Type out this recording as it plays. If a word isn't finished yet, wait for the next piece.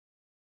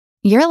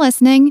You're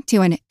listening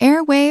to an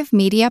Airwave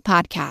Media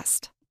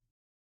Podcast.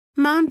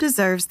 Mom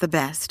deserves the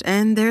best,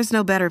 and there's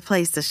no better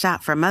place to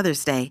shop for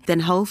Mother's Day than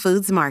Whole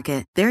Foods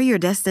Market. They're your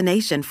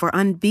destination for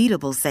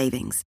unbeatable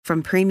savings,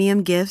 from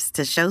premium gifts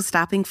to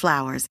show-stopping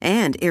flowers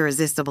and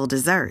irresistible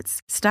desserts.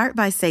 Start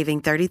by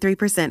saving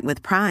 33%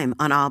 with Prime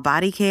on all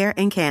body care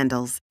and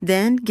candles.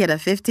 Then get a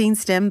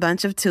 15-stem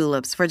bunch of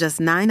tulips for just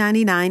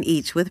 $9.99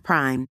 each with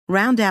Prime.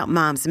 Round out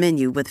Mom's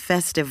menu with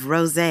festive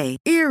rosé,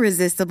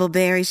 irresistible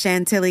berry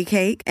chantilly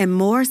cake, and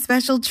more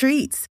special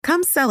treats.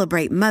 Come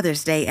celebrate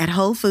Mother's Day at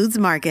Whole Foods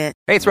Market.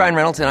 Hey, it's Ryan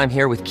Reynolds, and I'm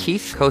here with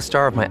Keith,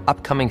 co-star of my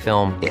upcoming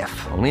film,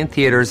 If, only in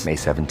theaters May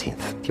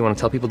 17th. Do you want to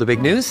tell people the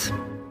big news?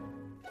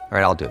 All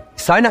right, I'll do it.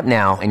 Sign up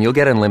now and you'll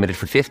get unlimited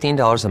for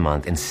 $15 a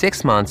month and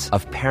 6 months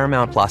of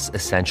Paramount Plus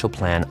Essential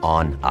Plan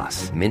on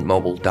us.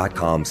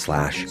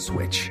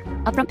 MintMobile.com/switch.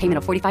 Upfront payment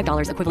of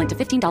 $45 equivalent to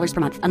 $15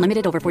 per month.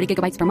 Unlimited over 40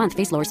 gigabytes per month.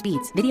 Face lower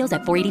speeds. Videos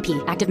at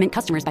 480p. Active Mint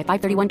customers by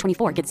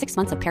 531.24 get 6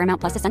 months of Paramount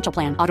Plus Essential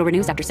Plan. Auto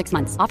renews after 6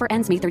 months. Offer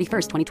ends May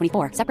 31st,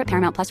 2024. Separate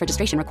Paramount Plus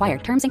registration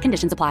required. Terms and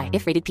conditions apply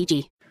if rated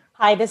PG.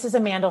 Hi, this is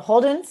Amanda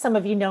Holden. Some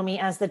of you know me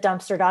as the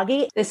Dumpster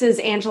Doggy. This is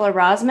Angela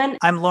Rozmyn.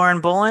 I'm Lauren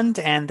Boland,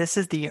 and this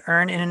is the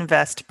Earn and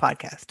Invest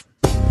podcast.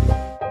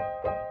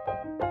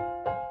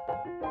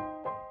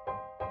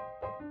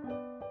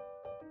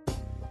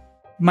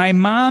 My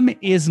mom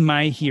is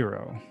my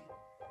hero.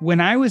 When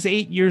I was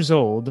 8 years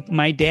old,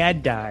 my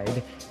dad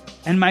died,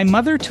 and my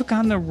mother took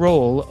on the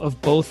role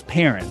of both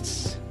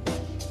parents.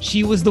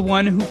 She was the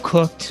one who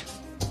cooked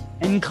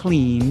and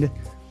cleaned,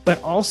 but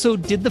also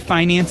did the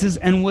finances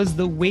and was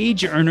the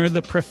wage earner,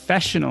 the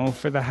professional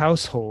for the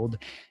household.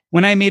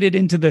 When I made it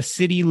into the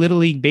city Little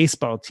League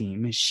baseball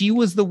team, she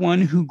was the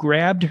one who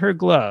grabbed her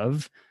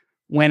glove,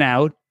 went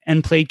out,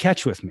 and played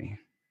catch with me.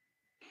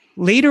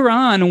 Later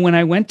on, when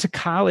I went to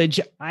college,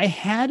 I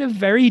had a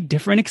very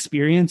different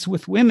experience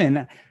with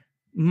women.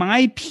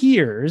 My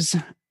peers,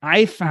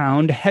 I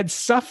found, had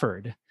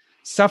suffered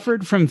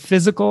from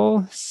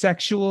physical,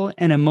 sexual,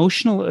 and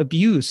emotional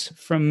abuse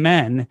from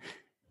men,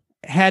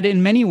 had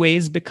in many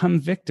ways become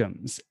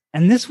victims.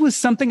 And this was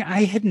something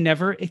I had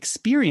never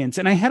experienced.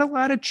 And I had a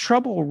lot of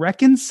trouble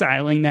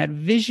reconciling that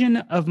vision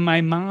of my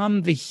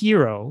mom, the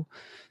hero,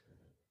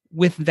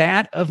 with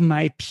that of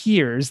my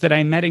peers that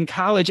I met in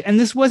college. And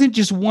this wasn't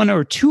just one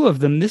or two of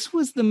them. This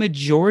was the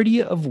majority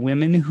of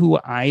women who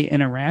I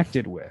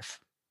interacted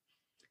with.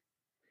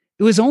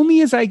 It was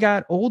only as I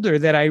got older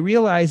that I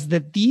realized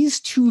that these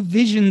two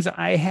visions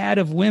I had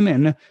of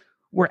women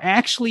were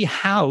actually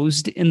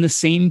housed in the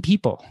same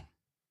people.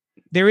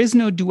 There is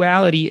no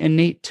duality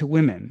innate to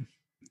women.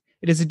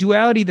 It is a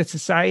duality that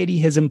society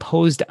has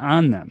imposed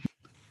on them,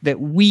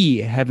 that we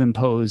have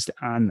imposed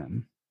on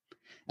them.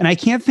 And I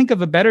can't think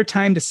of a better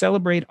time to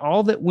celebrate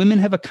all that women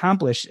have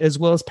accomplished, as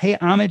well as pay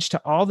homage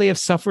to all they have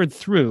suffered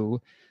through,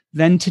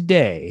 than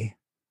today,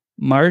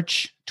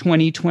 March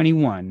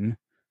 2021,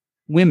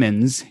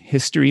 Women's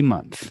History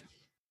Month.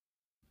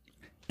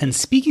 And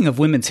speaking of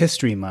Women's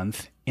History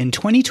Month, in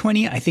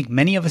 2020, I think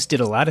many of us did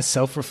a lot of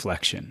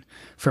self-reflection.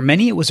 For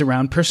many, it was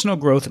around personal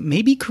growth,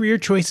 maybe career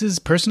choices,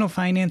 personal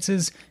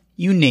finances,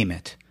 you name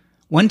it.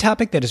 One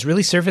topic that has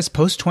really surfaced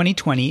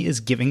post-2020 is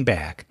giving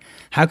back.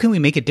 How can we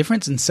make a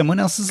difference in someone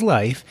else's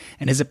life,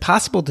 and is it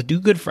possible to do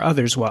good for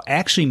others while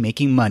actually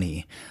making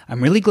money?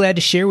 I'm really glad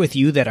to share with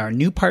you that our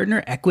new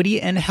partner,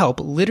 Equity and Help,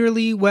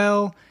 literally,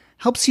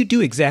 helps you do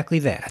exactly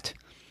that.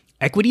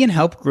 Equity and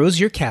Help grows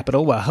your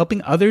capital while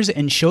helping others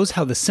and shows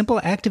how the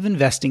simple act of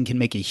investing can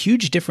make a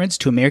huge difference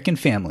to American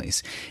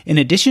families. In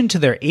addition to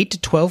their 8 to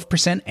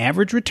 12%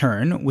 average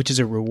return, which is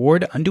a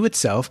reward unto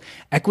itself,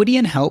 Equity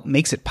and Help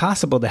makes it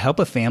possible to help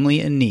a family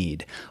in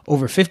need.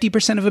 Over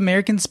 50% of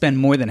Americans spend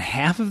more than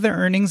half of their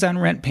earnings on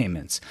rent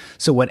payments.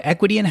 So what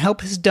Equity and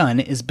Help has done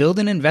is build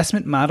an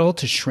investment model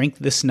to shrink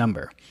this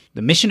number.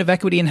 The mission of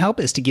Equity and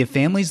Help is to give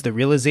families the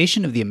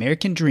realization of the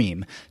American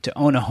dream, to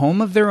own a home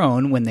of their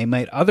own when they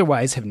might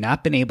otherwise have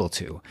not been able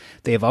to.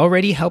 They have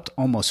already helped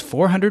almost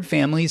 400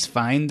 families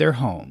find their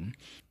home.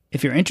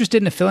 If you're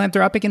interested in a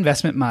philanthropic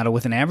investment model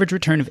with an average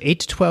return of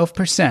 8 to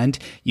 12%,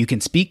 you can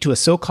speak to a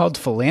so-called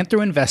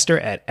philanthro investor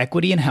at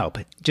Equity and Help.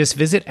 Just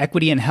visit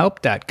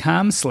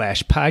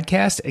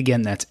equityandhelp.com/podcast.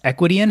 Again, that's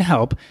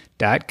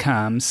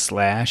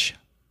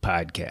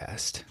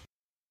equityandhelp.com/podcast.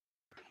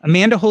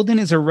 Amanda Holden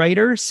is a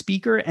writer,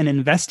 speaker, and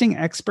investing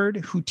expert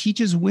who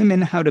teaches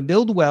women how to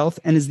build wealth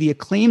and is the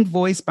acclaimed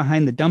voice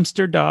behind the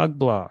Dumpster Dog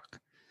blog.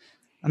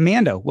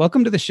 Amanda,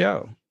 welcome to the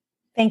show.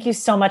 Thank you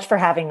so much for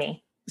having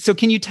me. So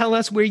can you tell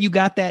us where you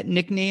got that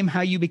nickname,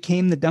 how you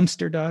became the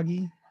Dumpster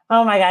Doggy?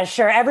 Oh my gosh,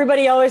 sure.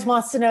 Everybody always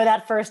wants to know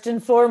that first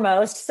and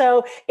foremost.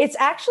 So it's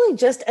actually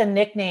just a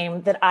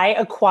nickname that I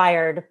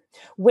acquired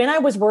when I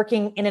was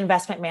working in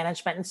investment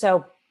management. And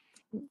so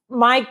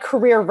my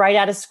career right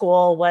out of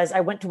school was I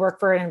went to work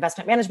for an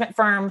investment management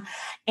firm,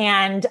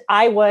 and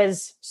I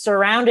was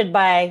surrounded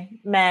by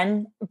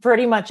men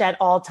pretty much at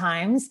all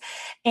times.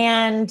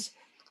 And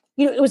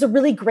it was a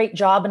really great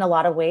job in a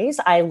lot of ways.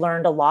 I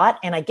learned a lot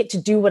and I get to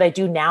do what I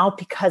do now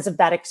because of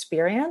that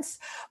experience,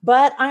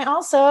 but I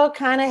also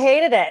kind of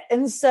hated it.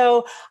 And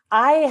so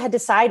I had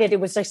decided, it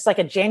was just like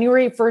a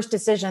January 1st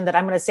decision, that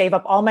I'm going to save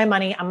up all my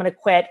money. I'm going to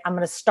quit. I'm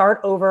going to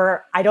start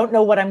over. I don't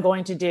know what I'm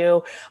going to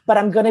do, but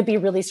I'm going to be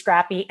really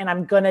scrappy and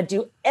I'm going to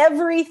do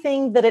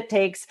everything that it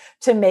takes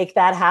to make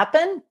that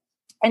happen.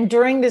 And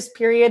during this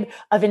period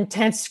of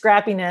intense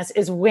scrappiness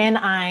is when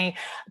I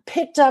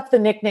picked up the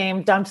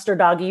nickname Dumpster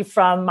Doggy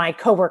from my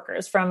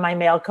coworkers, from my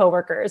male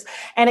coworkers.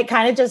 And it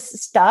kind of just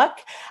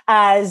stuck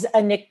as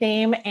a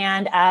nickname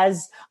and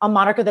as a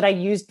moniker that I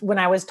used when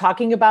I was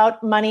talking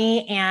about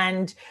money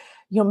and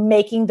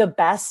making the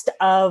best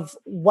of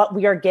what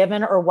we are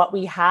given or what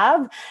we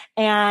have.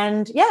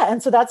 And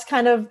so that's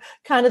kind of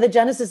the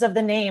genesis of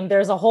the name.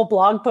 There's a whole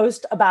blog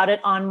post about it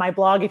on my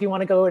blog if you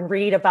want to go and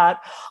read about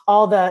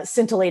all the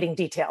scintillating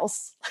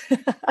details.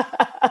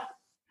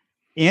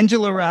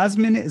 Angela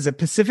Rozmyn is a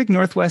Pacific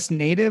Northwest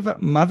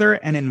native, mother,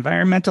 and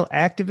environmental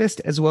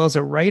activist, as well as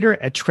a writer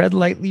at Tread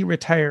Lightly,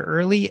 Retire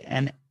Early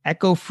and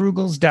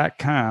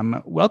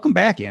ecofrugals.com. Welcome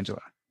back,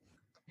 Angela.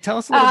 Tell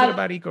us a little bit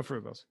about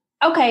Ecofrugals.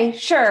 Okay,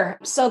 sure.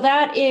 So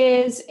that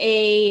is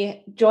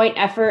a joint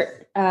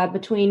effort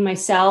between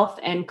myself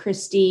and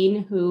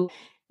Christine, who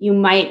you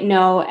might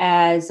know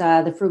as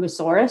the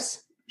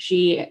Frugosaurus.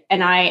 She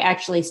and I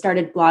actually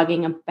started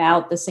blogging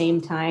about the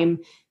same time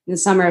in the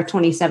summer of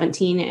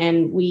 2017.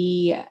 And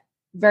we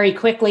very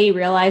quickly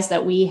realized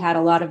that we had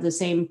a lot of the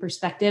same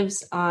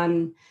perspectives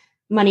on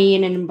money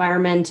and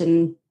environment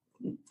and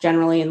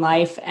generally in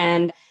life.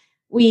 And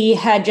we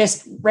had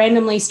just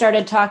randomly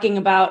started talking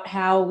about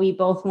how we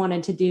both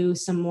wanted to do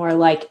some more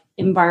like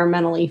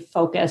environmentally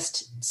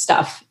focused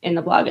stuff in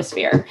the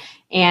blogosphere,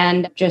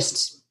 and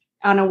just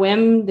on a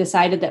whim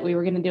decided that we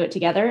were going to do it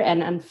together.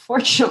 And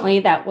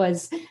unfortunately, that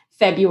was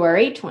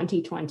February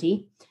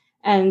 2020.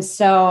 And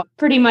so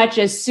pretty much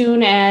as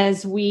soon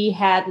as we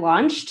had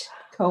launched,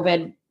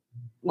 COVID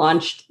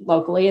launched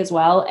locally as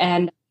well.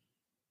 And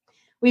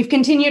we've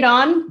continued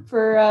on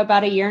for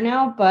about a year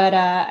now, but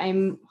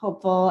I'm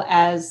hopeful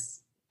as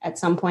at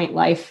some point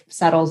life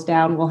settles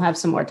down, we'll have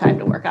some more time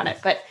to work on it.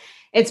 But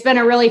it's been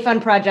a really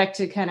fun project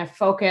to kind of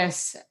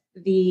focus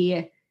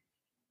the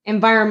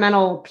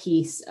environmental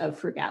piece of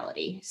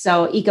frugality.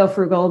 So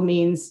eco-frugal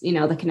means,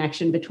 the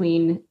connection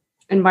between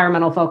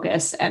environmental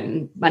focus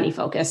and money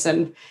focus.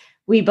 And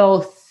we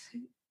both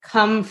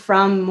come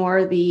from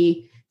more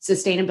the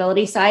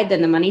sustainability side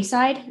than the money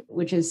side,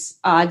 which is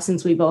odd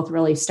since we both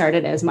really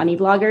started as money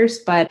bloggers,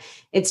 but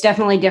it's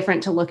definitely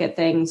different to look at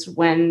things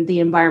when the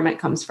environment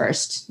comes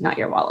first, not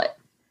your wallet.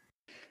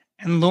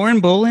 And Lauren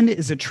Boland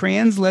is a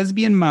trans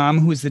lesbian mom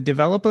who is the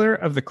developer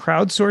of the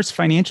crowdsourced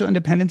financial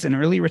independence and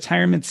early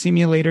retirement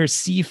simulator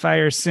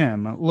C-Fire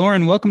Sim.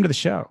 Lauren, welcome to the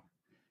show.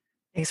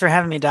 Thanks for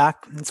having me,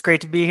 Doc. It's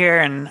great to be here,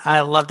 and I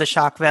love the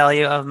shock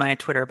value of my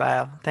Twitter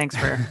bio. Thanks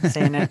for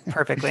saying it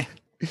perfectly.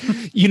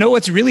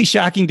 What's really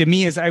shocking to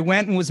me is I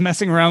went and was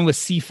messing around with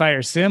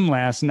C-Fire Sim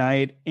last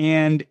night,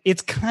 and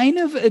it's kind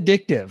of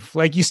addictive.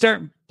 Like you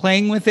start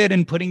playing with it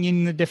and putting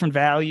in the different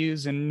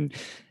values and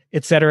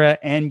et cetera,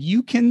 and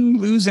you can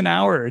lose an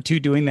hour or two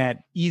doing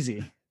that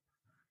easy.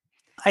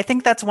 I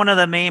think that's one of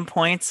the main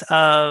points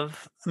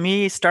of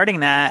me starting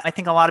that. I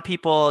think a lot of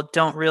people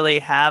don't really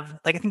have,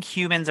 I think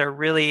humans are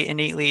really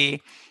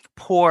innately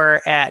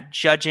poor at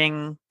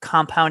judging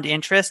compound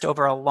interest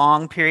over a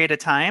long period of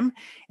time,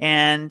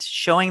 and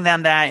showing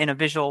them that in a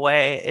visual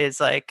way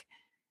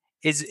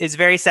is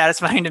very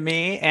satisfying to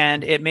me,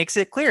 and it makes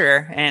it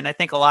clearer. And I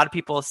think a lot of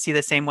people see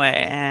the same way.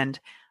 And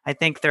I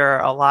think there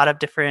are a lot of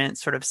different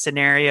sort of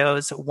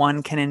scenarios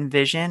one can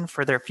envision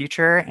for their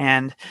future.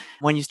 And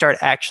when you start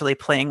actually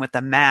playing with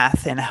the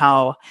math and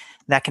how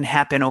that can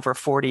happen over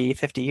 40,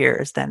 50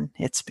 years, then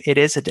it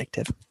is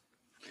addictive.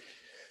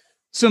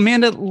 So,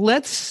 Amanda,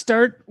 let's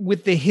start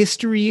with the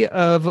history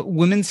of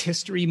Women's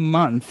History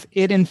Month.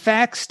 It, in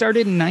fact,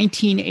 started in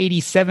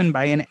 1987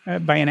 by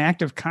an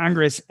act of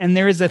Congress, and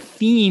there is a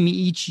theme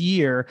each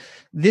year.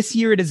 This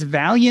year, it is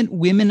Valiant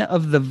Women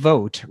of the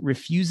Vote,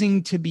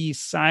 refusing to be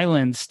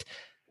silenced.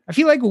 I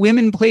feel like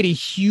women played a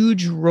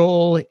huge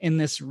role in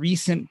this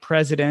recent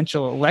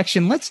presidential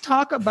election. Let's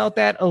talk about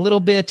that a little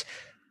bit.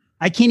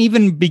 I can't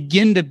even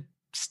begin to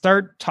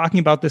start talking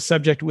about this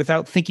subject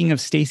without thinking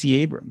of Stacey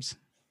Abrams.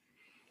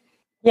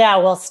 Yeah,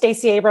 well,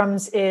 Stacey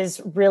Abrams is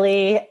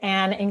really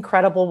an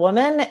incredible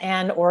woman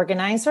and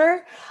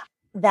organizer.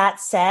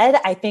 That said,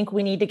 I think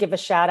we need to give a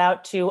shout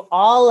out to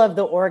all of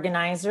the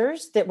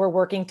organizers that were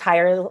working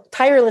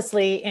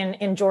tirelessly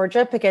in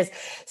Georgia, because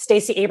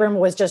Stacey Abrams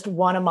was just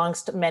one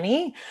amongst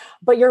many.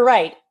 But you're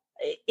right.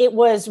 It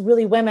was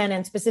really women,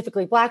 and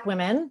specifically Black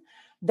women,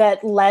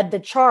 that led the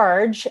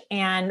charge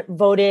and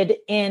voted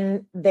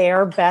in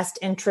their best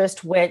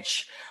interest,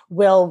 which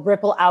will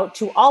ripple out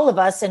to all of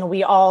us. And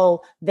we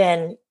all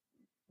then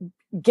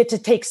get to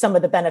take some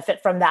of the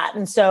benefit from that.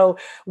 And so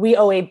we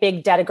owe a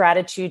big debt of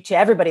gratitude to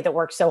everybody that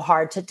worked so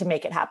hard to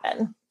make it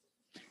happen.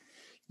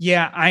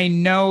 Yeah, I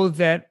know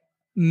that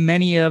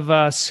many of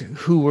us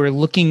who were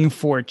looking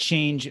for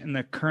change in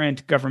the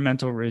current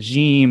governmental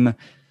regime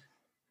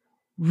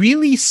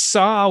really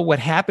saw what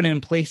happened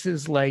in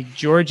places like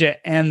Georgia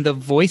and the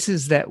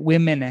voices that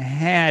women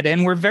had.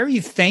 And we're very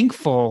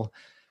thankful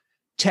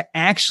to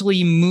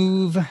actually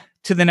move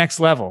to the next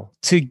level,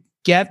 to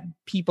get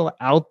people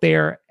out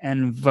there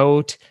and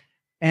vote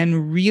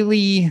and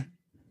really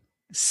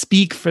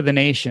speak for the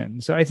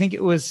nation. So I think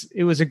it was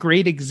a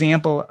great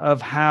example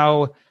of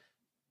how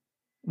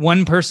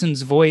one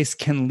person's voice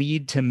can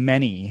lead to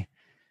many.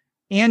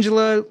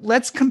 Angela,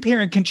 let's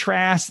compare and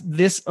contrast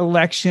this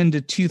election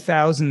to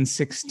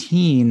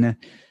 2016.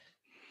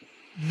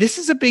 This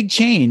is a big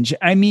change.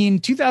 I mean,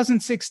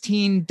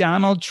 2016,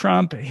 Donald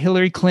Trump,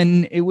 Hillary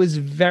Clinton, it was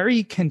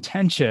very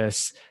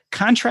contentious.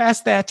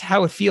 Contrast that to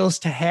how it feels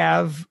to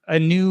have a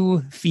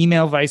new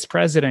female vice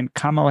president,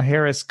 Kamala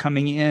Harris,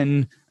 coming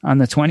in on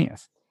the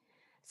 20th.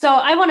 So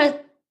I want to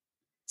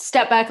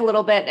step back a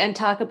little bit and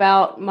talk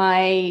about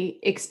my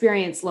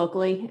experience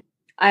locally.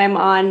 I'm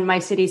on my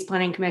city's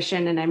planning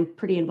commission, and I'm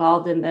pretty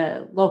involved in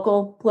the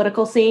local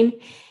political scene.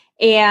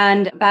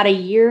 And about a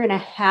year and a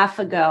half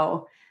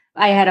ago,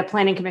 I had a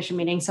planning commission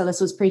meeting. So this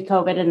was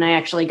pre-COVID, and I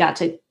actually got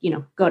to,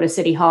 go to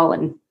City Hall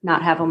and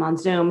not have them on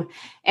Zoom.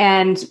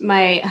 And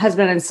my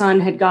husband and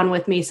son had gone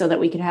with me so that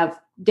we could have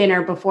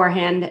dinner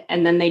beforehand.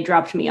 And then they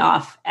dropped me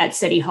off at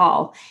City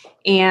Hall.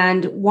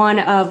 And one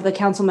of the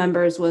council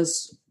members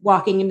was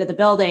walking into the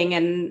building,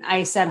 and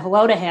I said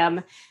hello to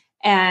him.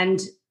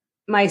 And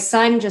my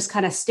son just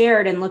kind of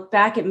stared and looked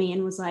back at me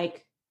and was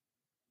like,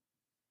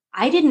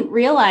 I didn't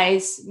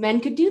realize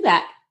men could do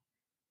that.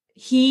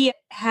 He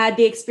had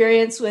the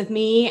experience with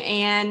me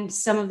and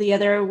some of the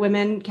other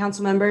women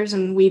council members,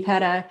 and we've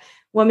had a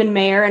woman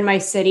mayor in my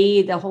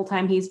city the whole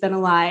time he's been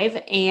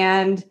alive.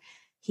 And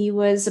he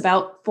was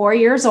about 4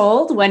 years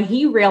old when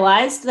he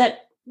realized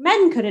that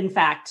men could, in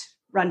fact,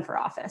 run for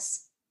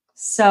office.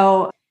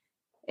 So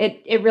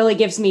it really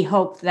gives me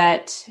hope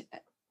that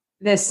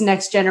this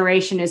next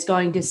generation is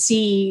going to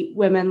see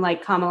women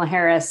like Kamala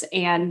Harris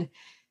and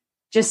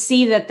just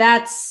see that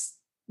that's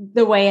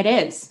the way it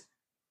is.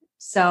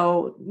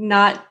 So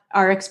not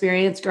our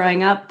experience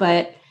growing up,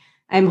 but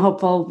I'm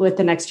hopeful with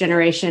the next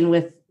generation,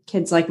 with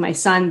kids like my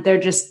son,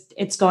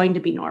 it's going to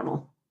be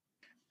normal.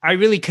 I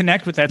really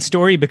connect with that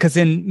story because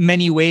in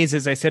many ways,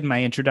 as I said in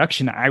my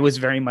introduction, I was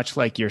very much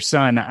like your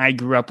son. I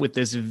grew up with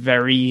this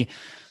very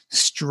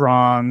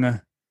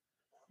strong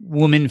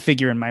woman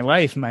figure in my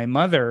life, my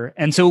mother.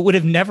 And so it would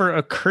have never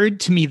occurred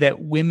to me that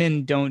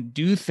women don't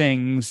do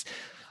things.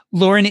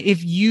 Lauren,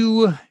 if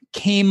you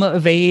came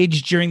of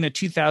age during the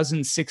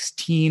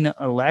 2016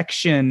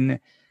 election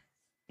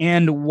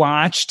and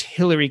watched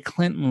Hillary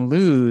Clinton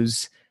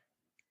lose,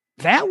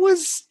 that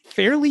was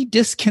fairly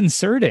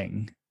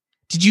disconcerting.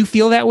 Did you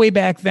feel that way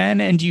back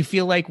then? And do you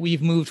feel like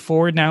we've moved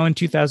forward now in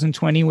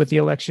 2020 with the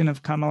election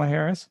of Kamala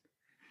Harris?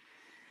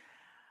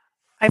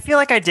 I feel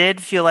like I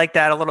did feel like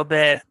that a little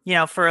bit.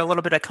 For a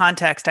little bit of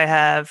context, I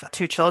have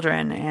 2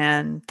 children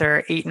and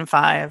they're 8 and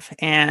 5.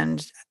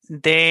 And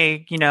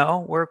they,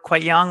 were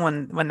quite young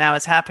when that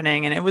was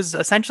happening. And it was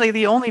essentially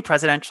the only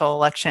presidential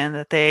election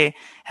that they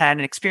had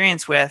an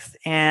experience with.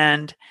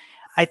 And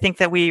I think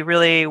that we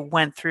really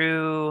went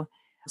through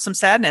some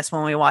sadness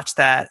when we watched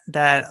that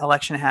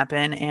election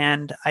happen.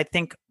 And I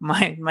think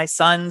my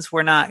sons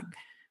were not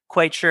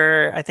quite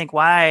sure, I think,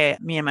 why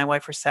me and my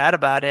wife were sad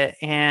about it.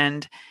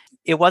 And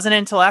it wasn't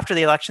until after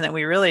the election that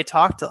we really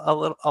talked a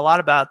lot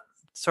about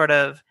sort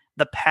of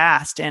the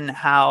past and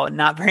how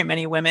not very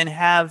many women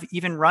have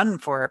even run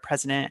for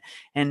president,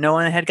 and no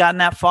one had gotten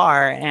that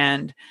far.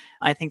 And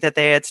I think that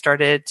they had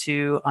started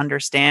to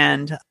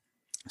understand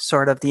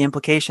sort of the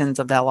implications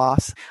of that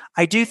loss.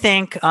 I do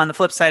think on the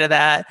flip side of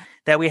that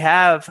we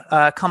have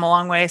come a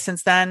long way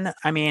since then.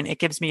 I mean, it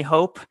gives me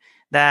hope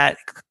that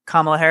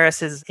Kamala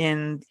Harris is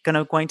going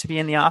to be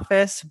in the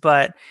office,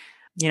 but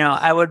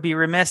I would be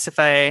remiss if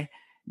I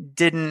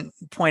didn't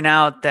point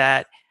out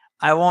that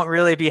I won't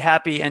really be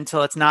happy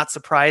until it's not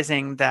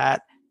surprising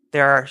that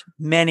there are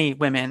many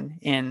women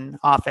in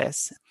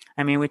office.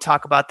 I mean, we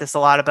talk about this a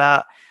lot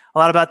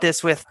about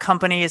this with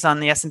companies on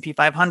the S&P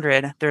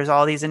 500. There's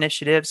all these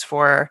initiatives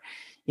for,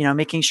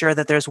 making sure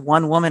that there's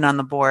one woman on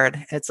the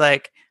board. It's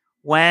like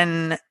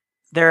when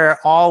there are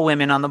all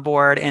women on the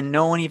board and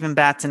no one even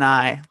bats an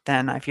eye,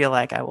 then I feel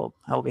like I will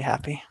be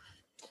happy.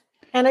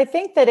 And I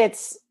think that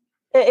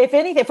if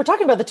anything, if we're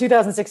talking about the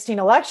 2016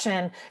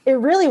 election, it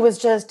really was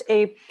just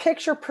a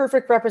picture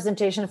perfect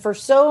representation for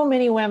so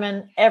many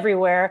women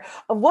everywhere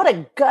of what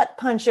a gut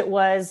punch it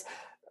was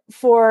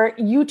for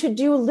you to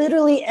do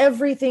literally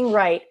everything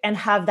right and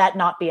have that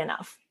not be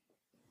enough.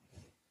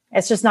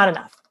 It's just not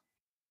enough.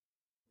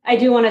 I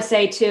do want to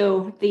say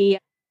too, the,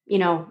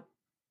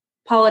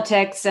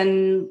 politics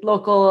and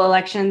local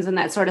elections and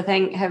that sort of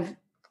thing have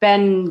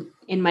been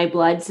in my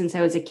blood since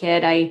I was a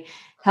kid. I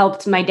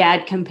helped my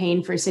dad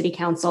campaign for city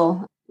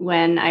council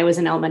when I was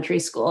in elementary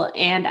school.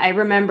 And I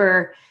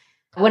remember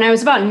when I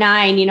was about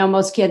 9,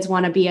 most kids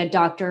want to be a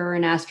doctor or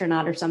an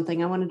astronaut or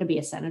something. I wanted to be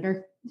a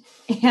senator.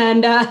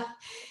 And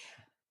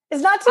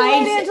it's not too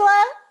late,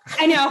 Angela.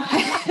 I know.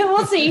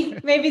 We'll see.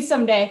 Maybe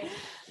someday.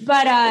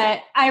 But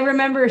I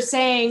remember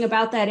saying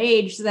about that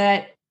age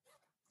that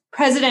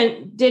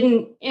president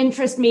didn't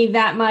interest me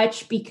that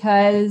much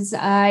because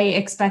I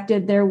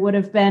expected there would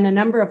have been a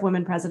number of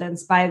women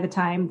presidents by the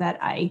time that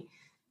I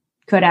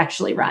could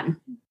actually run.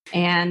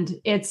 And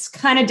it's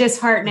kind of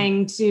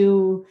disheartening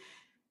to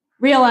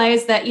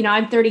realize that,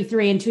 I'm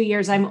 33 in 2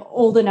 years. I'm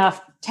old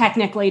enough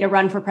technically to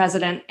run for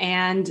president,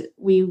 and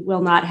we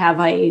will not have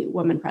a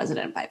woman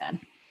president by then.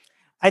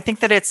 I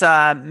think that it's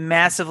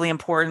massively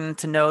important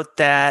to note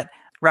that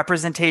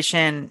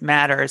representation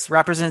matters.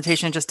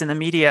 Representation just in the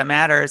media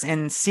matters.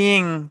 And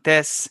seeing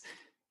this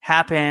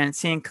happen,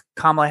 seeing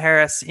Kamala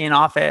Harris in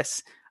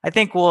office, I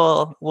think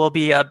will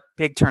be a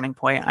big turning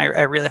point.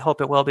 I really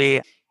hope it will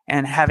be.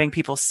 And having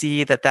people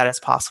see that is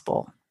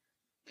possible.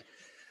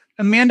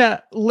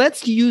 Amanda,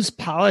 let's use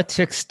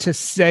politics to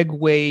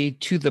segue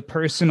to the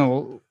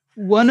personal.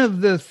 One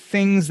of the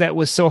things that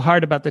was so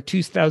hard about the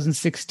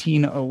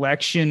 2016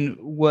 election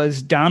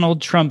was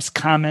Donald Trump's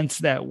comments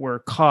that were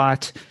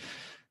caught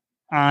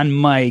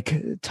on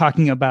mic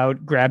talking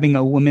about grabbing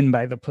a woman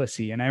by the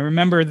pussy. And I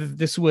remember that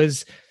this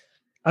was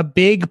a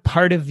big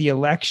part of the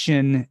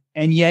election,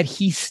 and yet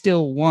he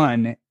still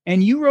won.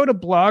 And you wrote a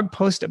blog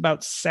post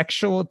about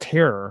sexual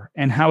terror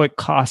and how it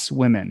costs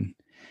women.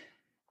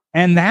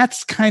 And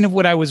that's kind of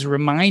what I was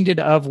reminded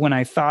of when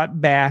I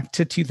thought back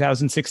to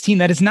 2016.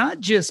 That is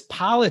not just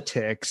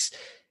politics,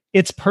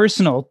 it's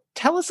personal.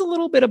 Tell us a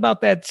little bit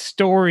about that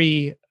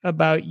story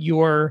about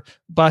your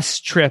bus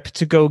trip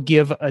to go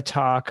give a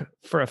talk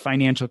for a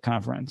financial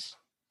conference.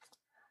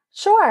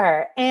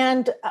 Sure.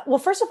 And well,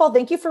 first of all,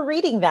 thank you for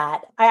reading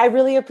that. I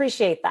really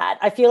appreciate that.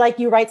 I feel like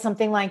you write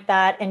something like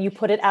that and you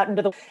put it out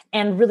into the,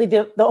 and really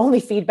the only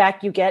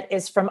feedback you get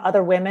is from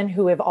other women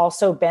who have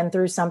also been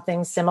through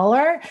something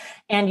similar.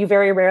 And you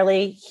very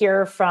rarely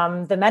hear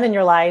from the men in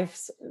your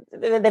lives.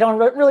 They don't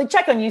really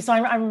check on you. So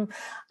I'm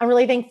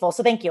really thankful.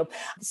 So thank you.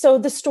 So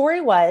the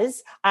story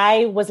was,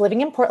 I was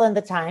living in Portland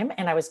at the time,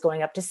 and I was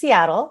going up to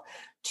Seattle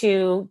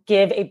to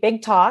give a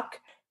big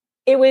talk.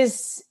 It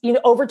was,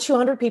 over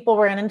 200 people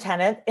were in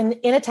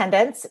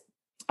attendance.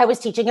 I was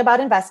teaching about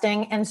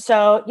investing. And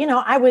so,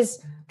 I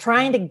was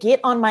trying to get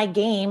on my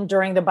game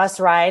during the bus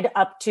ride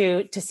up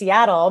to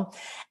Seattle.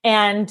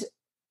 And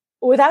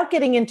without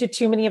getting into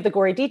too many of the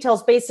gory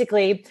details,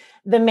 basically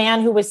the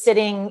man who was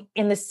sitting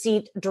in the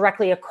seat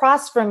directly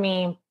across from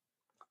me,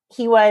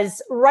 he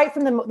was right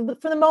from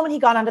the moment he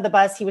got onto the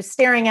bus, he was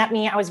staring at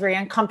me. I was very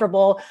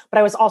uncomfortable, but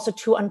I was also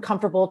too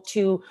uncomfortable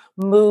to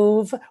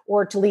move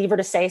or to leave or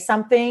to say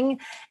something.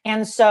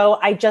 And so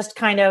I just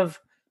kind of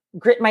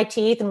grit my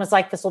teeth and was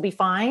like, this will be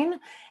fine.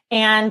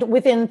 And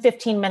within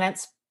 15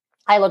 minutes,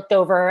 I looked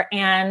over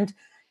and,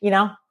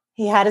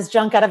 he had his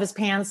junk out of his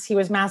pants. He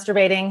was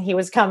masturbating. He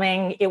was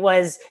coming. It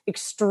was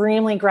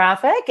extremely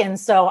graphic. And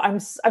so I'm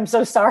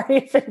so sorry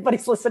if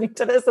anybody's listening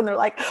to this and they're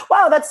like,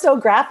 wow, that's so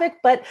graphic,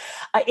 but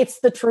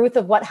it's the truth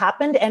of what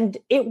happened. And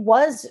it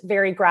was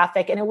very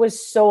graphic and it was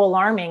so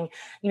alarming.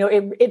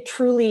 It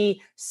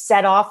truly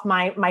set off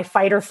my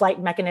fight or flight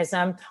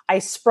mechanism. I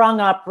sprung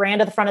up, ran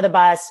to the front of the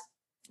bus,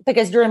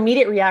 because your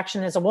immediate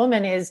reaction as a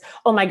woman is,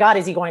 oh my God,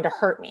 is he going to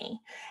hurt me?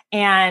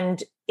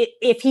 And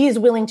if he's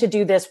willing to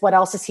do this, what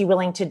else is he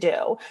willing to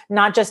do?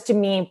 Not just to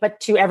me, but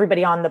to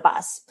everybody on the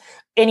bus,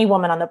 any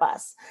woman on the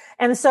bus.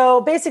 And so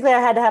basically I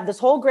had to have this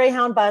whole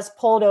Greyhound bus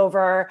pulled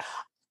over.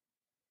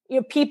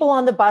 People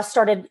on the bus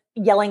started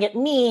yelling at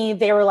me.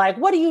 They were like,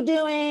 what are you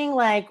doing?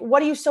 Like,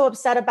 what are you so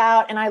upset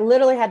about? And I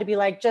literally had to be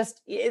like,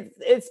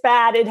 it's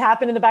bad. It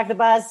happened in the back of the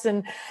bus.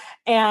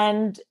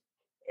 And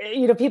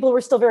people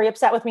were still very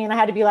upset with me, and I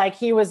had to be like,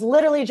 he was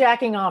literally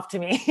jacking off to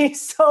me.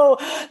 So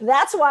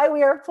that's why we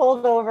were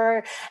pulled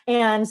over.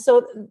 And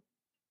so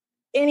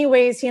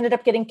anyways, he ended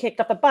up getting kicked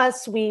off the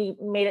bus. We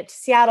made it to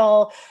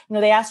Seattle.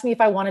 They asked me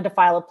if I wanted to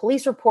file a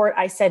police report.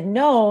 I said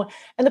no.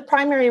 And the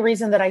primary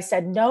reason that I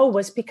said no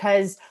was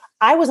because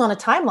I was on a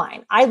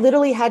timeline. I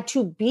literally had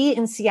to be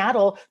in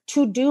Seattle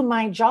to do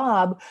my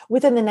job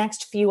within the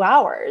next few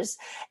hours.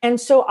 And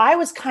so I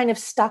was kind of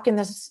stuck in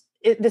this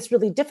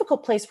really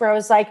difficult place where I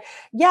was like,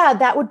 yeah,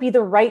 that would be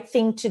the right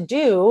thing to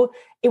do.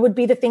 It would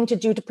be the thing to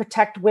do to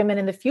protect women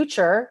in the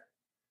future.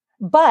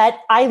 But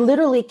I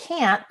literally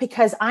can't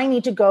because I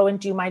need to go and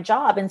do my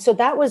job. And so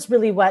that was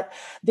really what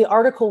the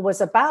article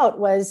was about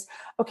was,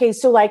 okay,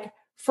 so like,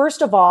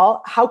 first of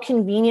all, how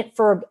convenient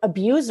for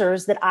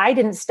abusers that I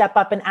didn't step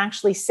up and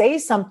actually say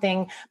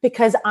something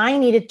because I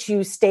needed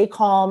to stay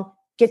calm,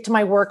 get to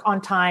my work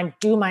on time,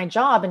 do my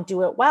job and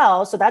do it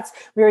well. So that's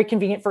very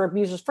convenient for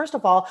abusers, first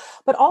of all,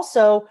 but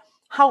also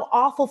how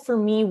awful for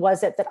me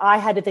was it that I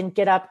had to then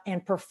get up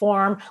and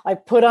perform,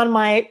 like put on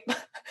my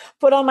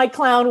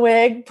clown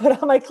wig,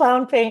 put on my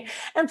clown paint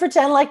and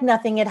pretend like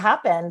nothing had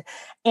happened.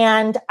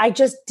 And I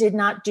just did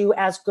not do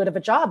as good of a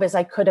job as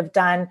I could have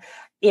done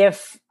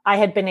if I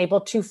had been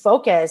able to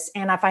focus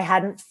and if I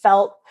hadn't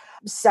felt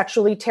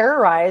sexually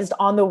terrorized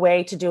on the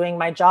way to doing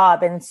my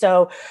job. And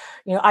so,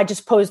 I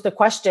just posed the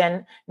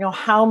question,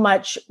 how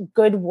much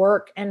good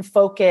work and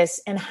focus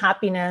and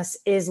happiness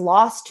is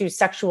lost to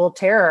sexual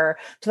terror,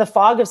 to the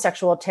fog of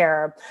sexual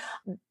terror.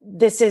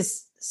 This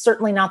is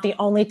certainly not the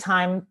only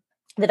time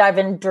that I've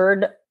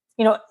endured,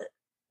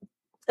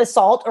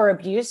 assault or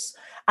abuse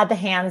at the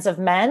hands of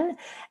men.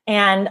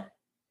 And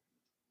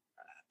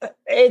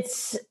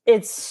it's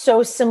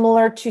so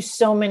similar to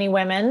so many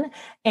women.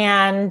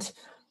 And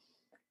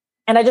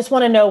I just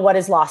want to know what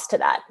is lost to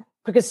that,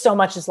 because so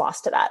much is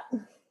lost to that.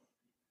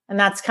 And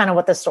that's kind of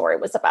what the story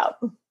was about.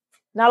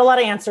 Not a lot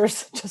of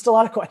answers, just a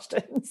lot of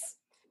questions.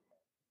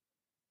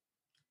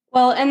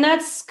 Well, and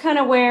that's kind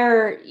of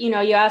where,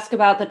 you ask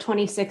about the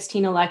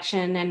 2016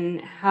 election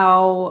and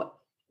how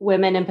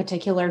women in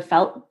particular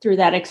felt through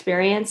that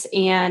experience.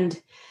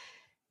 And,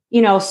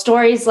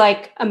 stories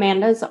like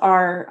Amanda's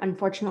are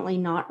unfortunately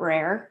not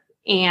rare.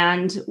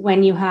 And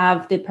when you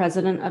have the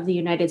president of the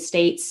United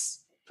States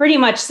pretty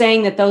much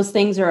saying that those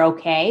things are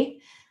okay,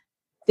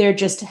 they're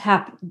just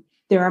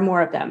there are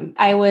more of them.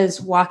 I was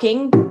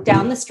walking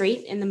down the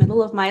street in the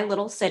middle of my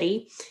little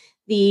city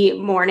the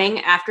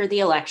morning after the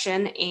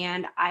election,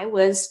 and I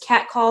was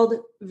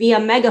catcalled via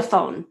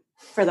megaphone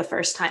for the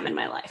first time in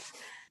my life.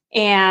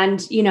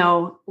 And,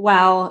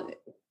 while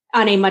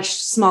on a much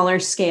smaller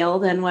scale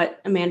than what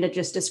Amanda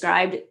just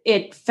described,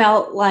 it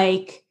felt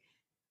like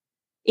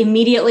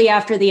immediately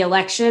after the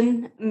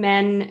election,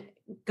 men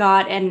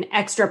got an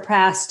extra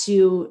pass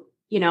to,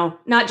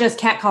 not just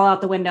catcall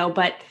out the window,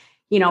 but,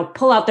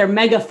 pull out their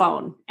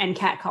megaphone and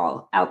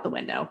catcall out the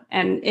window.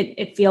 And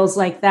it feels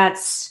like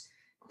that's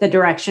the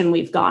direction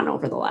we've gone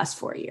over the last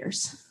 4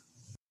 years.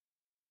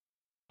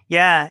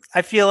 Yeah,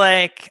 I feel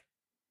like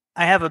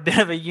I have a bit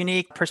of a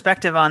unique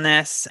perspective on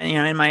this.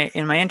 In my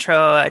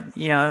intro,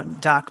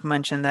 Doc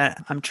mentioned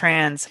that I'm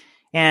trans,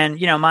 and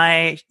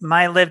my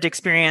lived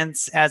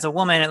experience as a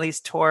woman, at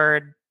least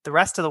toward the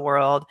rest of the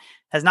world,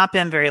 has not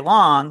been very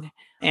long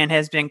and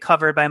has been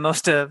covered by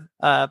most of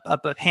a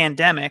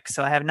pandemic.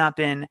 So I have not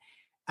been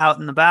out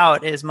and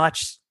about as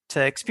much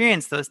to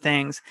experience those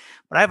things,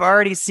 but I've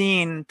already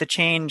seen the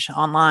change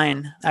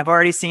online. I've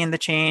already seen the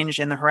change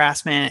in the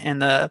harassment and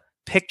the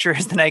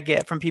pictures that I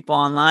get from people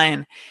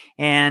online.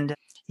 And,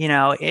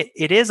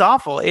 it is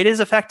awful. It has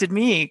affected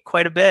me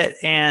quite a bit.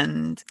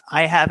 And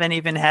I haven't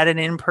even had an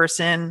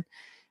in-person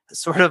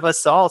sort of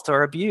assault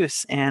or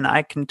abuse. And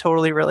I can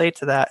totally relate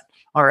to that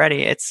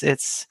already.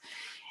 It's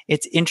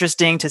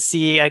interesting to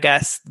see, I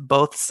guess,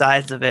 both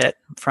sides of it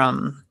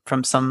from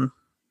some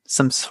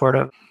sort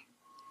of,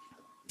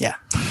 yeah.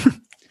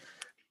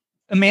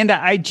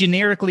 Amanda, I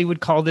generically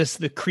would call this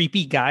the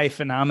creepy guy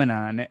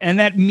phenomenon. And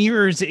that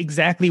mirrors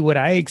exactly what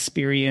I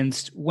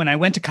experienced when I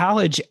went to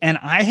college. And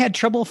I had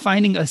trouble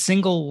finding a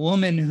single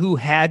woman who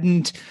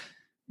hadn't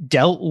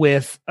dealt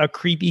with a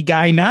creepy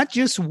guy, not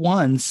just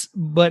once,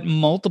 but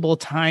multiple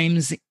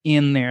times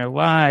in their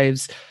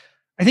lives.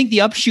 I think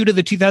the upshoot of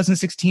the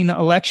 2016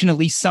 election, at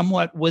least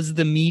somewhat, was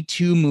the Me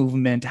Too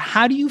movement.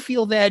 How do you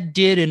feel that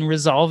did in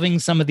resolving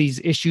some of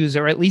these issues,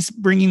 or at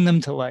least bringing them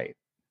to light?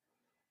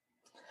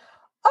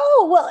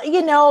 Oh,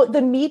 well,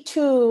 the Me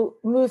Too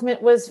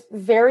movement was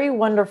very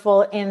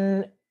wonderful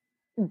in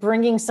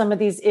bringing some of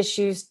these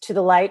issues to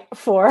the light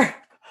for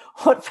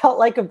what felt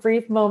like a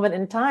brief moment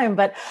in time.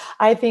 But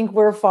I think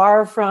we're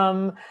far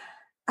from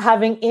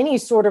having any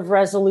sort of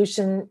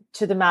resolution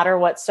to the matter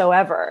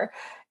whatsoever.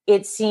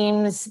 It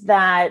seems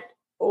that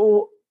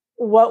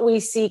what we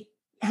see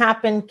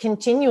happen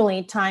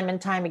continually, time and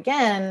time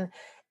again,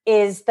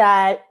 is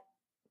that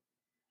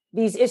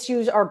these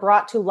issues are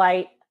brought to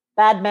light,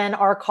 bad men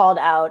are called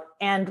out,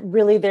 and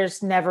really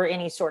there's never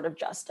any sort of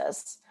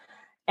justice.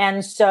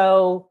 And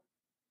so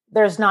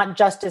there's not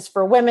justice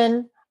for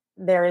women.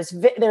 There's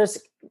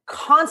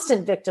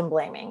constant victim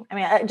blaming. I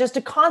mean, just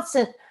a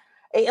constant,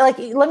 let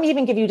me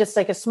even give you just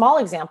like a small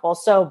example.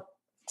 So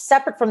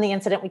separate from the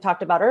incident we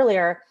talked about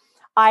earlier,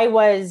 I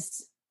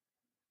was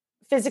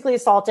physically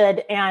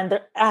assaulted and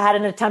I had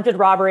an attempted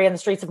robbery in the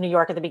streets of New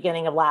York at the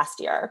beginning of last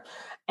year.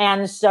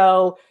 And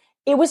so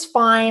it was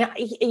fine.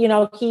 He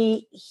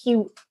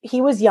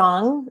was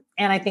young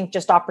and I think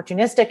just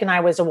opportunistic. And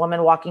I was a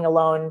woman walking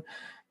alone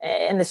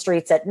in the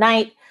streets at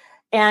night.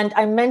 And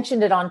I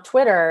mentioned it on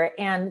Twitter,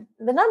 and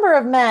the number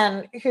of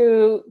men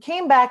who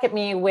came back at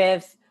me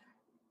with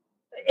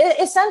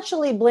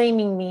essentially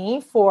blaming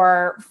me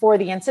for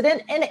the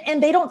incident.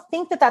 And they don't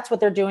think that that's what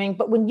they're doing.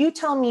 But when you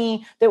tell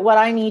me that what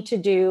I need to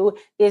do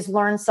is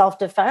learn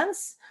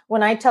self-defense,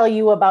 when I tell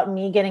you about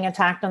me getting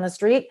attacked on the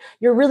street,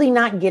 you're really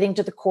not getting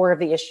to the core of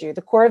the issue.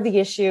 The core of the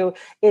issue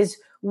is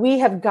we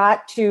have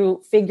got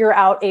to figure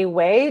out a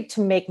way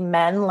to make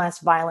men less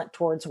violent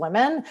towards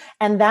women.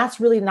 And that's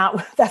not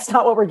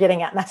what we're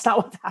getting at. And that's not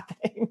what's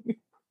happening.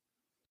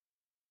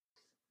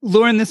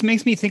 Lauren, this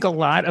makes me think a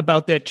lot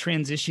about that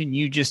transition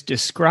you just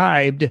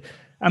described.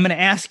 I'm going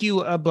to ask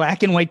you a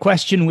black and white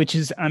question, which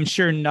is, I'm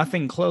sure,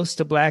 nothing close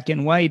to black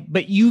and white,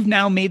 but you've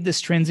now made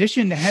this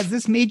transition. Has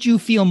this made you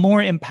feel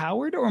more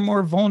empowered or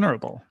more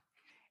vulnerable?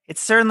 It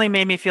certainly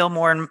made me feel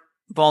more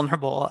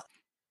vulnerable.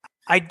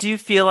 I do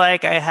feel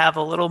like I have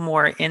a little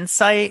more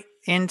insight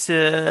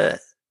into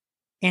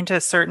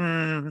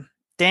certain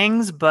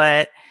things,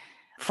 but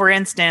for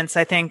instance,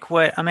 I think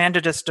what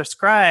Amanda just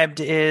described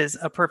is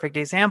a perfect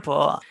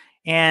example.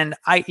 And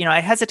I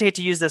hesitate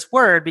to use this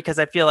word because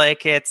I feel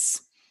like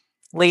it's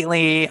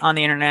lately on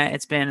the internet,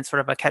 it's been sort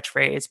of a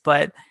catchphrase,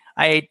 but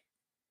I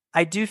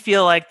do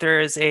feel like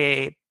there's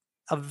a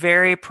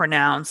very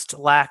pronounced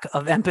lack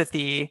of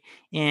empathy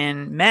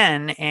in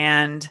men,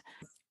 and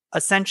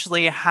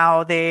essentially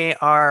how they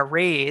are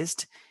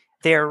raised.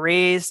 They're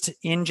raised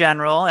in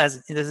general,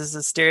 as this is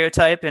a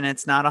stereotype and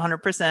it's not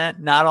 100%,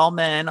 not all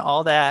men,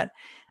 all that.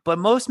 But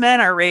most men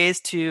are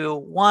raised to,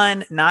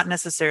 one, not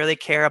necessarily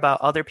care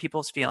about other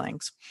people's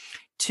feelings.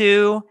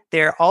 Two,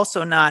 they're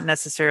also not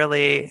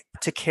necessarily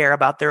to care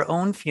about their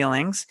own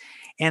feelings.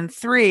 And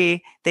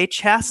three, they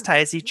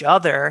chastise each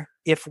other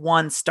if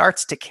one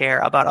starts to care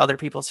about other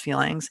people's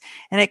feelings.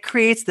 And it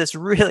creates this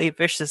really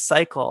vicious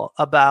cycle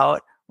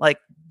about like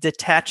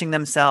detaching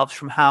themselves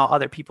from how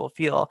other people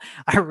feel.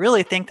 I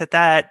really think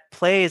that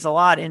plays a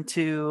lot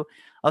into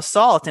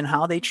assault and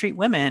how they treat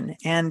women,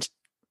 and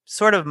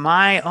sort of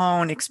my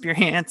own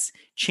experience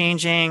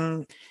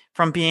changing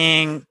from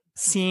being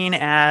seen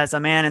as a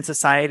man in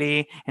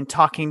society and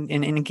talking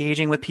and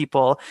engaging with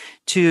people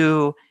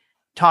to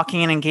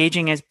talking and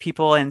engaging as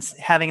people and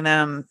having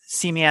them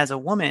see me as a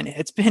woman.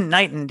 It's been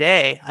night and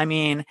day. I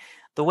mean,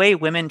 the way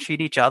women treat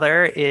each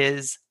other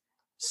is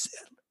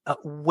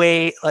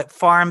way like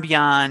far and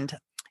beyond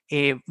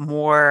a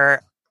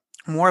more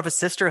of a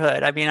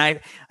sisterhood. I mean, I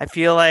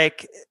feel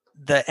like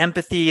the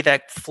empathy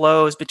that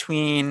flows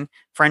between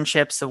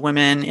friendships of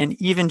women and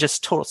even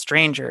just total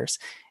strangers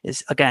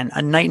is, again,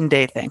 a night and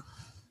day thing.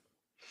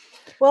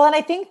 Well, and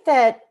I think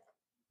that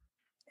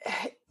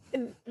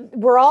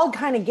we're all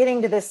kind of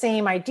getting to the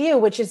same idea,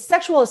 which is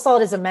sexual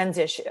assault is a men's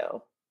issue.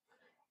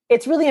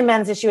 It's really a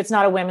men's issue. It's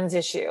not a women's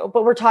issue,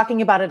 but we're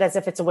talking about it as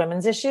if it's a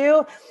women's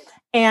issue.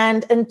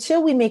 And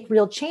until we make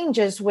real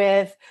changes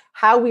with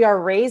how we are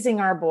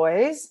raising our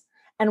boys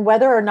and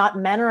whether or not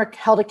men are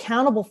held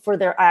accountable for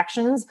their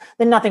actions,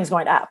 then nothing's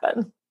going to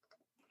happen.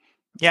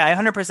 Yeah, I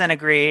 100%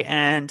 agree.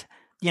 And,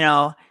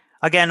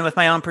 again, with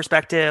my own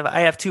perspective,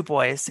 I have two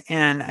boys,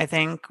 and I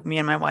think me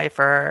and my wife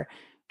are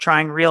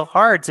trying real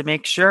hard to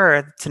make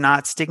sure to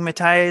not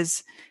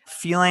stigmatize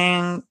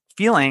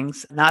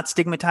feelings, not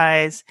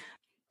stigmatize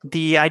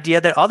the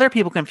idea that other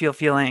people can feel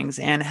feelings,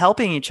 and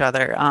helping each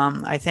other.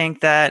 I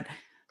think that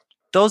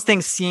those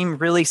things seem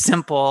really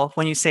simple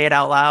when you say it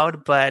out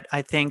loud, but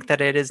I think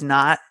that it is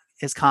not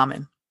as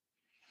common.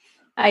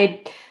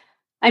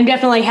 I'm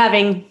definitely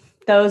having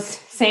those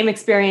same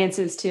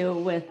experiences too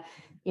with,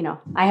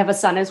 I have a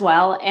son as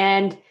well.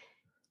 And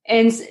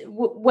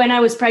when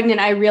I was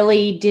pregnant, I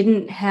really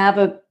didn't have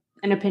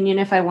an opinion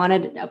if I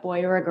wanted a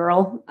boy or a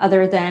girl,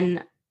 other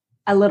than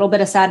a little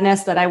bit of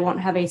sadness that I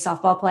won't have a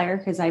softball player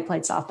because I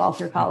played softball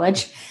through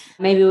college.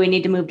 Maybe we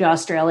need to move to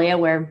Australia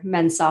where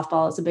men's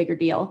softball is a bigger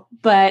deal.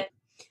 But,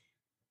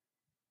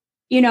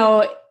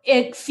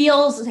 it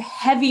feels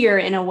heavier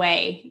in a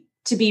way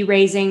to be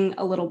raising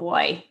a little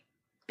boy,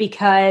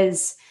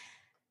 because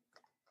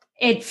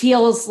it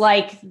feels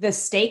like the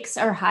stakes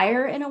are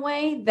higher in a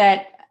way,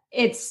 that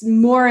it's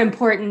more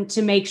important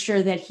to make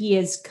sure that he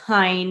is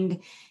kind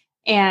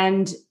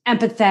and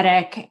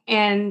empathetic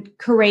and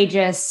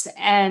courageous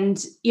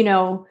and,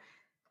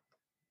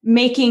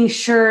 making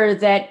sure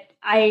that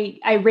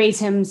I raise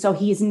him so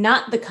he's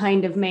not the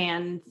kind of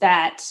man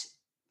that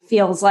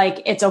feels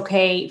like it's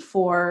okay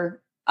for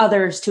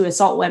others to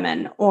assault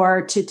women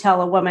or to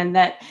tell a woman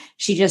that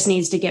she just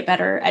needs to get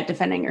better at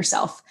defending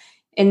herself.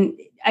 And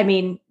I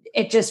mean,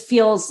 it just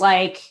feels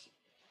like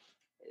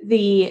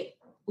the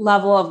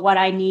level of what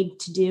I need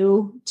to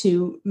do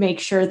to make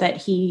sure that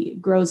he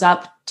grows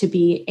up to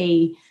be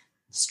a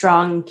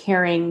strong,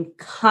 caring,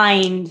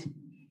 kind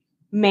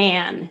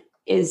man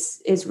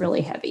is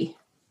really heavy.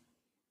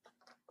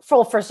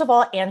 Well, first of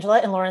all, Angela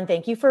and Lauren,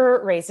 thank you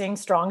for raising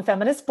strong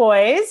feminist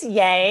boys.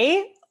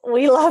 Yay.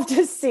 We love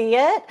to see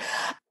it.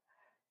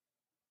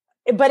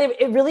 But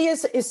it really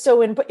is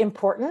so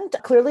important.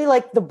 Clearly,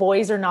 like, the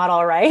boys are not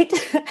all right,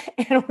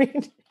 and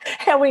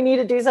we need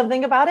to do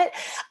something about it.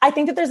 I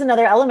think that there's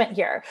another element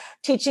here.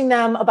 Teaching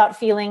them about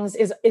feelings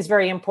is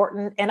very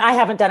important, and I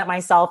haven't done it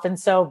myself, and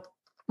so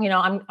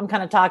I'm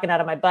kind of talking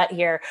out of my butt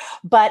here.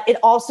 But it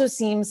also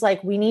seems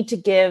like we need to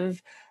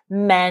give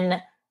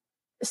men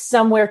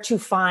somewhere to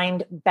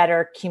find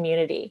better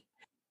community.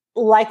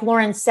 Like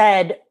Lauren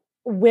said,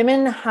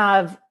 women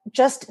have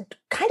just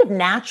kind of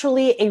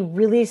naturally a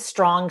really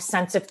strong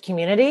sense of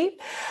community.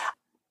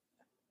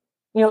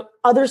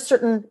 Other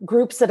certain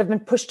groups that have been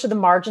pushed to the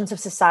margins of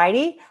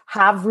society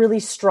have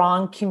really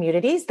strong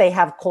communities. They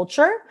have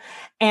culture.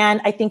 And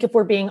I think if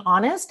we're being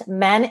honest,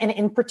 men, and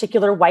in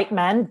particular white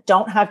men,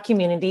 don't have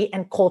community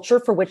and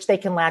culture for which they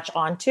can latch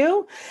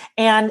onto.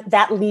 And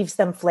that leaves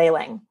them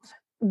flailing.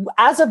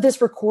 As of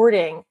this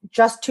recording,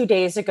 just 2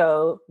 days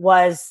ago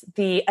was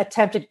the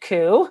attempted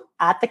coup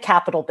at the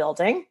Capitol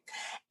building.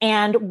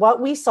 And what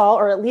we saw,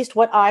 or at least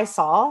what I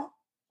saw,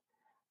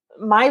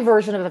 my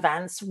version of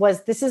events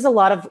was this is a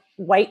lot of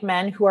white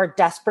men who are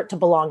desperate to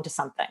belong to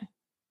something.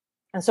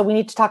 And so we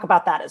need to talk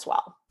about that as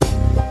well.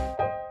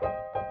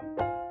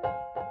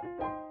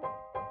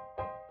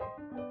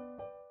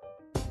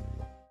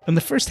 In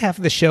the first half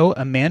of the show,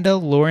 Amanda,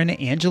 Lauren,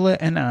 Angela,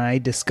 and I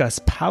discuss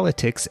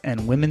politics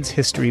and Women's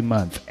History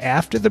Month.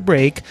 After the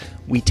break,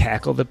 we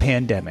tackle the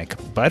pandemic.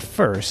 But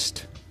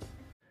first,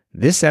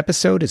 this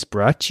episode is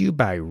brought to you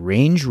by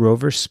Range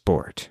Rover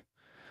Sport.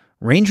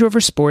 Range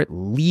Rover Sport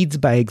leads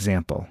by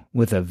example.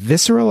 With a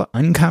visceral,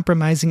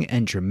 uncompromising,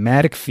 and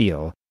dramatic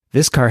feel,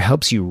 this car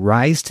helps you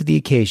rise to the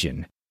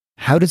occasion.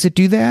 How does it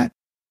do that?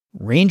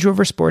 Range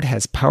Rover Sport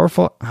has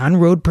powerful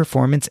on-road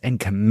performance and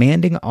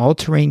commanding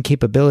all-terrain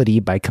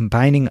capability by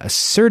combining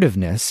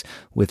assertiveness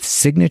with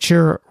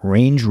signature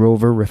Range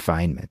Rover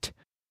refinement.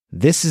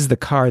 This is the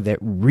car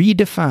that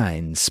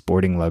redefines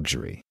sporting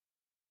luxury.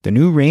 The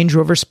new Range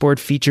Rover Sport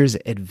features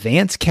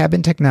advanced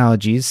cabin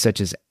technologies such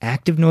as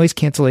active noise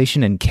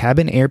cancellation and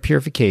cabin air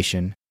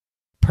purification,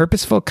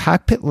 purposeful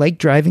cockpit-like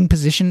driving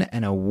position,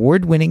 and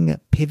award-winning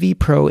Pivi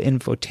Pro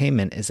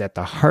infotainment is at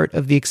the heart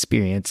of the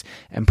experience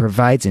and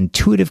provides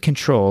intuitive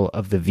control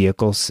of the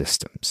vehicle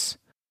systems.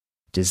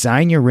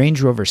 Design your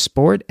Range Rover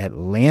Sport at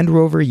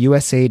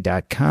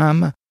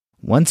LandRoverUSA.com.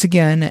 Once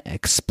again,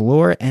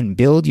 explore and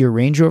build your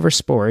Range Rover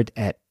Sport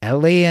at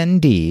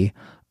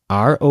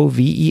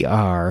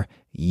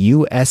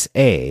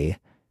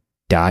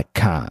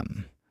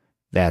LandRoverUSA.com.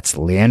 That's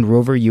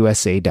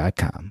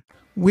LandRoverUSA.com.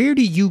 Where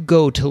do you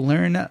go to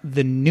learn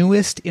the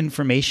newest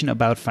information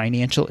about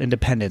financial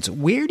independence?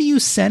 Where do you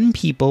send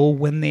people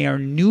when they are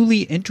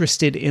newly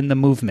interested in the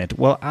movement?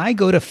 Well, I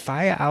go to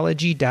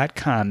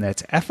Fiology.com.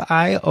 That's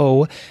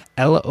Fiology.com.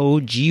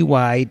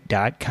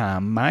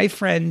 My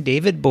friend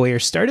David Boyer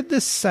started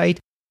this site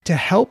to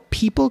help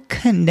people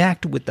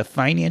connect with the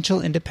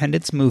financial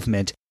independence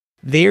movement.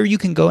 There you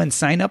can go and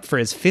sign up for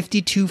his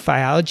 52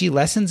 Fiology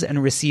lessons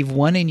and receive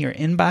one in your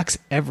inbox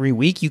every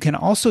week. You can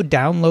also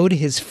download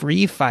his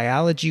free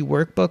Fiology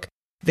workbook.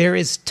 There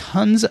is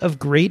tons of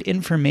great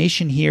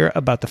information here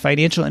about the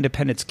financial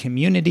independence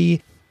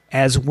community,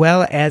 as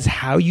well as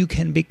how you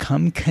can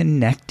become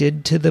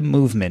connected to the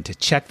movement.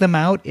 Check them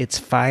out.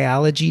 It's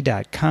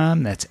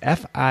Fiology.com. That's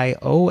Fiology.com.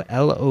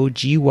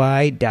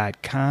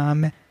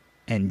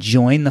 And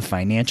join the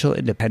financial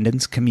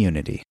independence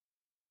community.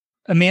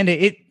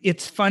 Amanda,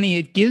 it's funny.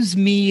 It gives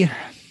me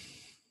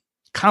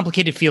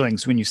complicated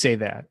feelings when you say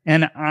that.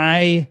 And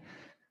I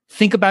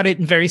think about it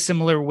in very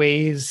similar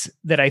ways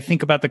that I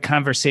think about the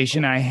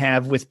conversation I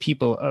have with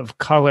people of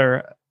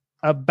color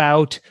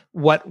about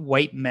what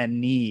white men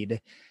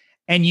need.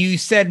 And you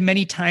said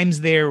many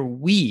times there,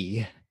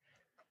 we.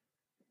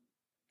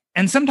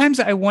 And sometimes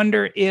I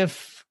wonder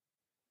if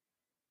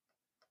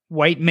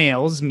white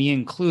males, me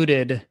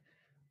included,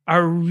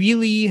 are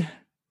really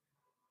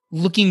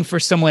looking for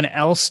someone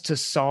else to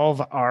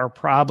solve our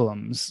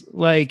problems.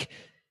 Like,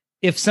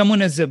 if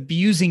someone is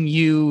abusing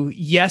you,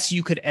 yes,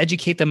 you could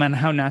educate them on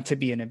how not to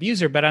be an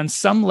abuser, but on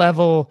some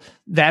level,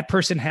 that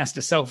person has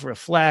to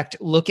self-reflect,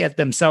 look at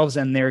themselves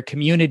and their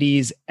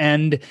communities,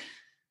 and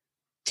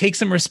take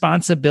some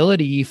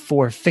responsibility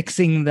for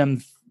fixing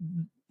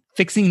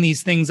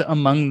these things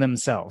among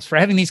themselves, for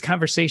having these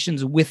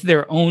conversations with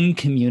their own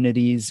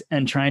communities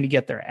and trying to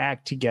get their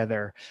act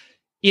together.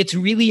 It's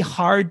really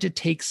hard to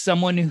take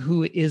someone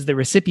who is the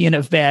recipient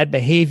of bad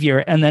behavior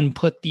and then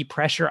put the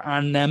pressure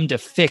on them to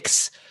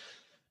fix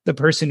the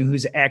person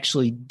who's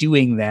actually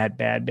doing that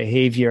bad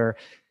behavior.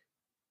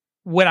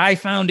 What I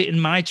found in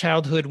my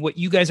childhood, what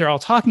you guys are all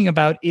talking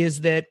about, is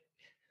that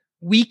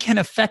we can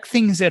affect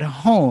things at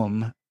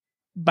home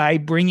by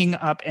bringing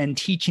up and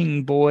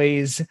teaching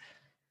boys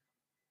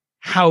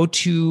how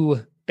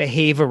to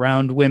behave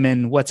around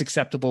women, what's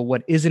acceptable,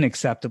 what isn't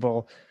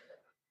acceptable.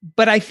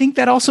 But I think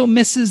that also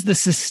misses the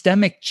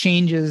systemic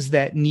changes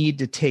that need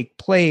to take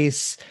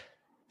place.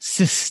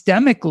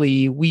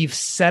 Systemically, we've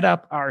set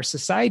up our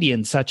society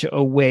in such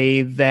a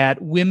way that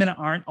women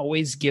aren't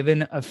always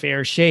given a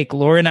fair shake.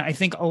 Lauren, I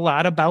think a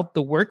lot about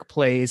the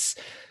workplace.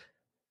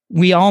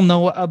 We all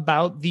know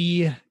about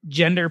the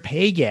gender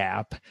pay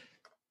gap.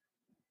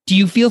 Do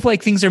you feel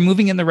like things are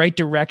moving in the right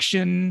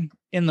direction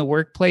in the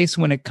workplace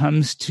when it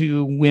comes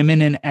to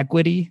women and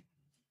equity?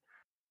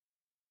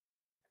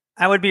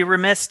 I would be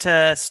remiss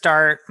to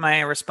start my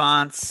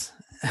response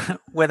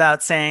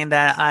without saying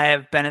that I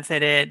have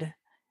benefited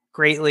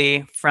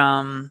greatly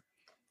from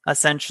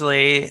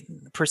essentially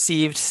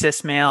perceived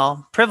cis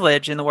male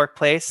privilege in the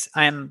workplace.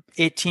 I'm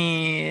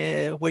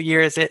 18, what year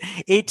is it?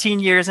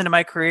 18 years into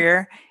my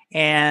career.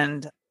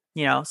 And,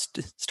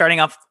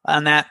 starting off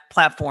on that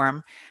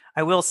platform,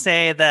 I will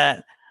say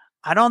that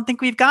I don't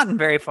think we've gotten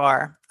very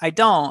far. I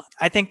don't.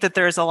 I think that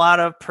there's a lot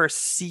of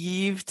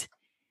perceived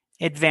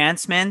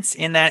advancements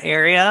in that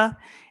area.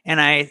 And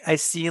I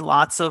see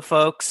lots of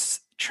folks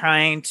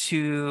trying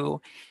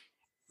to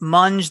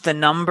munge the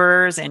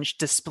numbers and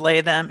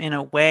display them in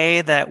a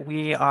way that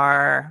we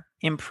are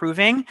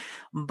improving.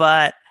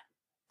 But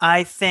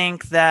I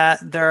think that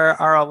there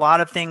are a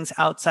lot of things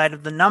outside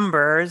of the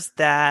numbers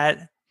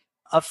that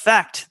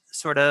affect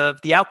sort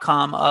of the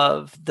outcome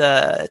of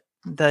the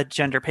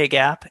gender pay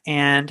gap.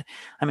 And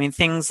I mean,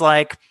 things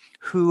like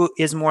who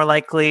is more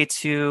likely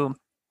to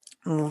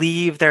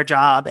leave their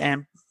job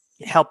and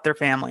help their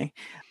family,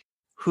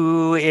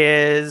 who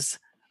is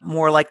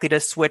more likely to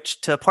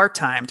switch to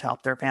part-time to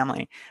help their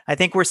family. I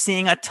think we're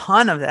seeing a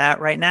ton of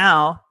that right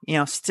now,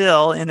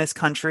 still in this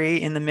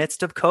country in the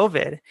midst of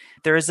COVID.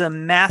 There is a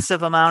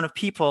massive amount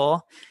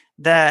of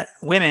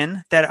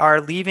women that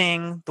are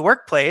leaving the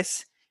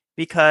workplace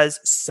because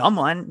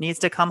someone needs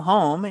to come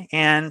home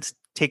and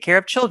take care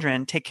of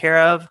children, take care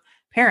of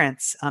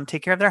parents,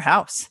 take care of their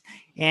house.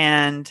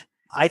 And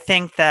I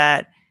think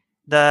that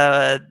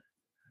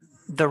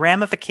the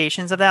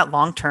ramifications of that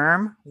long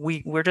term,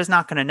 we're just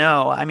not going to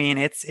know. I mean,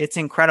 it's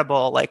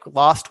incredible, like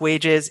lost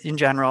wages in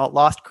general,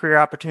 lost career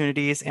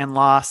opportunities, and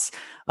loss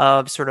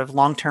of sort of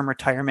long-term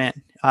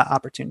retirement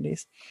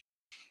opportunities.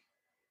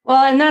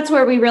 Well, and that's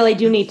where we really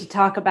do need to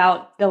talk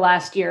about the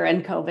last year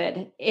and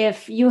COVID.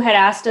 If you had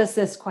asked us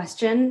this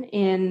question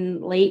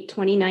in late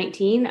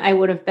 2019, I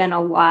would have been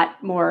a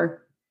lot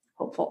more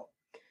hopeful.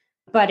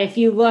 But if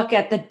you look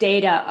at the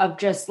data of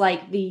just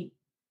like the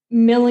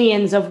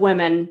millions of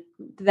women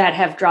that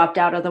have dropped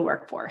out of the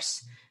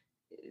workforce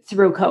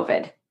through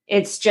COVID,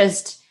 it's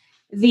just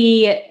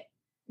the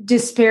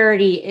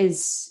disparity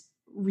is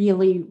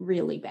really,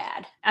 really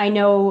bad. I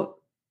know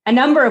a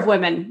number of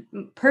women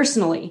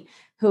personally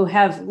who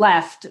have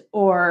left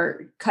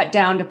or cut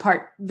down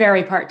to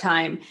very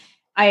part-time.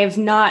 I have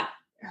not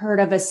heard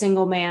of a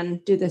single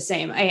man do the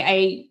same.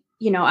 I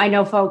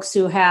know folks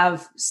who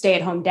have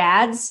stay-at-home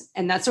dads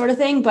and that sort of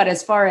thing, but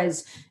as far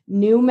as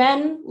new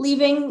men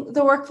leaving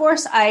the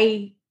workforce,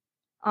 I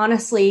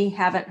honestly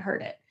haven't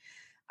heard it.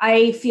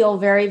 I feel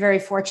very, very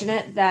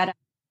fortunate that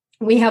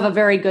we have a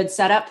very good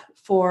setup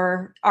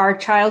for our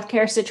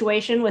childcare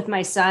situation with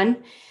my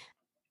son.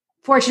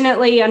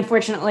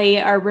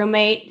 Unfortunately, our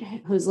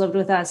roommate, who's lived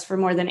with us for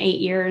more than 8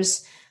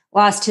 years,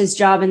 lost his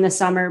job in the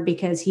summer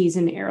because he's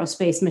an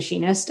aerospace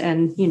machinist,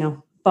 and,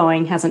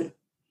 Boeing hasn't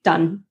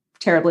done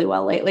terribly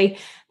well lately,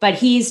 but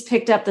he's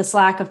picked up the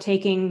slack of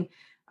taking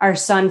our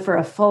son for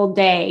a full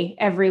day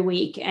every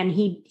week. And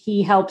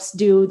he helps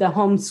do the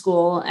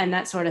homeschool and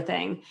that sort of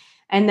thing.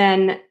 And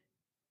then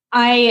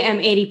I am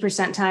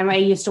 80% time. I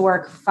used to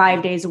work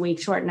 5 days a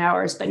week, shortened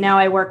hours, but now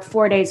I work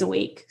 4 days a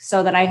week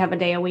so that I have a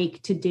day a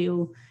week to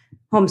do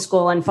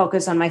homeschool and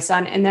focus on my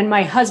son. And then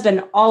my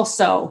husband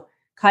also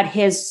cut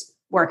his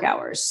work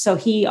hours. So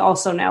he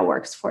also now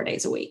works 4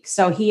 days a week.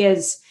 So he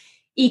has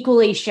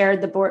equally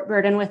shared the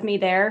burden with me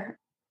there.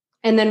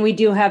 And then we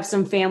do have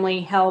some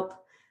family help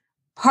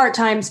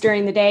part-times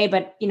during the day,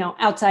 but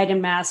outside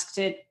and masked,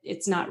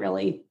 it's not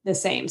really the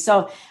same.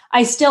 So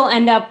I still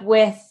end up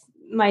with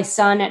my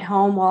son at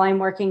home while I'm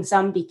working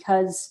some,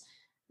 because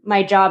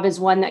my job is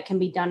one that can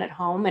be done at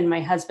home and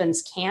my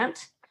husband's can't.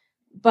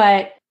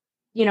 But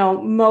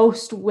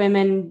most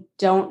women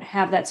don't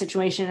have that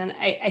situation. And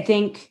I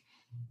think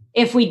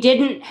if we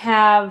didn't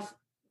have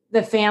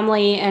the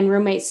family and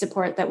roommate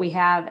support that we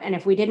have, and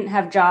if we didn't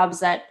have jobs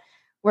that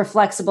were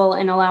flexible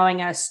in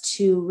allowing us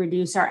to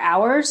reduce our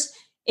hours,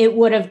 it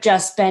would have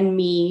just been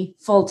me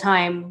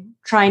full-time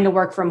trying to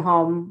work from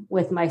home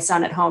with my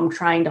son at home,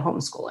 trying to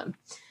homeschool him.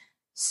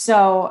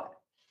 So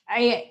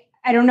I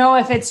don't know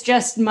if it's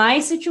just my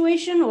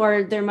situation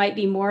or there might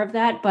be more of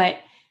that, but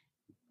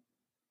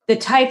the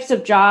types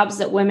of jobs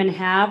that women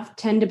have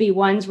tend to be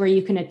ones where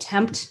you can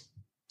attempt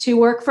to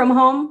work from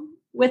home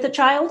with a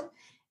child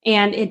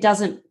and it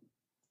doesn't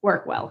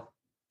work well.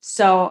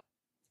 So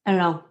I don't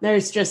know.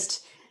 There's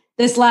just,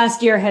 this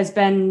last year has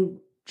been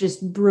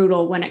just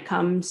brutal when it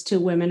comes to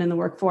women in the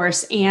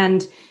workforce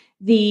and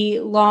the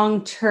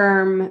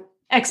long-term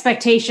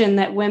expectation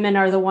that women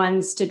are the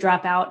ones to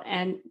drop out.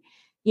 And,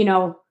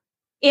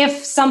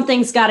 if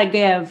something's got to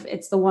give,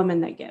 it's the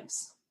woman that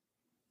gives.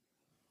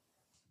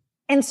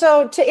 And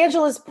so to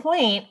Angela's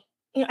point,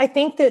 I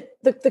think that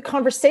the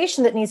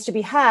conversation that needs to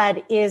be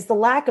had is the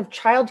lack of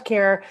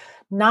childcare,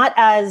 not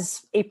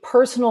as a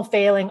personal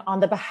failing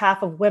on the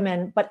behalf of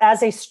women, but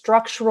as a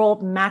structural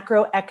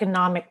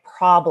macroeconomic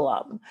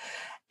problem.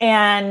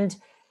 And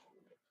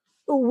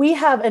we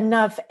have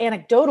enough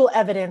anecdotal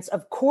evidence,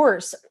 of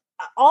course.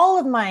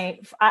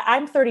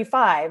 I'm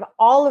 35,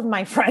 all of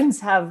my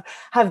friends have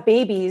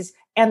babies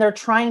and they're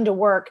trying to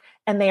work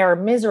and they are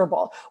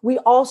miserable. We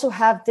also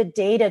have the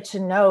data to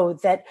know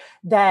that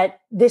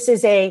this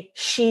is a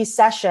she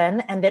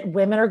session and that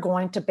women are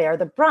going to bear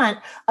the brunt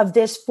of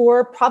this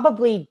for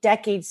probably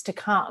decades to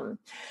come.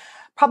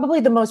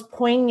 Probably the most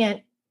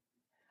poignant,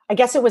 I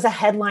guess it was a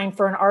headline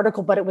for an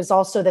article, but it was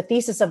also the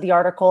thesis of the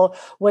article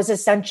was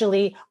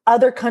essentially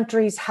other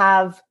countries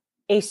have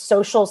a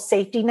social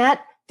safety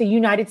net. The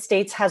United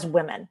States has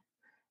women.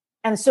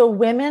 And so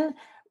women,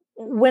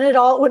 when it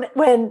all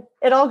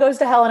goes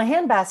to hell in a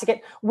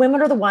handbasket,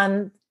 women are the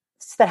ones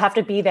that have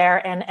to be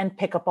there and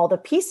pick up all the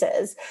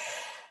pieces.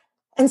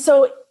 And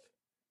so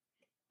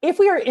if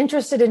we are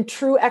interested in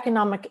true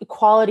economic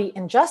equality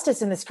and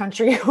justice in this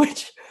country,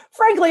 which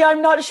frankly,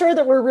 I'm not sure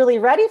that we're really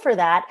ready for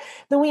that,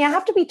 then we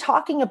have to be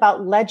talking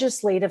about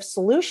legislative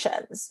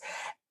solutions.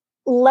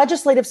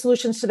 legislative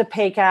solutions to the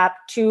pay gap,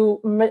 to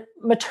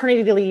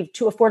maternity leave,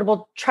 to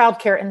affordable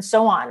childcare, and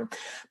so on.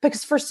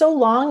 Because for so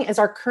long as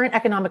our current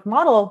economic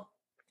model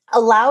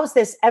allows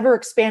this ever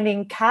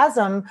expanding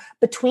chasm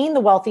between the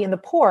wealthy and the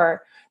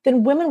poor,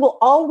 then women will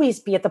always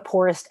be at the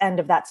poorest end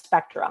of that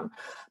spectrum,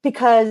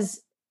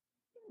 because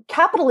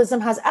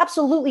capitalism has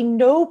absolutely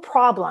no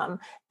problem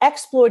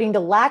exploiting the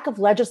lack of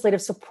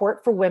legislative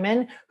support for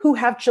women who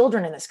have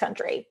children in this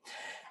country.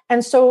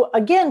 And so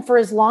again, for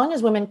as long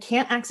as women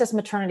can't access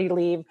maternity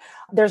leave,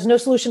 there's no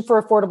solution for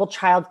affordable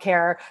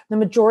childcare. The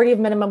majority of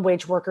minimum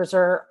wage workers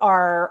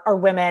are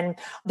women.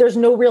 There's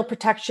no real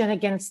protection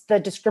against the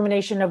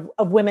discrimination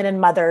of women and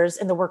mothers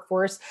in the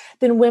workforce.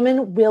 Then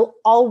women will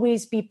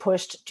always be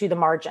pushed to the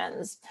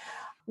margins.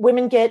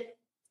 Women get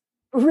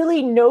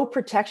really no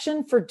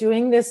protection for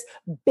doing this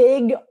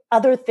big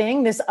other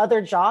thing, this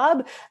other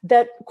job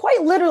that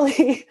quite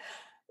literally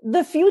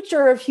the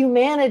future of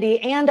humanity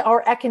and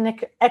our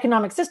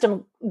economic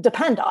system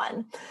depend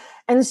on.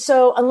 And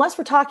so unless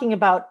we're talking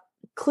about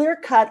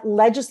clear-cut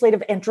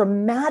legislative and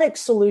dramatic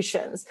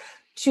solutions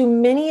to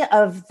many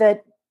of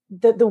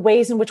the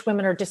ways in which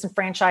women are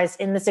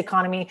disenfranchised in this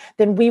economy,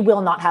 then we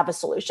will not have a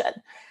solution.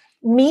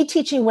 Me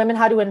teaching women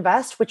how to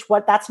invest,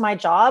 that's my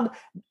job,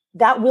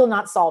 that will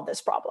not solve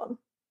this problem.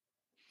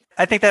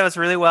 I think that was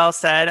really well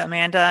said,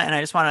 Amanda. And I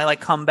just want to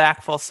come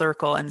back full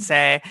circle and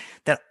say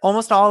that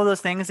almost all of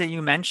those things that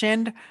you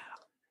mentioned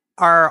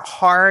are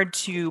hard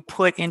to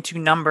put into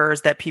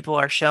numbers that people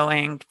are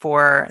showing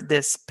for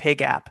this pay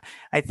gap.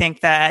 I think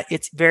that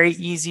it's very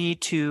easy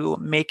to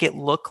make it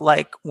look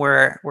like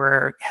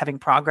we're having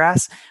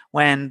progress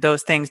when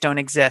those things don't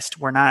exist.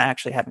 We're not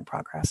actually having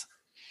progress.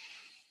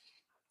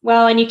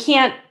 Well, and you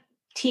can't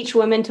teach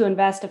women to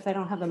invest if they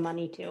don't have the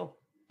money to.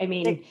 I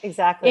mean,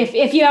 exactly.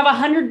 If you have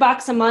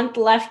 $100 a month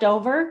left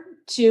over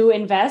to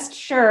invest,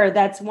 sure,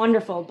 that's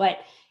wonderful, but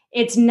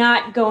it's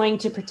not going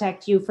to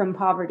protect you from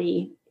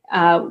poverty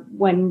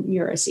when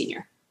you're a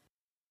senior.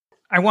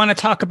 I want to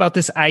talk about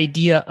this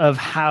idea of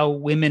how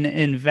women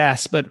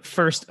invest, but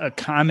first a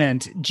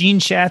comment. Jean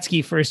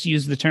Shatsky first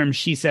used the term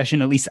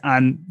she-cession, at least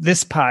on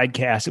this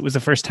podcast. It was the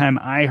first time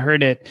I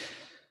heard it.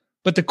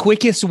 But the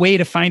quickest way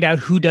to find out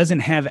who doesn't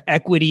have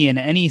equity in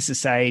any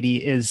society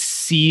is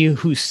see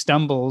who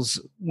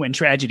stumbles when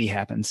tragedy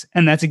happens.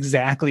 And that's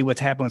exactly what's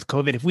happened with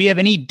COVID. If we have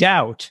any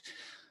doubt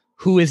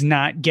who is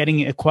not getting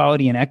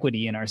equality and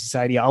equity in our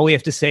society, all we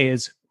have to say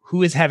is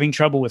who is having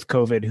trouble with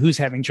COVID, who's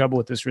having trouble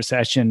with this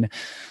recession.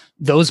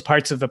 Those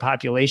parts of the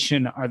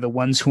population are the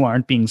ones who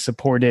aren't being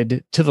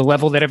supported to the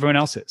level that everyone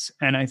else is.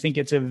 And I think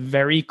it's a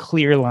very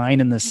clear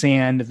line in the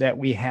sand that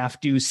we have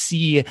to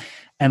see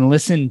and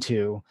listen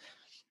to.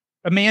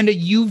 Amanda,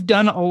 you've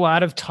done a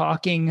lot of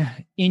talking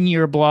in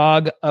your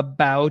blog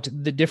about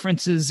the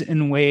differences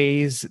in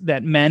ways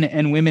that men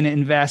and women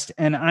invest.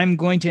 And I'm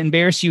going to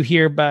embarrass you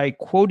here by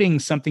quoting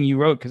something you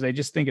wrote because I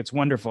just think it's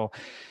wonderful.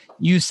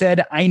 You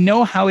said, "I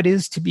know how it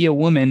is to be a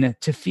woman,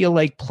 to feel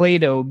like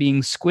Play-Doh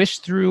being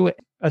squished through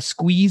a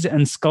squeeze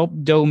and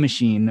sculpt dough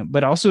machine,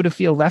 but also to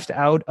feel left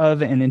out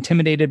of and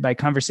intimidated by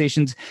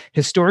conversations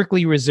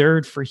historically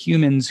reserved for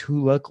humans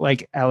who look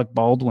like Alec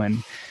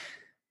Baldwin."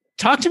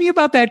 Talk to me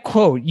about that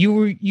quote. You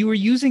were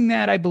using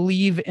that, I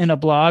believe, in a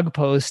blog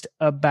post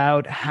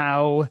about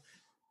how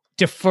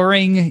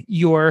deferring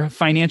your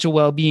financial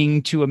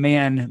well-being to a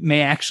man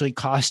may actually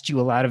cost you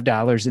a lot of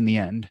dollars in the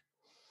end.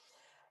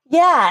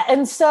 Yeah.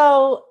 And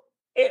so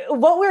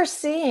what we're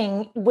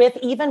seeing with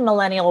even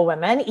millennial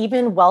women,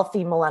 even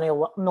wealthy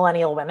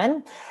millennial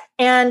women,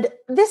 and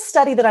this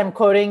study that I'm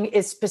quoting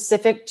is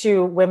specific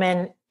to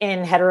women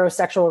in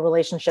heterosexual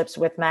relationships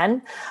with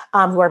men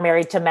who are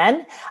married to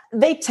men.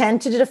 They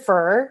tend to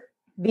defer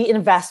the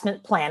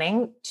investment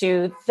planning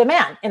to the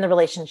man in the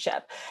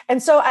relationship.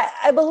 And so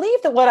I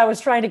believe that what I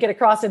was trying to get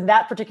across in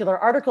that particular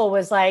article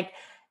was like,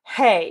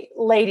 hey,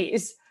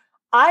 ladies,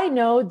 I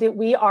know that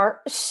we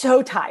are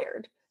so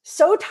tired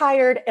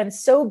and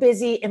so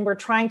busy, and we're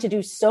trying to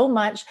do so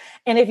much.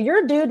 And if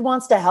your dude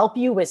wants to help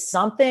you with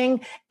something,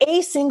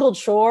 a single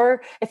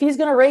chore, if he's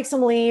going to rake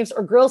some leaves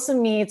or grill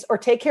some meats or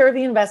take care of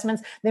the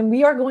investments, then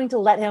we are going to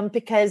let him,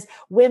 because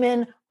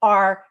women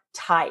are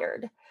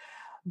tired.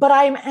 But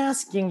I'm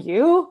asking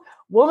you,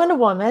 woman to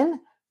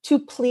woman, to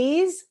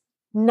please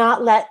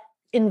not let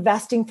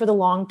investing for the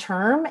long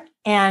term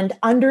and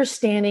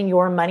understanding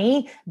your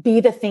money be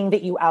the thing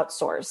that you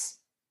outsource.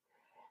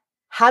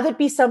 Have it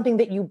be something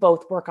that you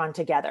both work on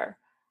together.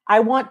 I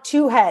want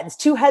two heads.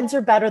 Two heads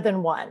are better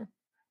than one.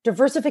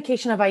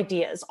 Diversification of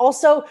ideas.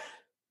 Also,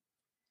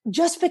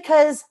 just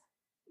because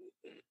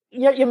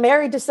you're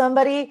married to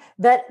somebody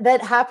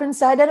that happens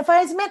to identify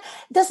as a man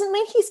doesn't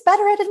mean he's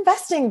better at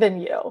investing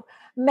than you.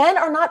 Men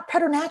are not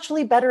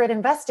preternaturally better at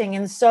investing.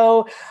 And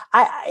so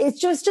it's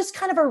just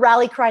kind of a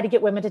rally cry to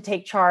get women to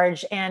take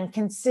charge and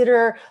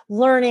consider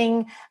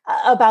learning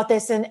about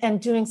this and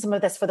doing some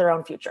of this for their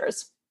own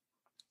futures.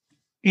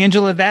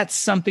 Angela, that's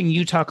something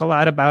you talk a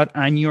lot about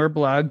on your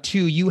blog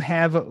too. You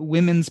have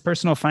Women's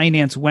Personal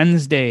Finance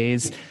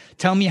Wednesdays.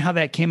 Tell me how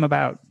that came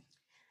about.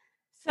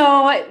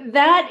 So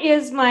that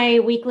is my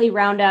weekly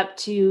roundup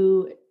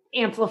to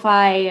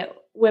amplify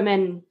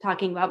women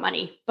talking about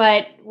money.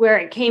 But where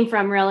it came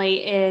from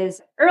really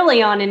is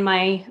early on in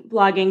my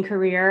blogging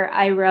career,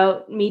 I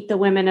wrote Meet the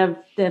Women of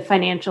the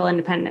Financial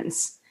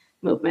Independence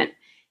Movement.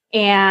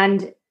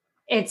 And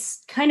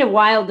it's kind of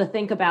wild to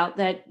think about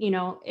that,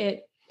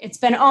 it's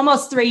been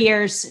almost 3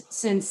 years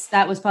since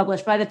that was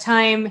published. By the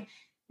time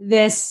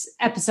this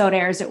episode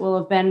airs, it will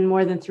have been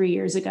more than 3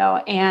 years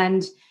ago.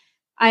 And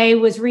I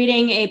was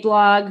reading a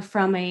blog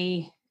from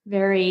a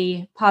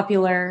very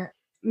popular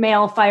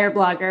male fire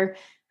blogger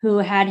who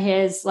had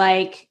his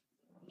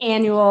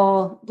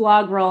annual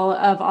blog roll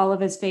of all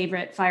of his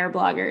favorite fire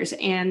bloggers.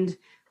 And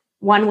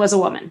one was a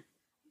woman.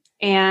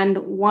 And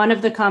one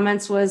of the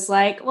comments was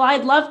like, well,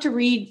 I'd love to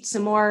read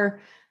some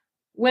more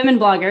women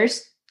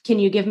bloggers. Can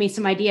you give me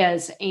some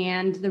ideas?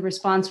 And the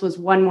response was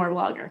one more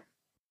blogger.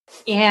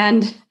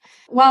 And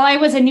while I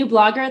was a new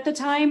blogger at the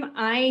time,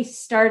 I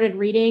started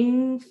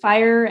reading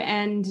fire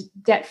and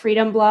debt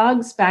freedom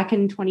blogs back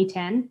in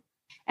 2010.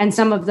 And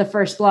some of the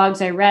first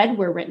blogs I read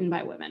were written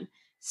by women.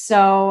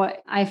 So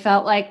I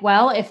felt like,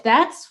 well, if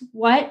that's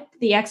what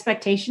the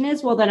expectation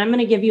is, well, then I'm going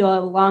to give you a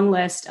long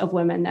list of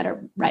women that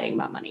are writing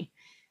about money.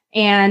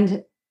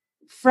 And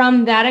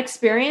from that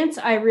experience,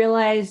 I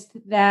realized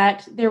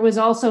that there was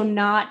also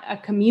not a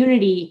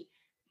community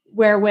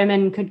where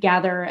women could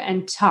gather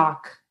and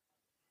talk.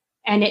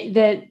 And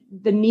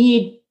the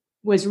need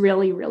was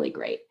really, really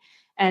great.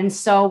 And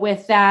so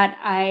with that,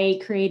 I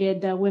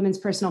created the Women's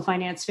Personal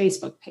Finance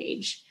Facebook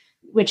page,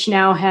 which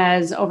now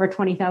has over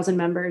 20,000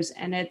 members.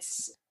 And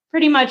it's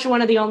pretty much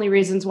one of the only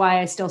reasons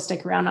why I still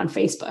stick around on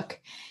Facebook.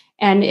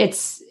 And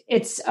it's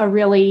a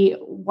really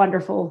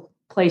wonderful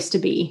place to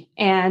be.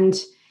 And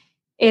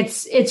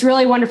it's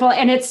really wonderful.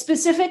 And it's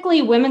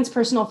specifically women's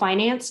personal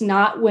finance,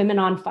 not women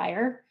on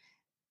fire.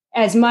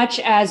 As much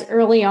as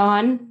early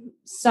on,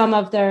 some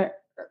of the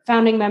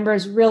founding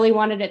members really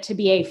wanted it to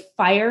be a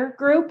fire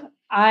group,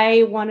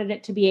 I wanted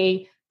it to be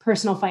a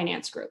personal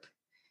finance group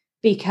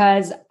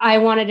because I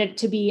wanted it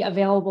to be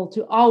available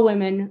to all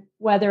women,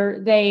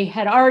 whether they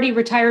had already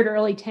retired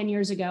early 10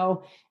 years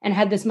ago and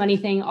had this money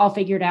thing all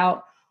figured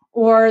out,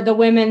 or the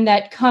women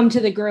that come to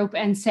the group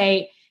and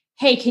say,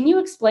 hey, can you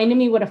explain to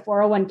me what a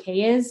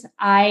 401k is?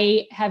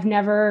 I have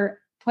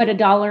never put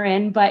 $1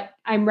 in, but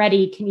I'm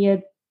ready. Can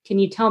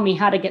you tell me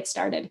how to get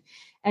started?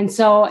 And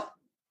so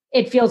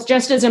it feels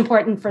just as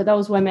important for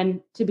those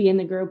women to be in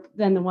the group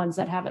than the ones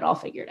that have it all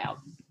figured out.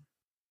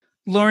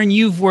 Lauren,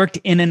 you've worked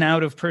in and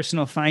out of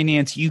personal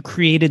finance. You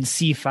created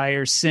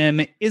C-Fire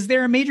Sim. Is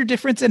there a major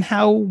difference in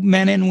how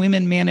men and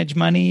women manage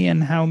money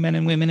and how men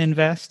and women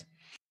invest?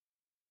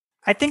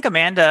 I think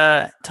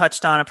Amanda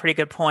touched on a pretty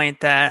good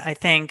point that I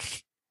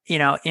think,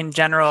 in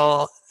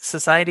general,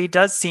 society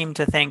does seem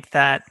to think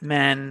that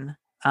men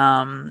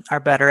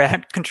are better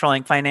at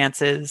controlling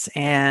finances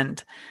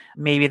and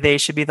maybe they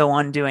should be the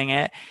one doing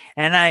it.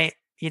 And I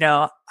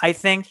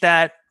think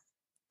that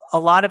a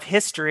lot of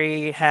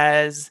history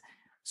has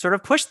sort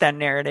of pushed that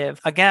narrative.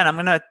 Again, I'm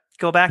going to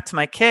go back to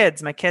my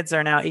kids. My kids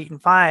are now 8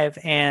 and 5,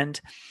 and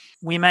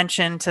we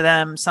mentioned to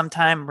them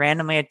sometime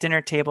randomly at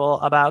dinner table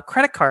about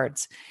credit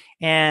cards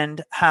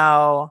and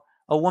how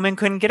a woman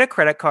couldn't get a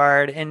credit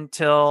card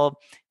until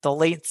the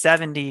late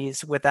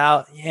 70s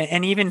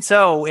and even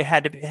so, it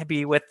had to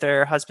be with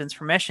their husband's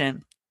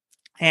permission.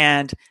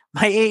 And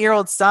my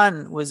 8-year-old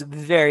son was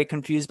very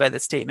confused by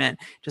this statement,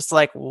 just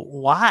like,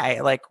 why?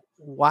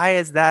 Why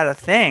is that a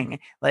thing?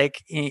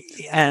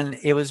 And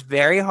it was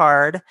very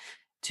hard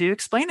to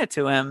explain it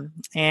to him.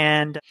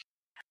 And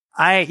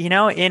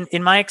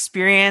in my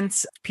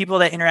experience, people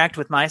that interact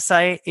with my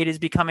site, it is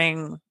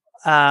becoming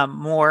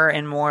more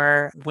and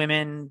more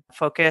women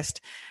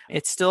focused.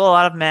 It's still a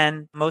lot of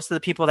men. Most of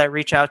the people that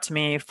reach out to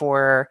me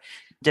for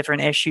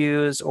different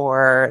issues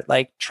or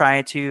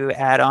try to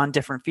add on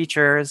different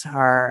features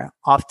are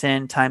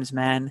oftentimes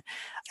men.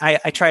 I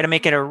try to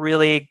make it a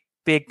really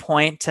big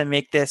point to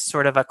make this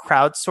sort of a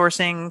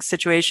crowdsourcing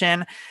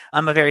situation.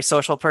 I'm a very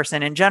social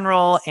person in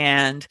general.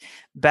 And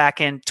back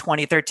in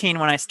 2013,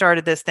 when I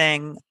started this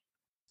thing,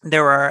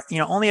 there were,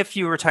 only a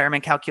few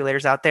retirement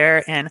calculators out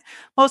there. And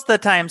most of the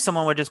time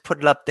someone would just put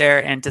it up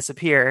there and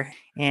disappear.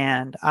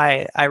 And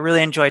I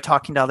really enjoy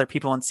talking to other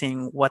people and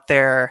seeing what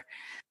their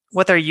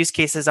use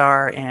cases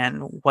are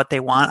and what they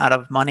want out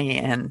of money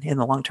and in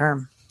the long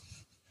term.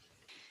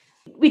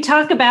 We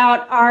talk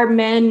about, are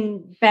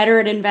men better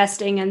at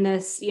investing in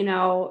this,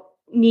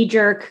 knee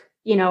jerk,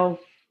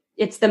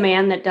 it's the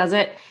man that does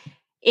it.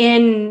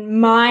 In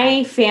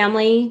my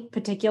family,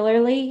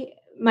 particularly,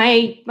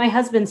 my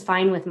husband's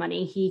fine with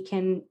money. He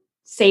can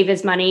save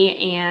his money.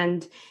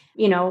 And,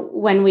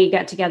 when we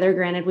got together,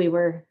 granted, we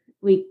were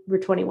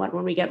 21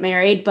 when we got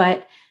married,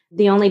 but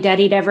the only debt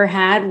he'd ever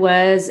had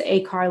was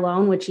a car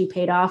loan, which he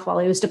paid off while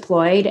he was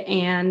deployed.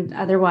 And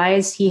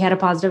otherwise he had a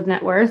positive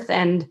net worth,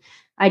 and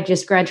I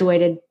just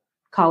graduated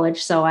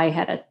college, so I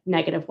had a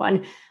negative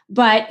one.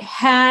 But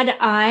had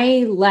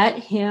I let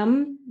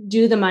him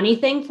do the money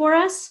thing for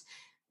us,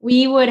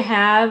 we would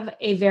have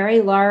a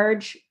very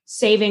large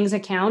savings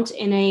account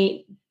in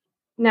a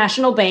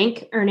national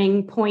bank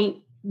earning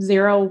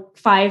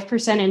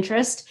 0.05%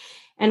 interest,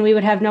 and we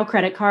would have no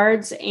credit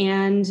cards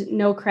and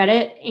no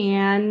credit,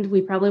 and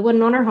we probably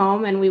wouldn't own our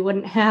home, and we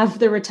wouldn't have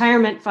the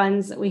retirement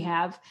funds that we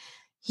have.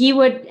 He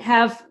would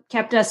have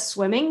kept us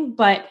swimming,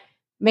 but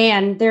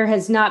man, there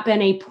has not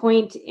been a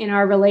point in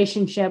our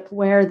relationship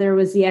where there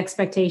was the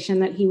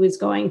expectation that he was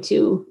going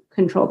to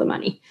control the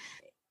money.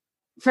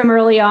 From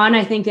early on,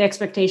 I think the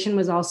expectation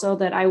was also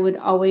that I would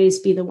always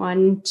be the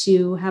one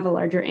to have a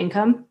larger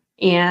income.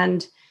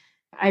 And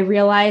I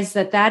realized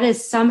that that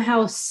is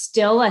somehow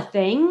still a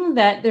thing,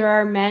 that there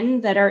are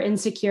men that are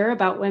insecure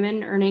about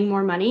women earning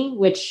more money,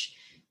 which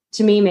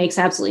to me makes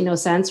absolutely no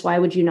sense. Why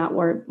would you not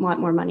want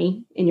more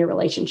money in your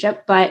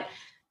relationship? But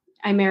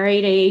I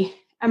married a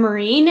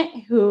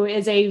Marine who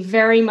is a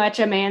very much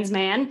a man's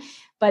man,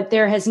 but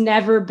there has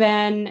never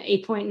been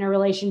a point in a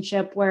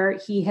relationship where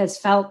he has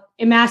felt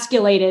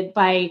emasculated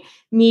by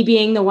me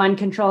being the one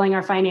controlling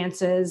our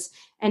finances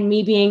and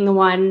me being the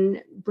one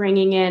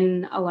bringing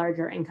in a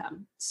larger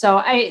income.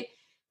 So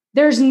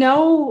there's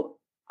no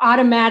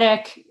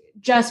automatic,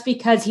 just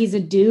because he's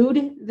a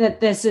dude, that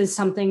this is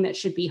something that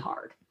should be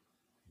hard.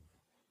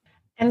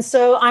 And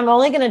so I'm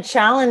only going to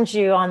challenge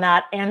you on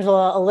that,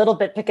 Angela, a little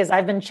bit, because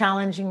I've been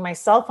challenging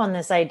myself on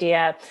this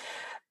idea,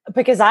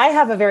 because I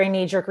have a very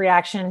knee-jerk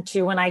reaction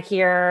to when I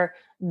hear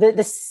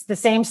the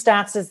same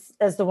stats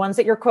as the ones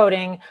that you're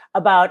quoting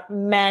about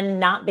men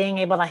not being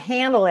able to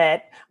handle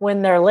it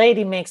when their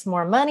lady makes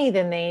more money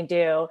than they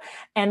do.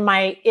 And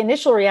my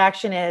initial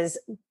reaction is,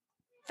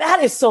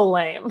 that is so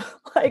lame.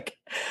 Like,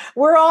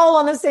 we're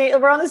on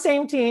the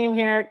same team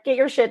here. Get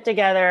your shit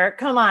together.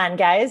 Come on,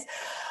 guys.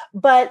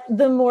 But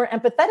the more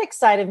empathetic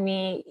side of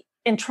me,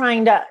 in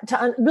trying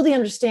to really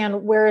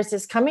understand where is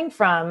this coming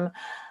from,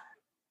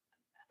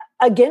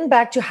 again,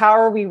 back to how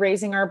are we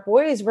raising our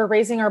boys? We're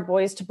raising our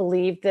boys to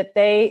believe that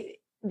they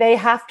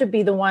have to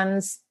be the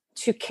ones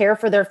to care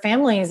for their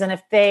families. And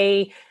if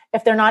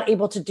they're not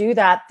able to do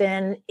that,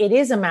 then it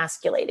is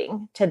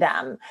emasculating to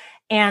them.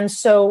 And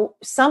so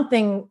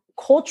something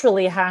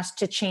culturally has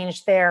to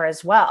change there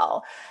as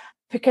well.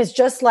 Because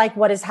just like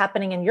what is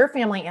happening in your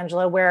family,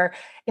 Angela, where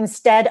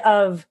instead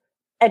of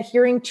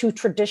adhering to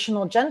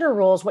traditional gender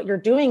roles, what you're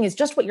doing is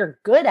just what you're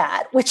good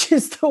at, which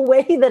is the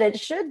way that it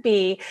should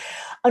be.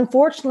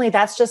 Unfortunately,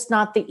 that's just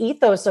not the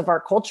ethos of our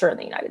culture in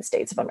the United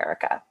States of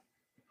America.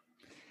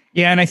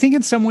 Yeah, and I think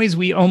in some ways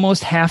we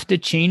almost have to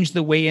change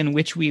the way in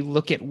which we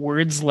look at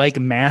words like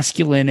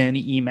masculine and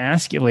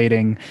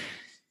emasculating.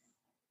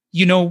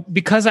 You know,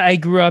 because I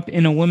grew up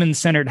in a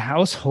woman-centered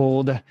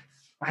household,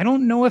 I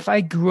don't know if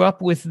I grew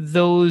up with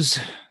those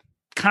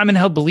common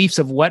held beliefs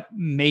of what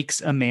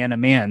makes a man a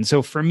man.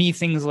 So for me,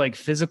 things like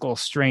physical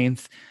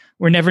strength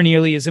were never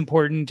nearly as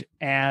important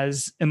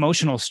as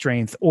emotional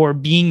strength or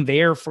being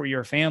there for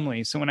your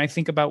family. So when I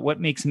think about what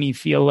makes me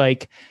feel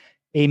like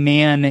a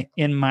man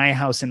in my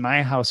house, in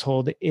my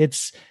household,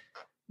 it's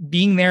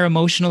being there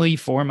emotionally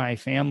for my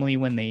family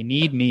when they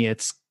need me.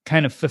 It's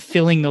kind of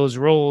fulfilling those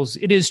roles.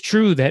 It is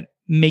true that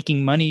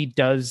making money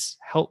does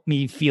help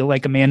me feel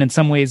like a man in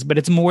some ways, but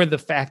it's more the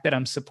fact that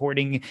I'm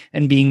supporting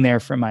and being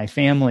there for my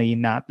family,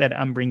 not that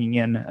I'm bringing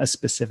in a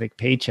specific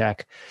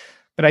paycheck.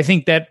 But I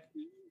think that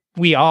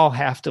we all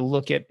have to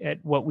look at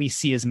what we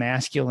see as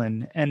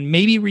masculine and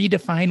maybe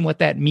redefine what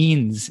that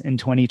means in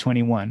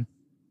 2021.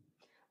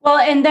 Well,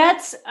 and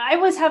I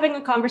was having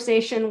a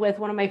conversation with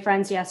one of my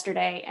friends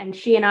yesterday, and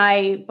she and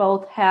I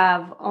both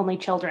have only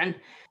children,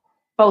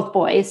 both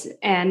boys.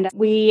 And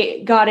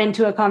we got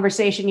into a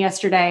conversation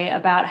yesterday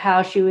about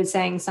how she was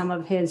saying some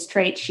of his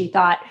traits she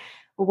thought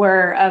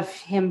were of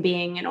him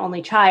being an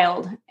only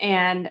child.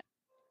 And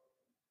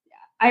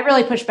I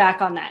really pushed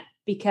back on that,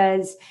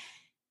 because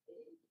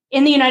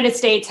in the United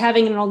States,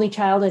 having an only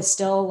child is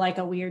still like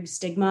a weird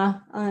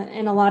stigma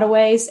in a lot of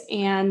ways.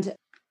 And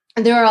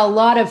there are a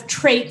lot of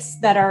traits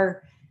that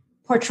are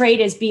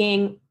portrayed as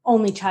being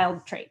only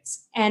child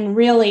traits. And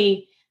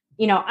really,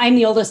 you know, I'm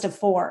the oldest of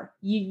four.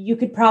 You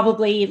could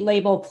probably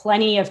label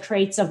plenty of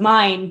traits of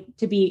mine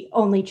to be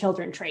only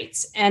children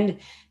traits. And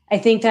I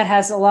think that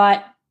has a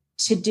lot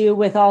to do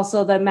with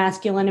also the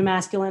masculine and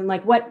masculine,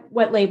 like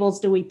what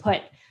labels do we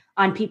put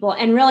on people?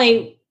 And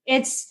really,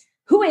 it's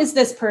who is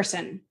this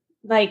person?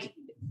 Like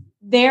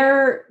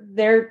their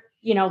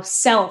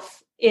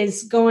self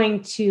is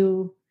going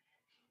to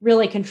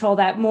really control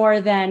that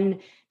more than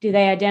do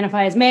they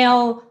identify as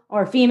male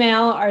or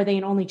female? Are they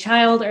an only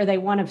child? Are they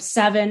one of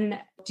seven?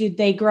 Did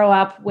they grow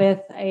up with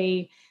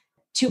a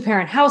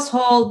 2-parent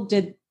household?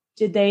 Did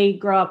they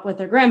grow up with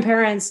their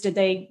grandparents? Did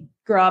they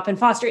grow up in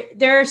foster?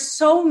 There are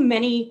so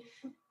many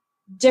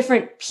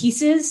different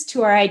pieces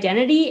to our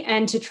identity,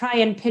 and to try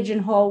and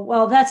pigeonhole,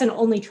 well, that's an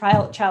only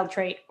child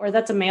trait or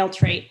that's a male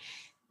trait,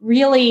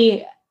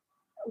 really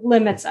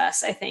limits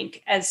us, I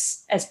think,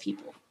 as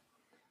people.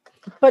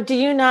 But do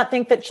you not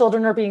think that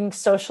children are being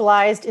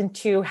socialized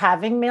into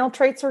having male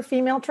traits or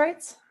female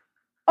traits?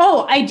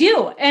 Oh, I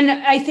do. And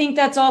I think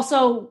that's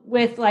also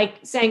with like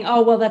saying,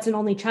 oh, well, that's an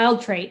only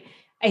child trait.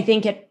 I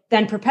think it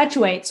then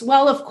perpetuates,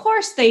 well, of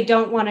course they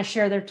don't want to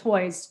share their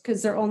toys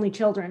because they're only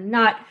children.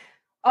 Not,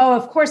 oh,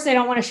 of course they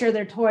don't want to share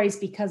their toys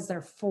because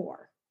they're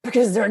 4.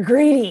 Because they're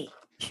greedy.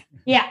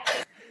 Yeah.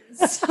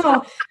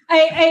 So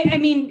I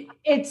mean,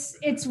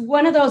 it's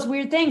one of those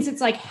weird things.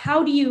 It's like,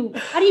 how do you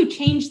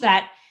change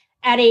that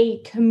at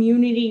a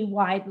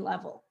community-wide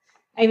level?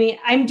 I mean,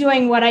 I'm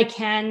doing what I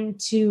can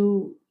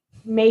to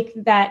make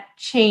that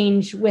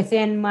change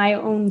within my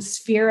own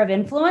sphere of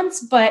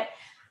influence, but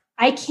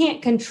I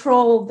can't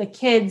control the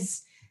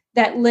kids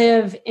that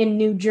live in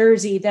New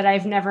Jersey that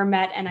I've never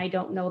met and I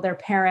don't know their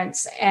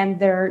parents and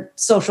their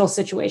social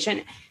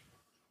situation.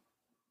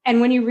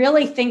 And when you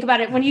really think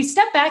about it, when you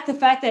step back, the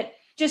fact that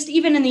just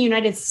even in the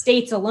United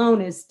States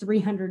alone is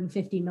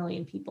 350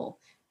 million people,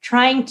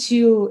 trying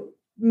to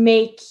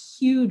make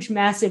huge,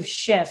 massive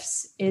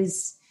shifts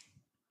it's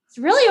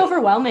really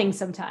overwhelming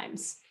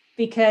sometimes,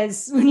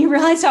 because when you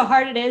realize how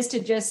hard it is to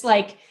just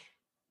like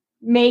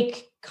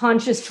make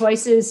conscious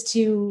choices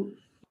to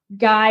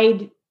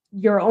guide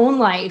your own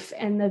life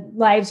and the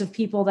lives of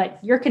people that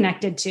you're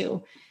connected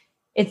to,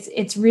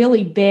 it's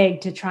really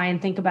big to try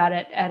and think about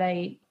it at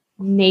a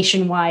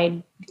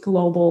nationwide,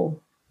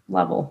 global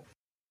level.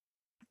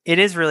 It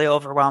is really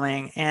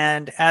overwhelming.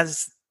 And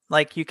as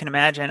like you can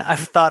imagine, I've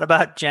thought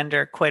about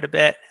gender quite a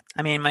bit.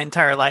 I mean, my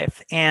entire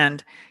life.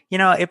 And,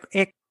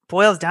 it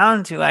boils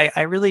down to,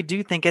 I really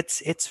do think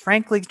it's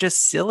frankly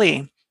just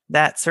silly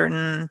that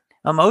certain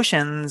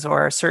emotions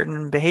or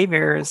certain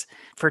behaviors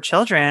for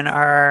children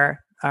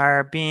are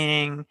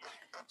being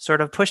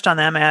sort of pushed on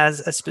them as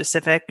a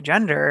specific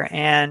gender.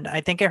 And I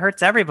think it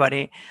hurts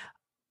everybody.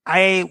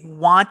 I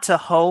want to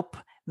hope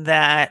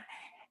that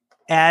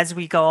as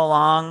we go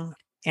along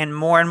and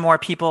more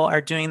people are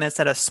doing this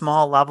at a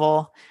small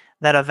level,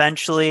 that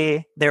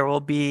eventually there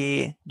will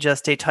be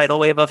just a tidal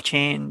wave of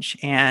change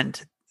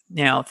and,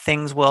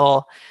 things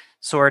will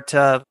sort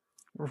of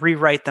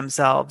rewrite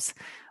themselves.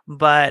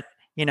 But,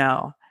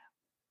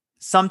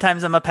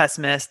 sometimes I'm a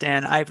pessimist,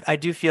 and I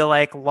do feel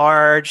like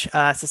large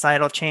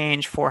societal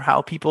change for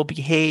how people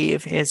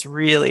behave is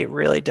really,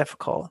 really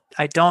difficult.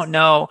 I don't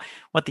know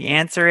what the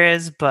answer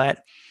is,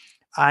 but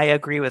I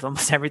agree with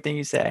almost everything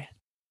you say.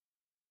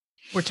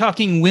 We're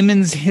talking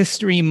Women's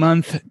History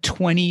Month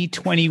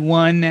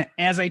 2021.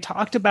 As I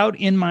talked about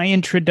in my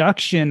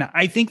introduction,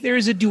 I think there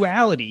is a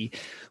duality.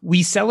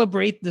 We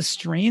celebrate the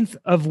strength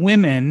of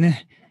women,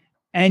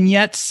 and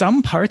yet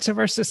some parts of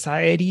our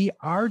society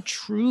are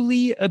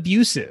truly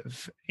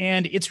abusive.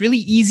 And it's really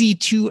easy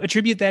to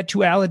attribute that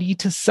duality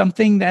to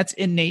something that's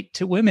innate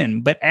to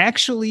women. But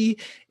actually,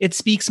 it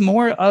speaks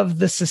more of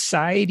the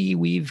society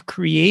we've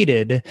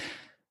created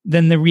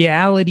than the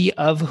reality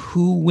of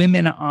who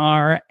women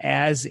are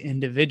as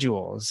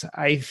individuals.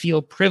 I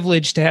feel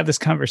privileged to have this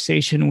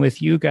conversation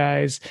with you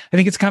guys. I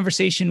think it's a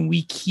conversation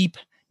we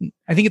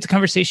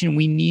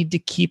need to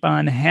keep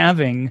on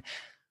having,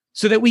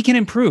 so that we can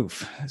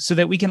improve, so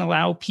that we can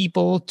allow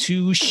people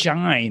to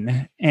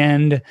shine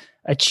and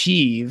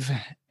achieve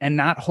and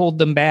not hold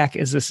them back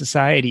as a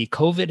society.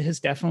 COVID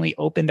has definitely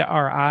opened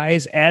our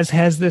eyes, as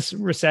has this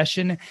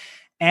recession,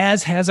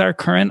 as has our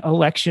current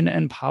election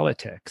and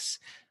politics.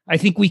 I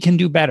think we can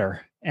do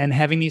better, and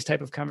having these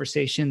type of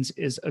conversations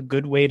is a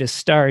good way to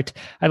start.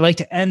 I'd like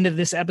to end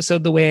this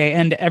episode the way I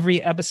end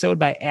every episode,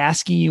 by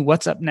asking you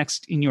what's up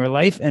next in your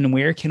life and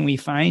where can we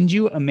find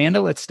you. Amanda,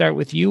 let's start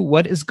with you.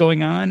 What is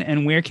going on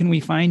and where can we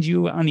find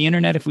you on the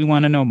internet if we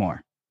want to know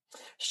more?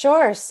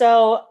 Sure.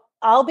 So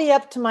I'll be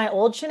up to my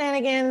old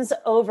shenanigans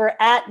over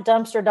at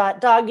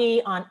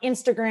dumpster.doggy on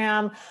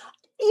Instagram.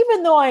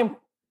 Even though I'm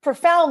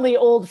profoundly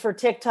old for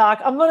TikTok,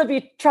 I'm going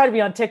to try to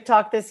be on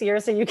TikTok this year.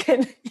 So you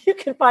can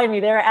find me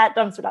there at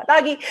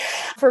dumpster.doggy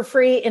for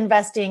free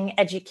investing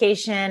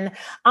education.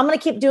 I'm going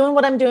to keep doing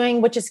what I'm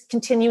doing, which is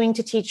continuing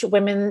to teach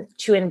women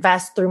to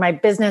invest through my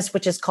business,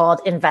 which is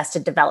called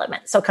Invested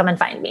Development. So come and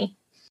find me.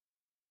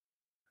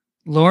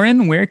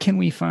 Lauren, where can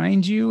we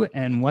find you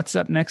and what's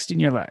up next in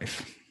your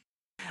life?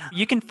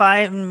 You can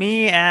find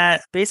me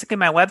at basically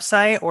my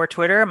website or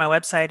Twitter. My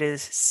website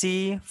is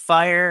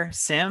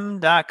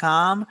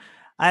cfiresim.com.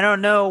 I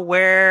don't know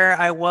where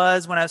I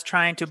was when I was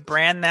trying to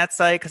brand that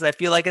site, because I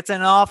feel like it's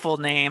an awful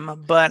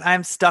name, but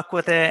I'm stuck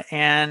with it,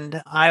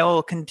 and I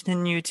will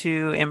continue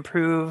to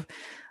improve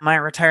my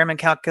retirement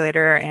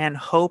calculator and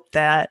hope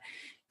that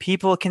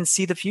people can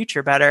see the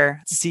future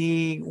better,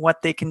 see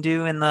what they can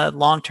do in the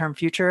long-term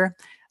future.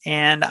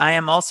 And I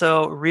am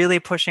also really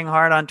pushing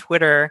hard on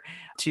Twitter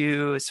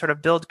to sort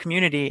of build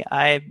community.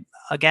 I'm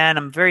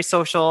very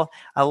social.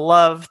 I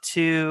love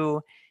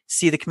to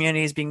see the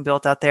communities being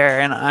built out there,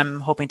 and I'm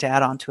hoping to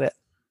add on to it.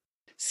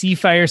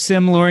 Fire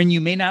Sim, Lauren,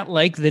 you may not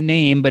like the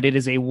name, but it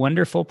is a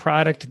wonderful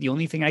product. The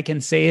only thing I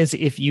can say is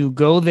if you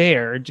go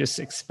there, just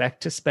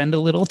expect to spend a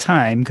little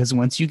time, because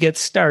once you get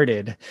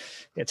started,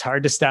 it's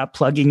hard to stop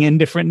plugging in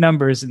different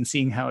numbers and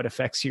seeing how it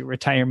affects your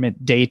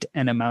retirement date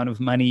and amount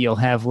of money you'll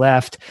have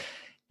left.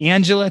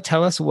 Angela,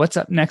 tell us what's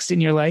up next in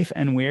your life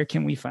and where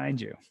can we find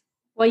you?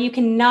 Well, you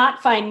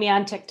cannot find me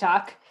on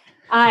TikTok.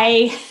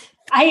 I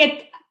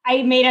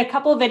made a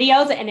couple of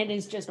videos and it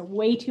is just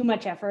way too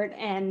much effort,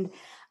 and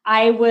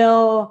I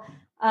will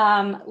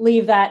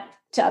leave that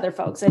to other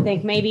folks. I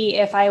think maybe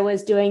if I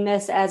was doing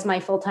this as my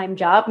full-time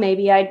job,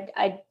 maybe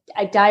I'd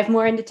dive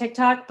more into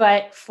TikTok,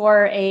 but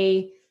for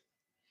a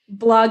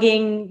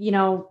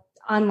blogging,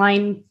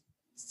 online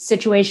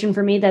situation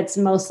for me, that's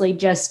mostly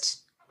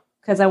just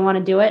because I want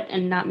to do it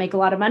and not make a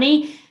lot of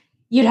money.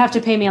 You'd have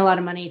to pay me a lot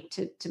of money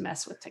to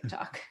mess with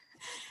TikTok.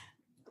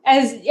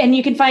 And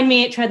you can find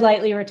me at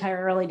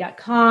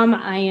treadlightly.retireearly.com.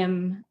 I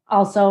am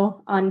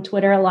also on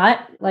Twitter a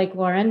lot, like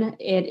Lauren.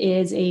 It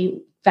is a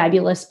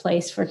fabulous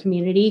place for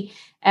community,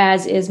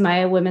 as is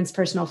my women's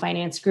personal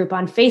finance group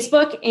on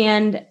Facebook.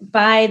 And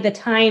by the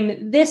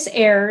time this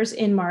airs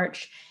in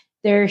March,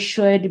 there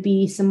should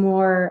be some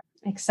more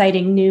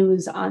exciting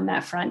news on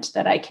that front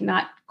that I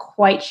cannot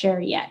quite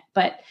share yet.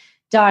 But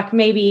Doc,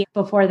 maybe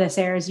before this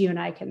airs, you and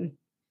I can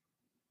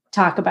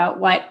talk about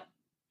what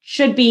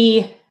should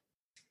be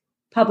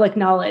public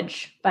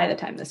knowledge by the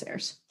time this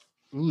airs.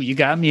 Ooh, you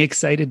got me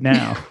excited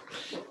now.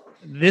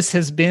 This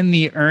has been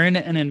the Earn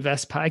and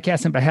Invest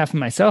podcast. On behalf of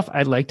myself,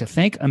 I'd like to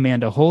thank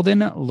Amanda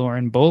Holden,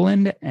 Lauren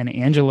Boland, and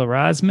Angela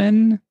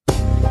Rozmyn.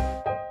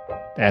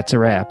 That's a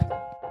wrap.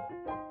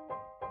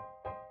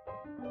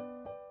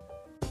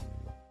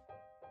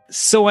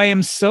 So I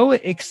am so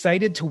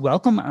excited to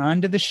welcome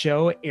onto the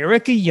show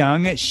Ericka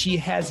Young. She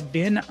has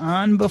been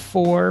on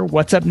before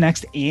What's Up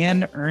Next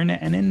and Earn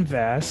and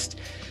Invest.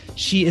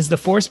 She is the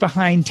force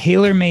behind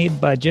Tailor-Made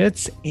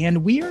Budgets,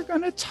 and we are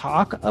going to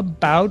talk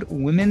about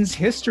Women's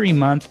History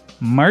Month,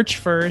 March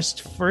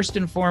 1st. First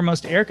and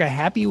foremost, Ericka,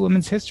 happy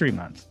Women's History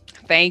Month.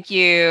 Thank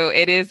you.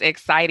 It is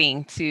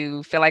exciting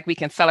to feel like we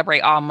can celebrate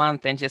all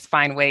month and just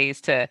find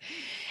ways to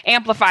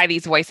amplify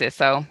these voices.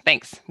 So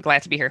thanks. I'm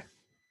glad to be here.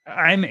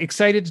 I'm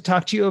excited to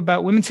talk to you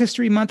about Women's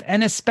History Month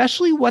and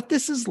especially what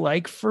this is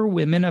like for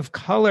women of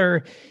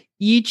color.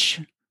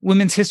 Each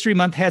Women's History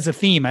Month has a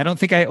theme. I don't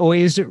think I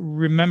always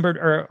remembered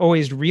or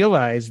always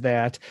realized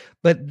that,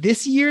 but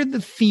this year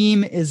the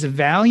theme is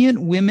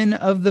valiant women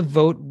of the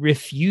vote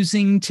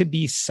refusing to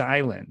be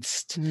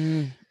silenced.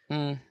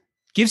 Mm-hmm.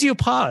 Gives you a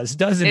pause,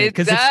 doesn't it?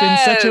 Because it's been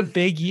such a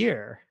big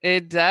year.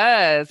 It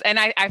does. And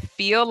I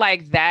feel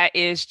like that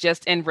is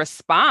just in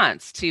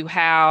response to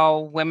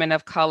how women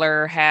of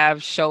color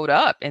have showed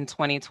up in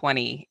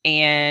 2020.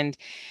 And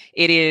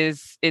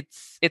it's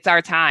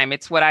our time.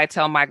 It's what I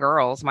tell my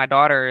girls, my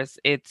daughters.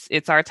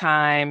 It's our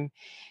time.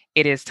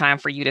 It is time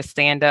for you to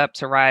stand up,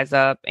 to rise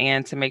up,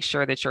 and to make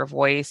sure that your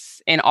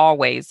voice in all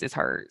ways is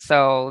heard.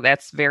 So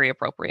that's very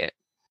appropriate.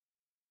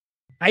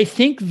 I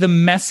think the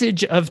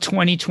message of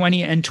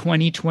 2020 and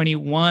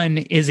 2021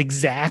 is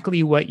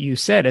exactly what you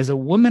said. As a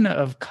woman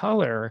of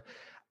color,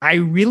 I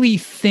really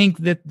think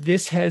that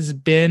this has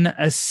been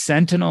a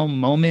sentinel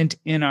moment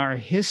in our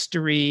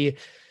history.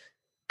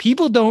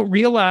 People don't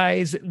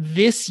realize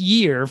this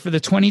year for the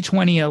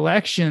 2020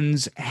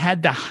 elections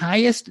had the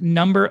highest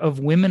number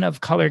of women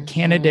of color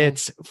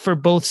candidates for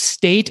both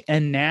state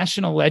and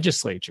national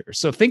legislatures.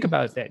 So think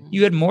about that.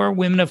 You had more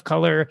women of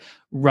color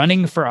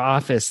running for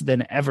office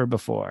than ever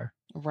before.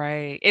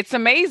 Right. It's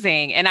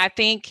amazing. And I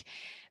think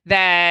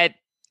that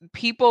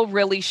people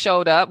really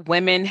showed up.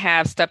 Women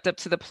have stepped up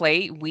to the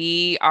plate.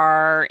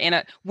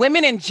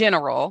 Women in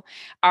general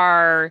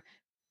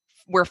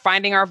we're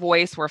finding our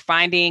voice. We're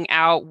finding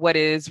out what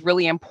is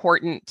really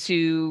important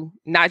to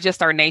not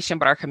just our nation,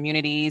 but our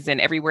communities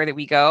and everywhere that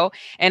we go.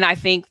 And I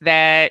think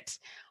that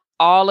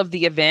all of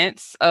the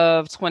events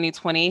of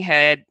 2020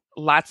 had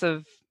lots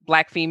of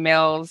Black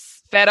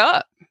females fed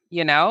up.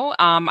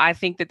 I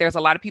think that there's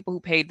a lot of people who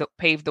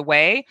paved the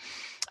way.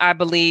 I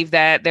believe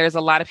that there's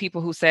a lot of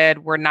people who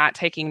said we're not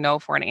taking no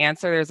for an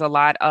answer. There's a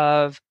lot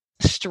of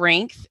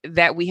strength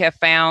that we have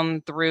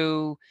found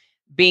through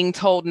being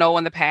told no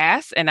in the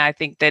past. And I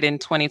think that in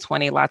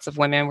 2020, lots of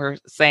women were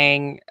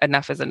saying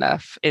enough is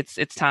enough. It's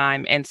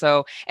time. And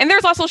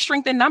there's also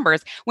strength in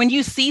numbers. When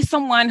you see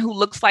someone who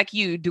looks like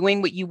you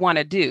doing what you want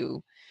to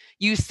do,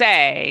 you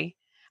say,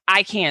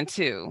 I can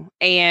too.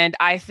 And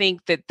I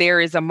think that there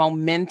is a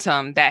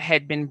momentum that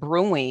had been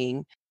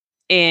brewing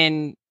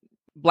in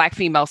Black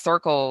female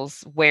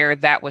circles where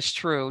that was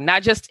true,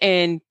 not just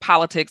in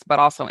politics, but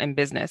also in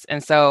business.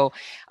 And so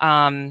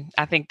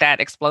I think that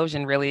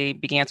explosion really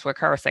began to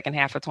occur second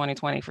half of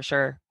 2020 for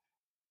sure.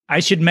 I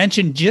should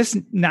mention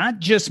not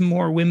just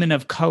more women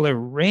of color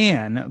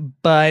ran,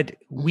 but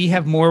we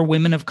have more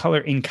women of color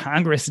in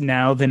Congress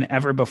now than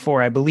ever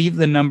before. I believe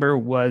the number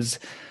was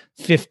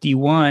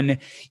 51.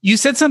 You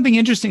said something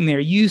interesting there.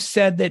 You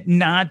said that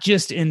not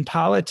just in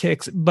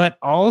politics, but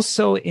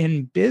also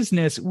in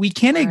business, we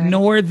can't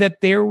ignore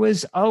that there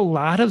was a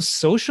lot of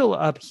social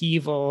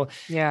upheaval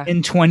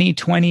in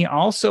 2020,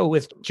 also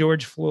with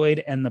George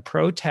Floyd and the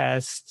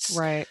protests.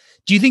 Right.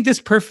 Do you think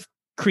this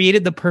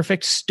created the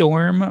perfect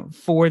storm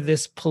for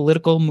this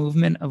political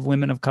movement of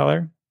women of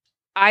color?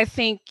 I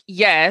think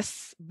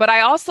yes, but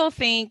I also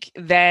think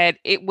that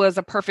it was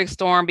a perfect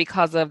storm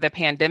because of the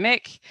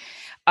pandemic.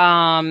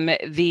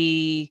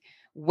 The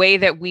way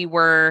that we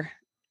were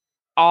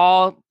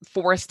all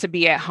forced to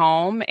be at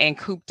home and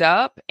cooped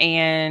up.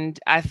 And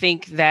I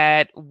think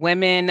that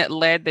women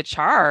led the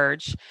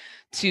charge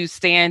to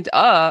stand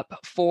up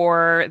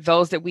for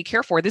those that we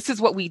care for. This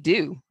is what we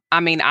do. I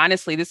mean,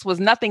 honestly, this was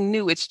nothing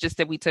new. It's just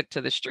that we took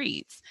to the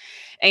streets.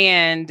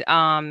 And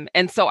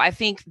so I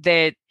think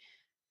that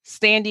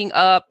standing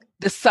up,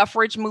 the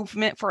suffrage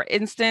movement, for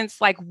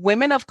instance, like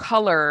women of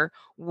color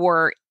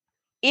were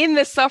in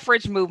the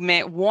suffrage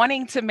movement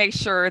wanting to make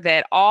sure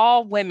that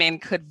all women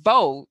could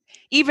vote,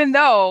 even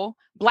though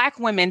Black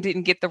women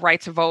didn't get the right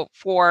to vote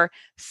for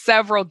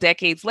several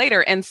decades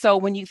later. And so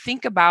when you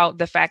think about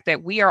the fact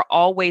that we are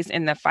always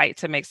in the fight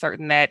to make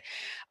certain that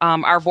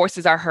our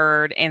voices are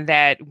heard and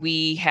that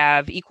we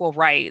have equal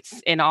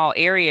rights in all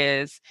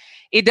areas,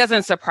 it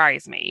doesn't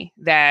surprise me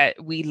that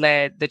we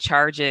led the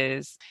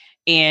charges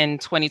in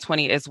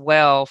 2020 as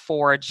well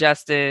for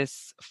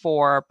justice,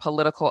 for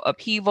political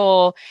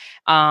upheaval,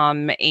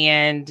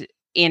 and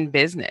in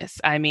business.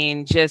 I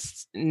mean,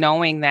 just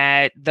knowing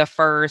that this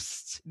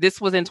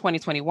was in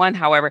 2021,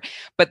 however,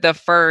 but the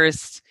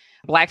first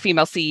Black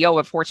female CEO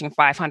of Fortune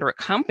 500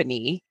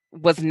 company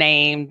was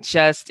named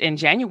just in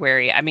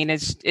January. I mean,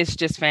 it's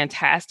just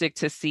fantastic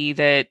to see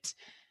that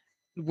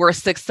we're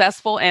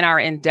successful in our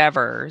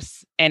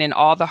endeavors, and in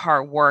all the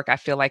hard work, I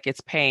feel like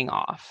it's paying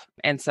off.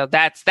 And so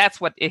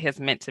that's what it has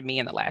meant to me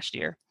in the last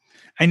year.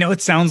 I know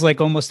it sounds like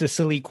almost a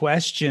silly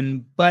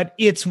question, but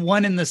it's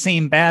one and the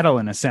same battle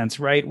in a sense,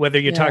 right? Whether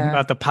you're talking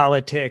about the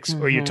politics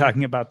or you're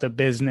talking about the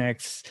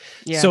business,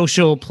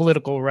 social,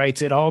 political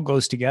rights, it all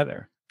goes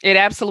together. It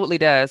absolutely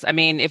does. I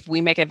mean, if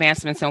we make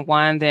advancements in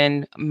one,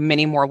 then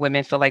many more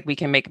women feel like we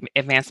can make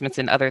advancements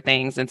in other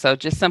things. And so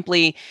just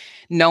simply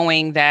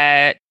knowing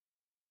that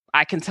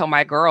I can tell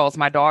my girls,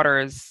 my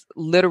daughters,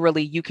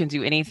 literally, you can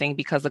do anything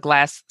because the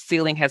glass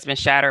ceiling has been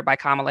shattered by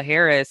Kamala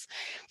Harris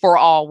for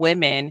all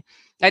women.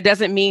 That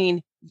doesn't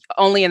mean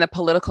only in the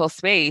political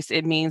space.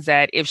 It means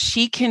that if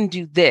she can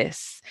do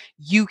this,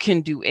 you can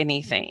do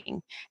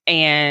anything.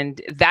 And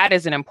that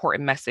is an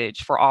important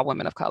message for all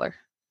women of color.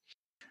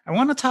 I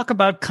want to talk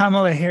about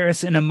Kamala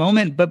Harris in a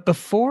moment, but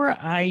before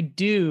I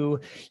do,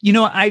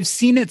 I've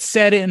seen it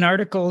said in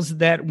articles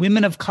that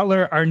women of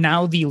color are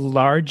now the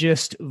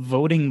largest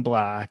voting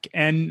bloc.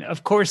 And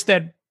of course,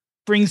 that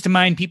brings to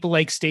mind people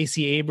like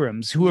Stacey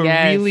Abrams, who are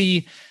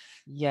really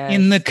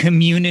in the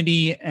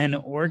community and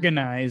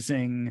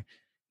organizing.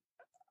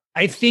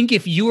 I think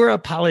if you were a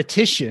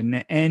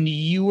politician and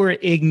you were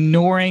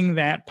ignoring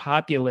that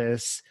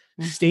populace,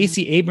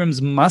 Stacey Abrams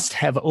must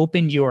have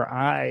opened your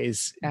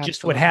eyes. Absolutely.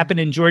 Just what happened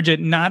in Georgia,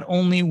 not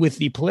only with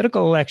the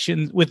political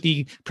elections, with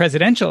the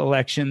presidential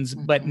elections,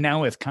 but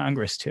now with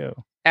Congress too.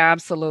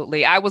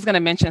 Absolutely. I was going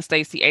to mention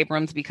Stacey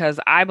Abrams because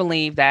I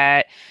believe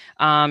that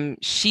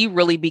she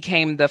really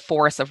became the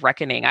force of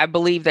reckoning. I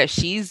believe that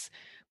she's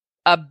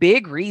a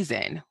big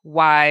reason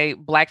why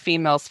Black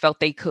females felt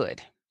they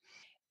could.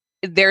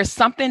 There's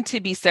something to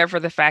be said for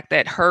the fact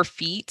that her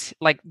feat,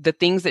 like the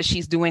things that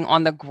she's doing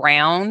on the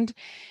ground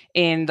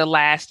in the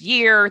last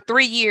year,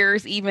 3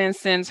 years, even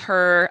since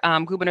her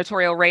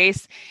gubernatorial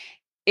race,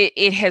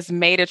 it has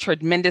made a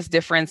tremendous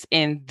difference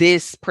in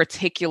this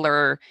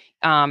particular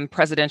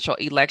presidential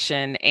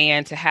election.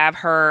 And to have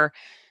her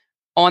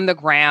on the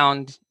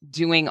ground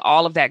doing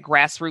all of that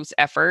grassroots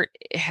effort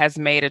has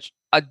made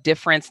a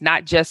difference,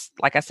 not just,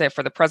 like I said,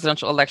 for the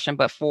presidential election,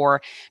 but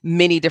for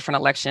many different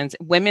elections.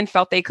 Women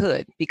felt they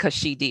could because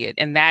she did.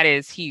 And that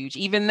is huge.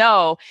 Even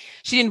though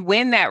she didn't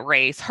win that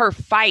race, her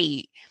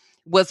fight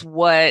was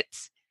what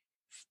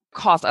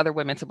caused other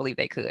women to believe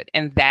they could.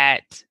 And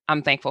that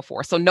I'm thankful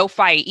for. So no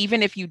fight,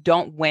 even if you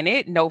don't win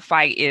it, no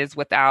fight is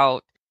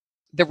without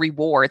the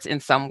rewards in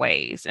some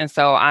ways. And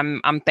so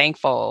I'm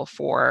thankful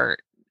for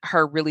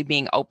her really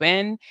being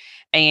open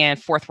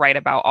and forthright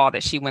about all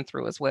that she went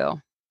through as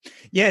well.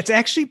 Yeah, it's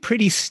actually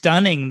pretty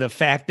stunning, the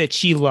fact that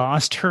she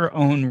lost her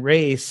own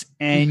race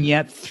and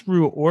yet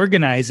through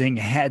organizing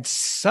had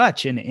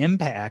such an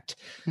impact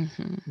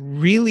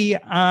really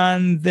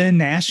on the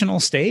national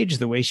stage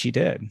the way she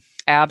did.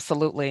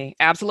 Absolutely.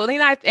 Absolutely.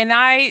 And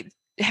I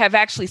have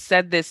actually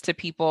said this to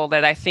people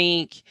that I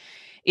think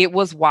it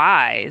was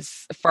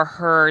wise for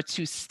her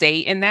to stay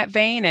in that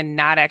vein and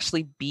not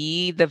actually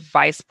be the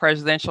vice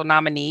presidential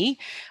nominee.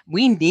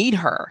 We need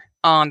her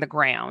on the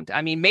ground.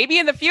 I mean, maybe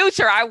in the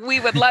future, we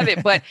would love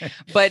it,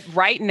 but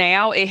right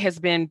now it has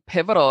been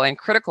pivotal and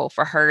critical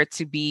for her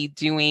to be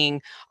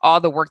doing all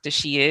the work that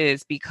she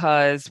is,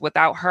 because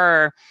without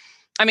her,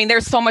 I mean,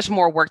 there's so much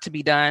more work to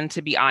be done,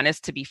 to be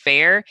honest, to be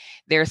fair.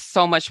 There's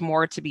so much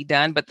more to be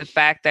done. But the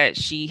fact that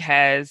she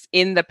has,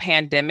 in the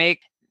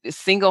pandemic,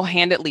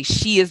 single-handedly,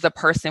 she is the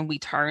person we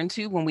turn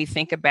to when we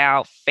think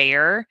about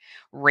fair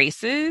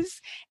races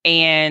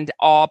and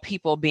all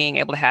people being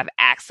able to have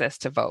access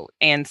to vote.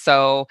 And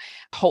so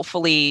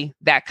hopefully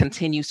that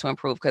continues to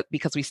improve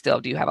because we still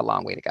do have a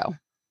long way to go.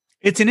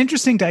 It's an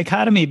interesting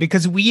dichotomy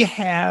because we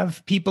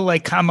have people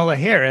like Kamala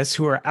Harris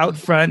who are out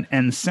front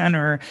and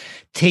center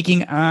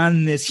taking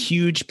on this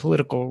huge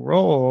political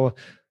role.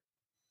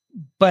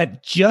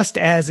 But just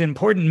as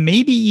important,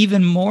 maybe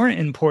even more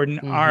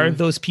important, are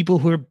those people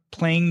who are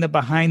playing the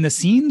behind the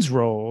scenes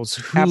roles,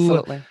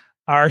 who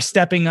are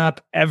stepping up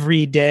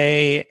every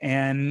day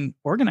and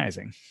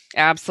organizing.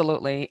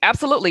 Absolutely.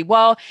 Absolutely.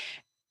 Well,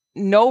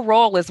 no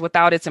role is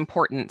without its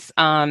importance.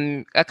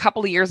 A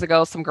couple of years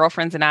ago, some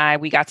girlfriends and I,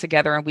 we got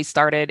together and we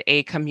started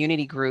a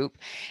community group,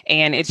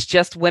 and it's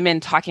just women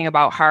talking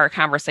about hard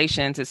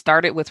conversations. It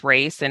started with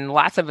race, and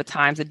lots of the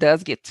times it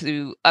does get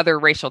to other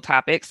racial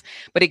topics,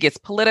 but it gets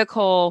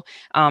political,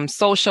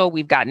 social.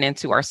 We've gotten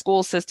into our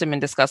school system and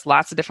discussed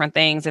lots of different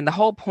things. And the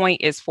whole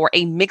point is for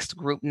a mixed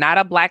group, not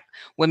a Black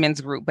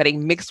women's group, but a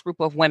mixed group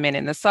of women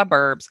in the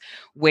suburbs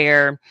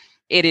where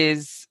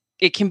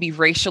it can be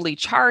racially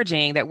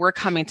charging, that we're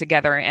coming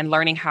together and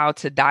learning how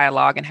to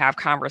dialogue and have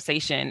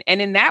conversation.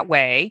 And in that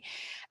way,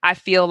 I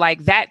feel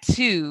like that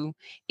too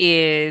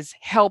is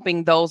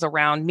helping those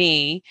around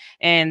me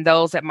and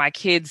those that my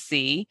kids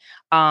see,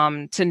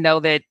 to know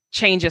that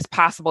change is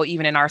possible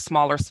even in our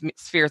smaller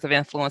spheres of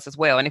influence as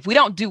well. And if we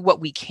don't do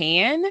what we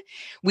can,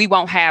 we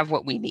won't have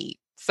what we need.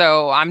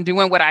 So I'm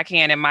doing what I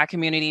can in my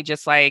community,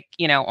 just like,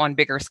 on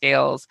bigger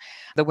scales,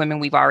 the women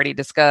we've already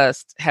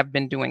discussed have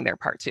been doing their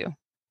part too.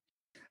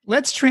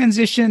 Let's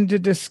transition to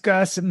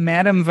discuss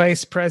Madam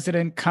Vice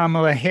President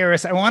Kamala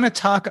Harris. I want to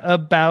talk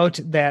about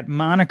that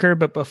moniker,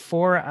 but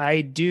before I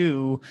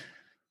do,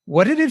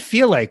 what did it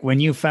feel like when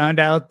you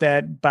found out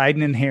that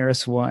Biden and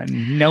Harris won,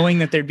 knowing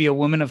that there'd be a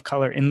woman of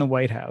color in the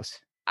White House?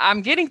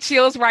 I'm getting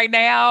chills right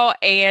now,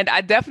 and I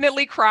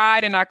definitely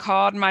cried, and I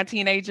called my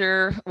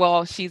teenager.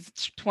 Well, she's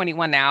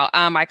 21 now.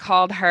 I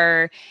called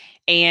her,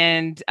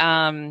 and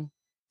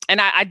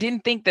I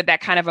didn't think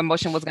that kind of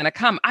emotion was going to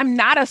come. I'm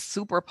not a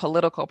super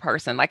political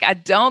person. Like, I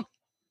don't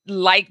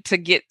like to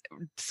get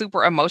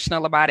super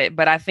emotional about it,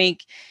 but I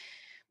think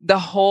the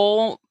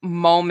whole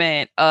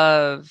moment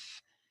of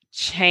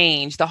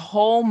change, the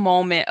whole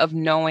moment of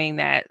knowing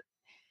that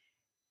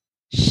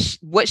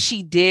what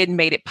she did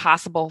made it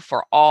possible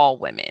for all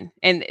women.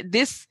 And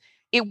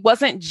it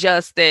wasn't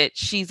just that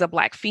she's a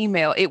Black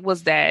female. It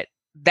was that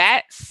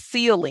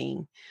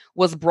ceiling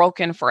was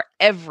broken for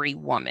every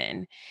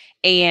woman.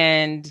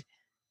 And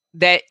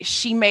that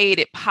she made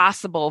it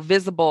possible,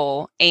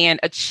 visible, and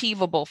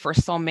achievable for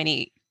so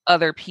many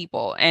other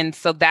people. And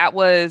so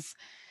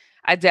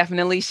I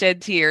definitely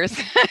shed tears.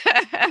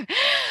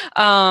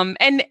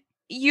 And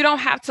you don't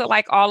have to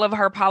like all of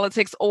her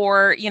politics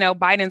or,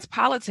 Biden's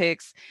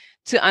politics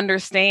to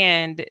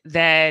understand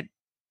that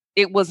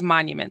it was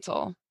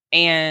monumental.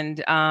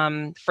 And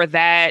for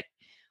that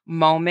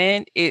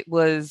moment, it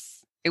was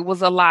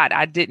a lot.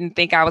 I didn't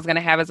think I was going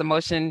to have as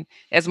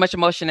much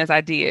emotion as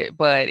I did,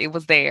 but it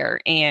was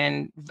there,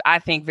 and I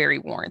think very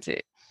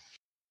warranted.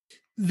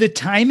 The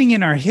timing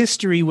in our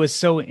history was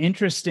so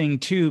interesting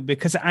too,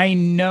 because I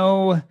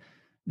know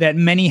that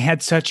many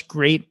had such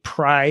great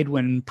pride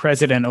when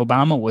President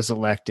Obama was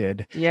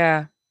elected.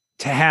 Yeah.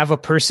 To have a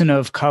person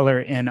of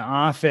color in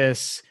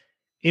office,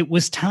 it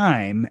was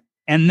time.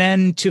 And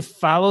then to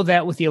follow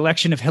that with the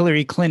election of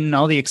Hillary Clinton,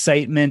 all the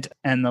excitement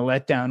and the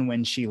letdown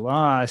when she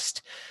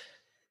lost,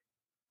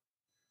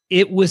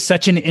 it was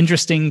such an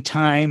interesting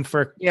time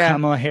for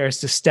Kamala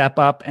Harris to step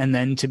up and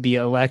then to be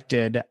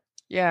elected.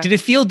 Yeah. Did it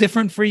feel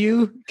different for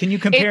you? Can you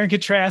compare and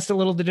contrast a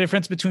little the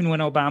difference between when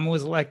Obama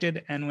was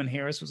elected and when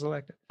Harris was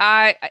elected?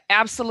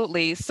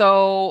 Absolutely.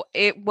 So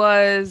it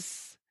was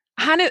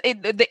kind of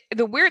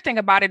the weird thing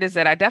about it is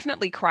that I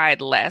definitely cried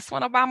less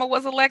when Obama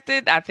was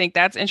elected. I think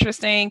that's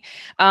interesting.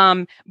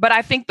 But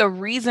I think the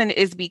reason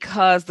is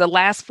because the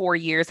last 4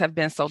 years have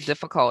been so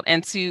difficult.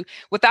 And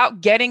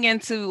without getting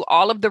into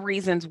all of the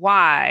reasons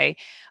why,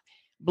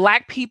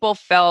 Black people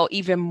felt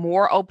even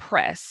more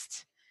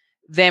oppressed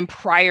than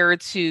prior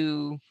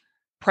to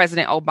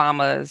President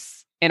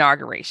Obama's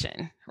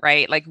inauguration,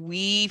 right? Like,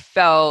 we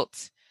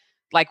felt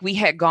like we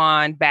had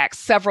gone back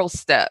several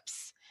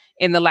steps.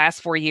 In the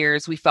last 4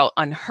 years, we felt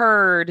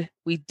unheard.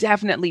 We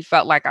definitely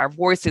felt like our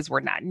voices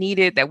were not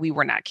needed, that we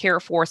were not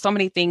cared for. So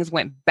many things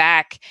went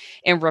back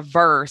in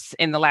reverse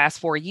in the last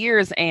 4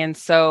 years. And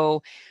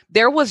so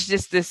there was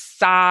just this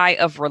sigh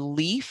of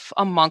relief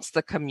amongst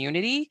the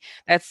community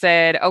that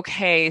said,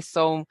 okay,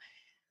 so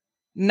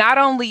not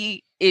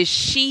only is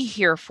she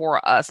here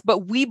for us,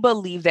 but we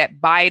believe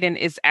that Biden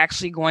is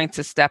actually going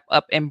to step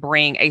up and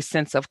bring a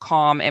sense of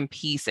calm and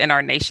peace in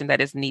our nation that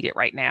is needed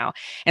right now.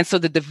 And so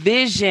the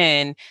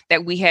division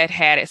that we had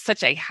at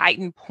such a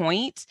heightened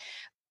point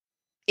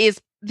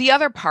is the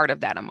other part of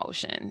that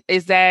emotion,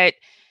 is that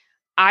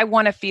I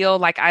want to feel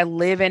like I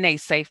live in a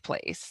safe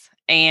place.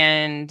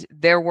 And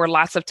there were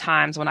lots of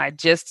times when I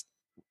just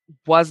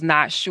was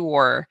not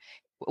sure,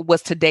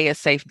 was today a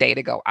safe day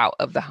to go out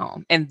of the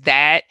home? And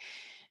that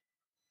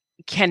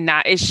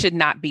it should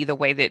not be the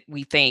way that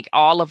we think.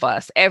 All of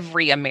us,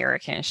 every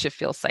American should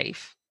feel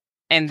safe.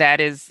 And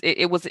that is,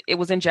 it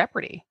was in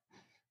jeopardy.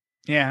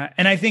 Yeah.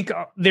 And I think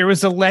there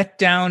was a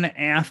letdown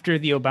after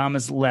the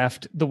Obamas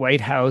left the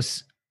White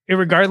House,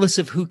 regardless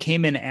of who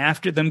came in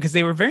after them, because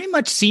they were very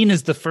much seen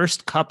as the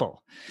first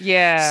couple.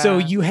 Yeah. So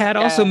you had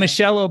also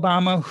Michelle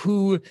Obama,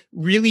 who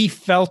really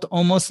felt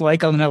almost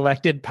like an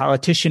elected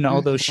politician,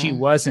 although she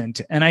wasn't.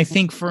 And I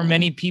think for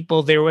many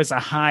people, there was a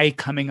high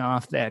coming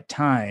off that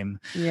time.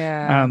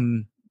 Yeah.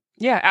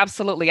 Yeah,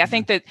 absolutely. I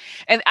think that,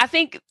 and I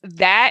think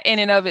that in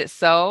and of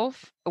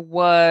itself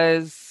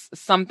was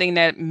something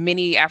that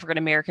many African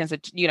Americans,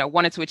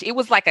 wanted to achieve. It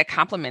was like a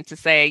compliment to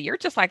say, you're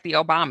just like the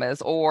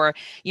Obamas, or,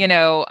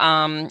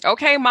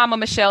 okay, Mama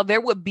Michelle.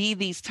 There would be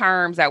these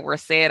terms that were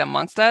said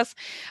amongst us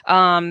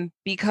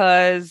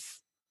because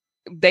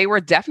they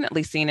were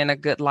definitely seen in a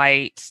good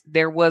light.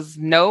 There was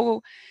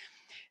no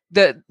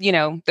the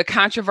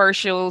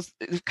controversial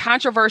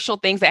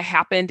things that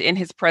happened in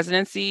his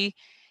presidency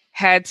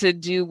had to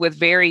do with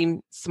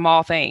very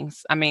small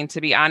things. I mean,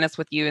 to be honest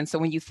with you. And so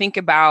when you think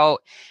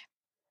about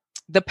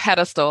the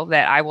pedestal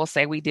that I will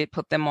say we did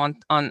put them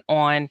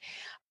on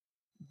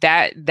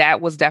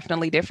that was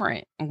definitely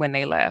different when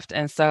they left.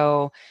 And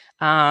so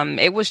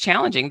it was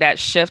challenging. That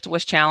shift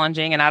was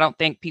challenging. And I don't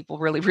think people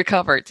really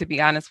recovered, to be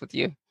honest with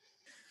you.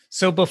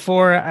 So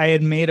before I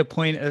had made a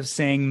point of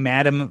saying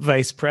Madam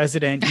Vice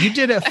President, you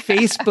did a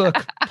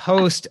Facebook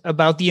post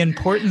about the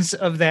importance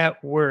of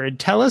that word.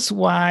 Tell us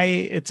why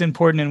it's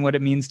important and what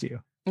it means to you.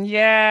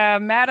 Yeah,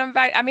 Madam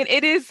Vice. I mean,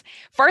 this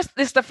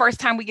is the first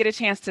time we get a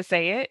chance to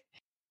say it.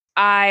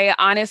 I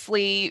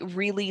honestly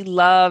really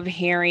love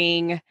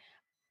hearing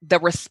the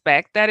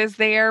respect that is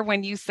there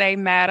when you say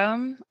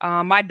madam.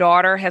 My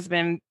daughter has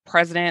been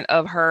president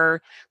of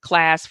her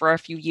class for a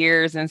few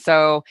years. And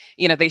so,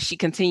 she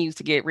continues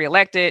to get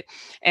reelected.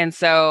 And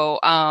so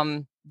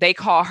they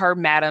call her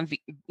Madam,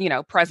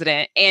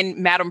 President and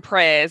Madam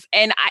Prez.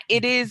 And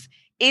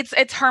it's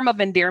a term of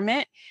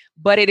endearment,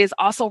 but it is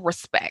also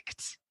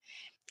respect.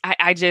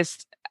 I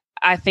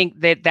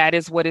think that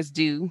is what is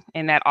due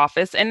in that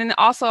office. And then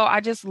also, I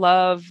just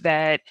love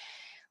that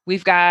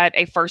we've got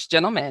a first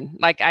gentleman.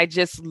 Like, I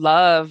just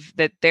love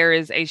that there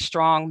is a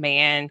strong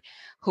man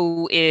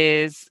who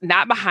is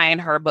not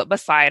behind her, but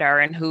beside her,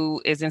 and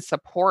who is in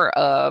support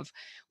of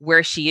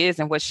where she is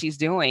and what she's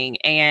doing.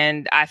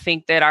 And I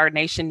think that our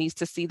nation needs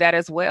to see that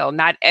as well.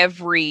 Not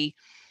every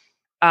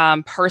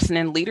person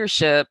in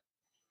leadership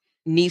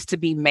needs to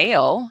be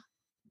male.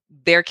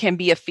 There can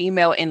be a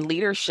female in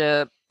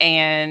leadership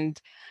and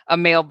a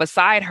male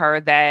beside her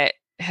that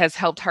has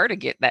helped her to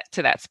get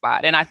to that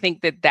spot. And I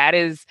think that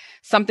is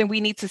something we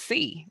need to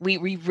see.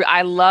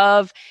 I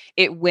love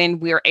it when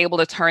we're able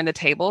to turn the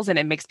tables, and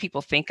it makes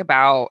people think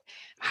about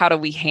how do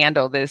we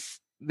handle this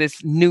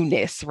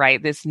newness,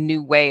 right? This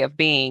new way of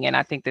being. And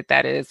I think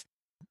that is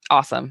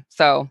awesome.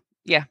 So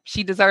yeah,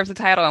 she deserves the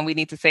title and we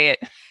need to say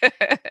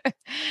it.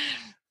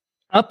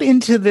 Up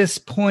into this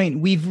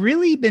point, we've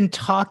really been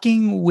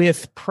talking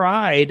with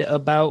pride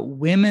about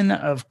women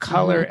of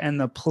color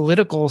and the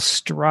political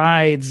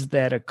strides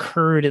that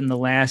occurred in the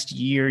last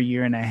year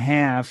and a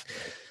half.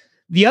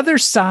 The other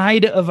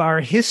side of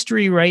our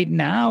history right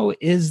now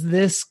is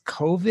this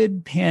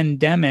COVID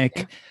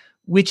pandemic,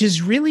 which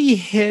has really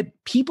hit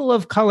people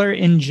of color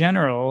in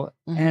general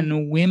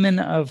and women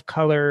of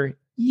color,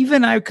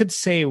 even I could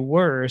say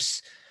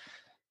worse.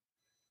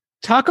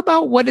 Talk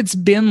about what it's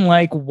been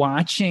like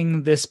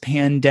watching this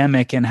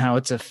pandemic and how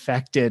it's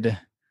affected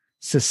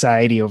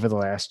society over the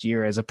last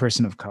year as a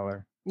person of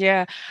color.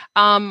 Yeah.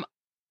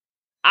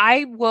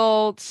 I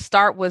will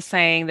start with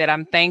saying that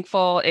I'm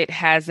thankful it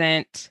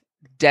hasn't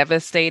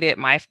devastated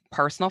my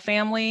personal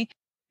family.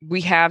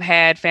 We have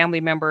had family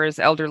members,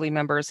 elderly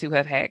members who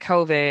have had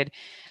COVID.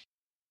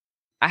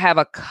 I have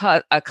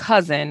a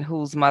cousin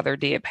whose mother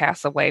did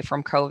pass away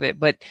from COVID,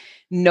 but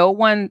no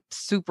one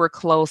super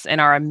close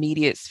in our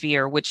immediate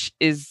sphere, which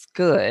is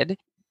good.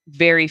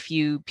 Very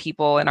few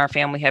people in our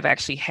family have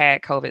actually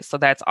had COVID, so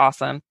that's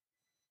awesome.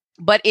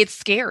 But it's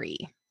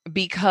scary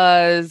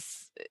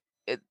because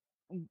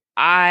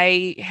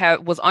I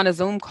was on a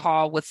Zoom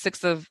call with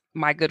 6 of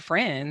my good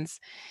friends,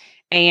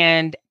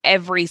 and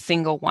every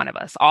single one of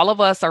us, all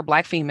of us are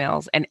Black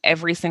females, and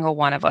every single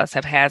one of us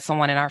have had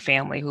someone in our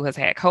family who has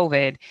had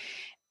COVID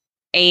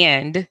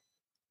and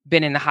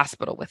been in the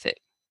hospital with it.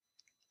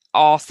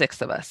 All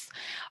 6 of us.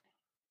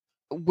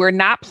 We're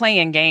not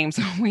playing games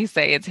when we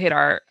say it's hit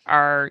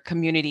our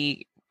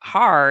community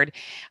hard.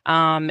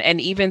 And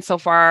even so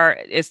far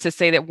as to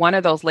say that one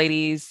of those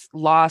ladies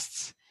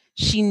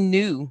she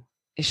knew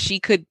she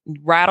could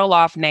rattle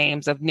off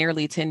names of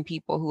nearly 10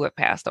 people who have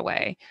passed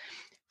away,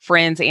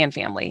 friends and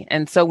family.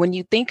 And so when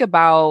you think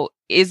about,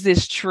 is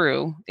this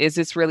true? Is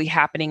this really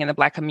happening in the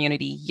Black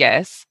community?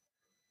 Yes.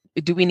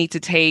 Do we need to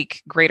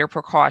take greater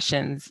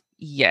precautions?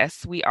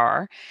 Yes, we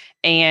are.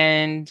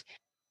 And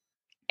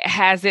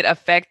has it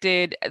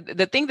affected?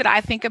 The thing that I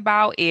think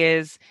about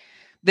is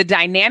the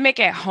dynamic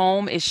at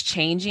home is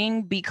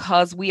changing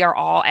because we are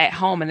all at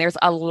home, and there's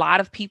a lot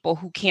of people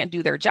who can't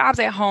do their jobs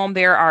at home.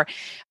 There are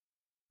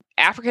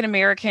African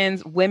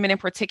Americans, women in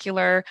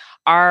particular,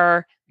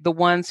 are the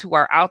ones who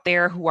are out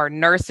there, who are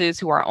nurses,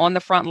 who are on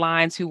the front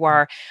lines, who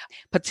are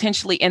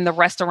potentially in the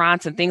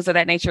restaurants and things of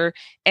that nature.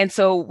 And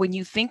so when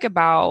you think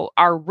about,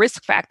 our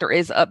risk factor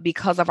is up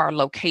because of our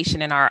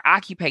location and our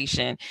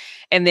occupation.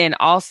 And then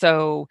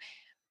also,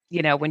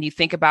 when you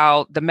think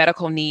about the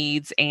medical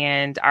needs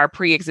and our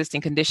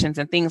pre-existing conditions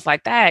and things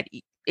like that,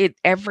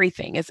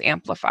 everything is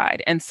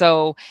amplified. And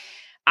so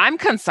I'm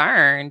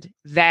concerned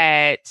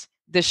that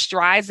the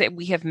strides that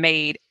we have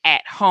made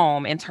at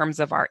home in terms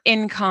of our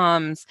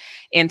incomes,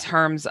 in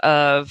terms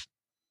of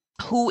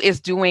who is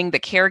doing the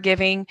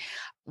caregiving,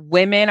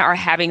 women are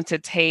having to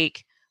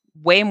take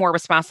way more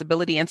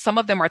responsibility, and some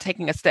of them are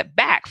taking a step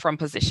back from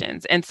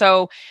positions. And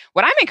so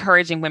what I'm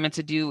encouraging women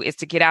to do is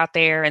to get out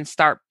there and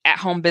start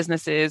at-home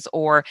businesses,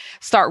 or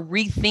start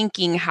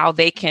rethinking how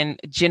they can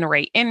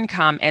generate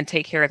income and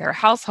take care of their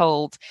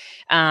households,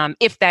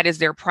 if that is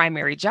their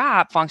primary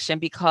job function,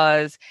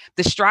 because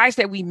the strides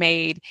that we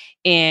made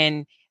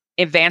in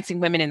advancing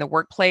women in the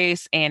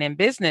workplace and in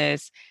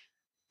business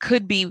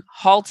could be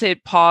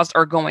halted, paused,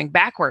 or going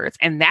backwards.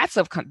 And that's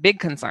of big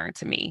concern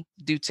to me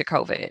due to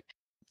COVID.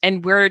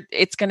 And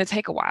it's going to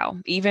take a while,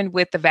 even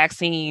with the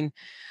vaccine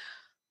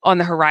on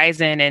the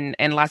horizon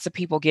and lots of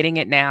people getting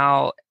it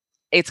now,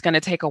 it's going to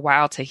take a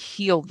while to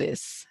heal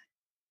this.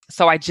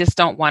 So I just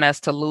don't want us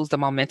to lose the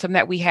momentum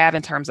that we have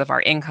in terms of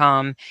our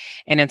income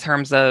and in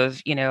terms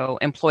of,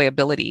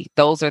 employability.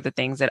 Those are the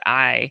things that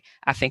I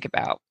think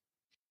about.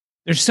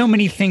 There's so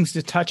many things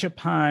to touch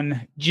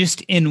upon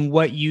just in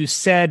what you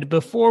said.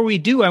 Before we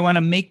do, I want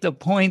to make the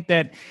point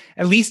that,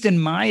 at least in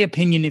my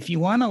opinion, if you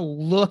want to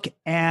look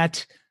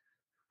at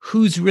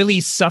who's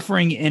really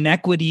suffering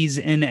inequities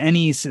in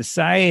any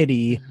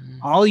society,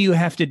 all you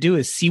have to do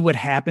is see what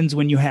happens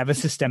when you have a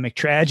systemic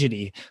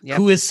tragedy. Yep.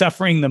 Who is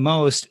suffering the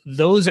most?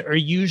 Those are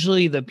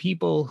usually the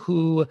people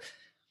who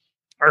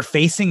are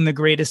facing the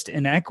greatest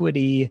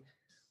inequity.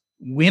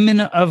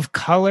 Women of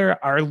color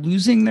are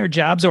losing their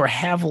jobs or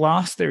have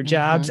lost their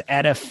jobs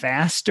at a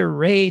faster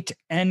rate.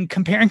 And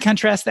compare and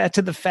contrast that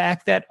to the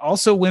fact that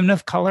also women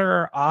of color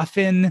are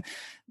often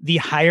the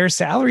higher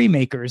salary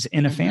makers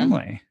in a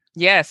family.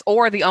 Yes,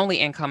 or the only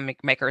income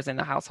makers in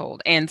the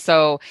household. And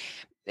so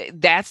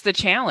that's the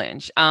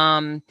challenge.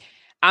 I'm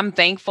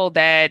thankful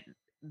that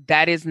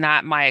is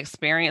not my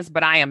experience,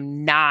 but I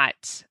am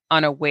not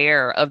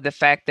unaware of the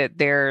fact that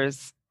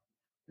there's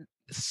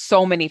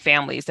so many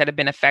families that have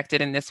been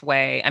affected in this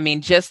way. I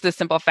mean, just the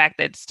simple fact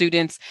that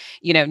students,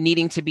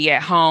 needing to be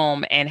at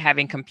home and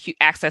having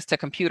access to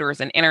computers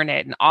and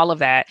internet and all of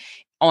that,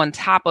 on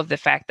top of the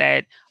fact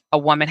that a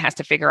woman has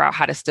to figure out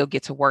how to still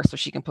get to work so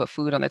she can put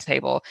food on the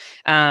table,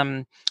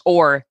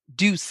 or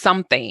do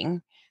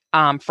something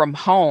from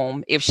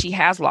home if she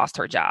has lost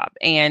her job.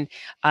 And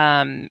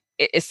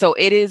it's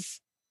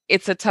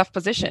a tough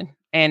position.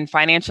 And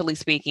financially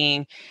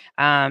speaking,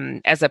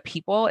 as a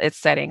people, it's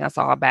setting us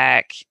all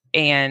back.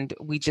 And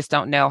we just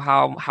don't know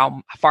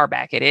how far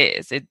back it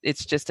is.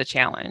 It's just a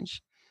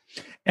challenge.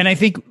 And I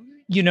think,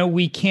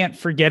 we can't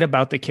forget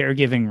about the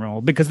caregiving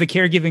role, because the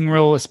caregiving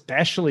role,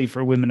 especially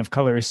for women of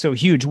color, is so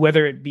huge,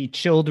 whether it be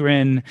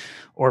children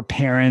or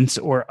parents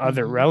or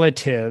other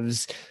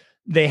relatives.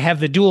 They have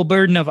the dual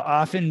burden of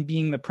often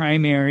being the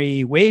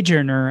primary wage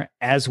earner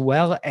as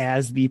well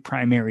as the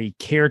primary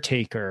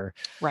caretaker.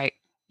 Right.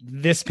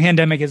 This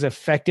pandemic has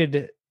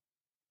affected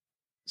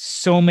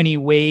so many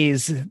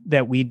ways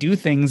that we do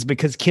things,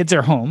 because kids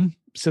are home,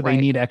 so they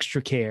need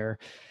extra care.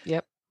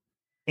 Yep.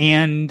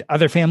 And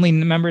other family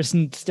members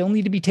still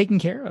need to be taken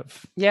care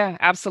of. Yeah,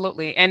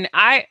 absolutely. And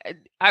I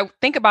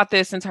think about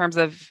this in terms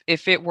of,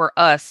 if it were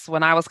us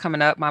when I was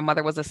coming up, my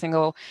mother was a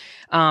single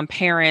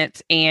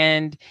parent,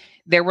 and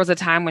there was a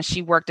time when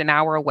she worked an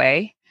hour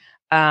away.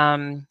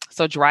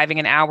 So driving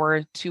an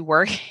hour to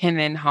work and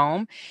then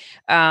home.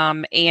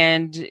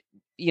 And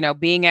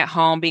being at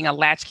home, being a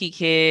latchkey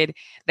kid,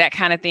 that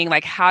kind of thing.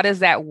 Like, how does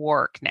that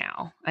work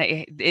now?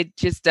 It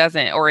just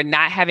doesn't. Or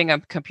not having a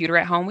computer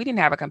at home. We didn't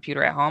have a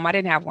computer at home. I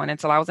didn't have one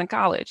until I was in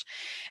college.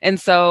 And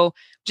so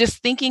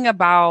just thinking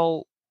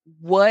about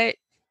what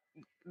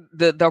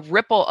the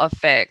ripple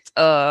effect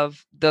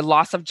of the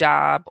loss of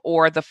job,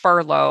 or the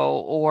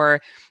furlough,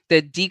 or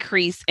the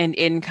decrease in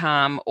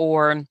income,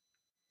 or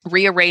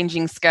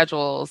rearranging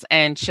schedules,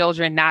 and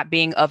children not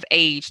being of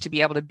age to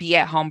be able to be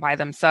at home by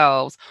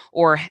themselves,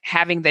 or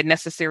having the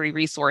necessary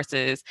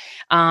resources.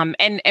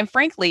 And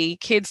frankly,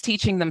 kids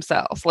teaching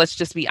themselves. Let's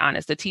just be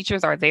honest. The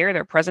teachers are there,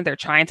 they're present, they're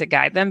trying to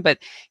guide them, but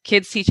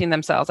kids teaching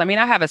themselves. I mean,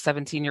 I have a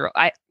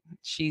 17-year-old.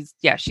 She's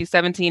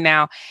 17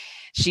 now.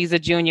 She's a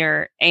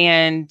junior,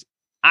 and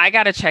I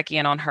got to check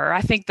in on her. I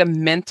think the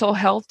mental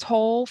health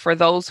toll for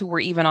those who were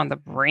even on the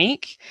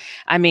brink,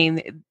 I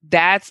mean,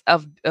 that's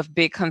of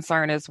big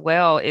concern as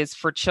well, is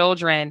for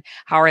children.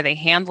 How are they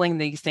handling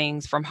these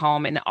things from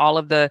home, and all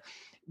of the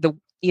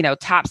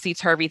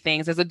topsy-turvy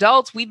things? As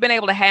adults, we've been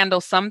able to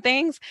handle some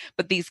things,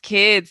 but these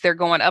kids, they're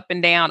going up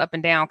and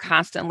down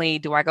constantly.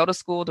 Do I go to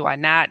school? Do I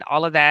not?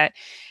 All of that.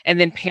 And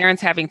then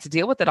parents having to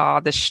deal with it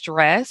all. The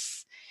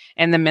stress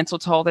and the mental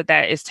toll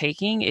that is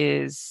taking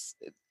is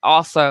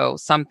also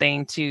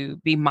something to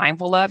be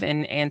mindful of,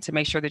 and to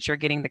make sure that you're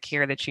getting the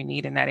care that you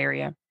need in that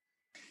area.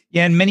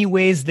 Yeah, in many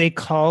ways, they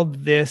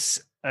called this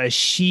a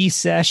she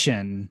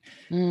session.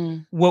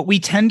 What we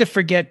tend to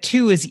forget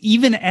too is,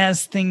 even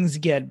as things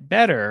get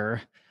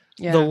better,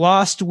 the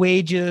lost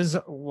wages,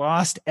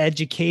 lost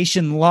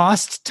education,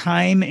 lost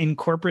time in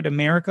corporate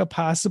America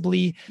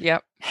possibly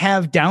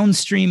have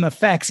downstream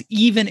effects,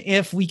 even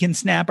if we can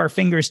snap our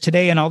fingers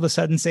today and all of a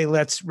sudden say,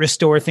 let's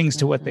restore things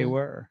to what they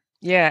were.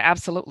 Yeah,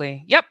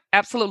 absolutely. Yep,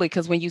 absolutely.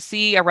 Because when you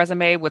see a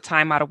resume with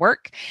time out of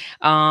work,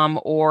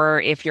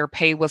 or if your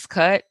pay was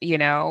cut,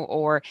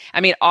 or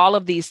I mean, all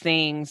of these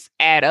things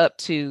add up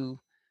to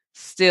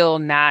still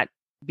not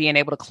being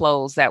able to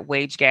close that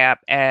wage gap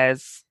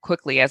as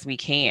quickly as we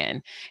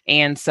can.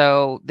 And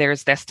so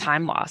that's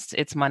time lost.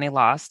 It's money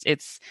lost.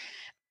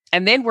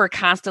 And then we're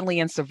constantly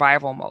in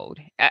survival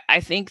mode.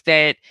 I think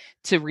that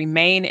to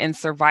remain in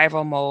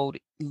survival mode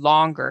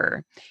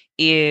longer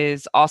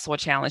is also a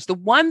challenge. The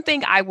one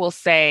thing I will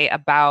say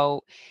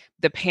about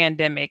the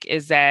pandemic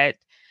is that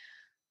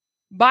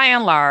by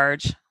and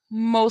large,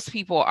 most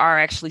people are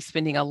actually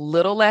spending a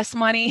little less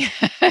money.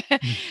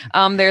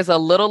 There's a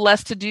little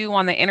less to do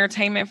on the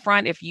entertainment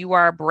front. If you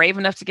are brave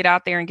enough to get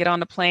out there and get on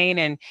the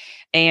plane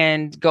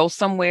and go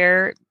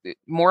somewhere,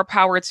 more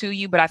power to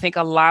you. But I think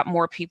a lot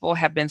more people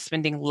have been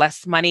spending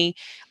less money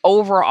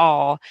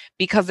overall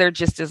because there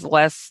just is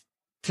less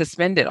to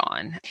spend it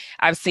on.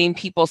 I've seen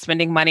people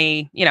spending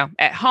money,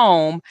 at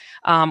home,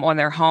 on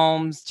their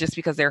homes just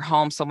because they're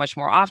home so much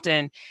more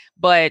often.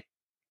 But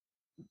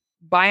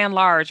by and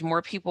large,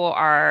 more people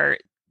are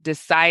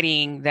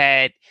deciding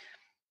that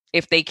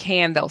if they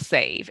can, they'll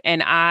save.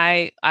 And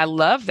I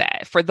love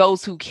that for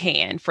those who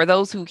can. For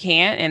those who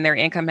can't and their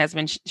income has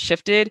been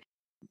shifted,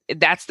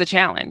 that's the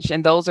challenge.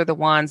 And those are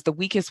the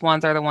weakest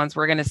ones are the ones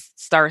we're going to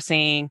start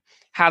seeing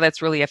how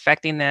that's really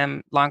affecting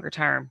them longer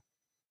term.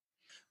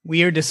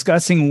 We are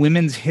discussing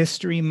Women's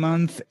History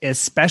Month,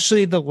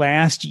 especially the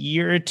last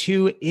year or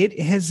two. It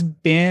has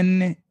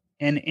been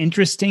an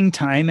interesting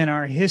time in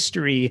our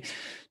history.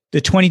 The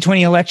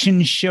 2020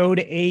 election showed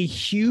a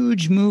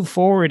huge move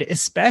forward,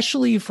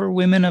 especially for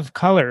women of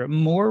color.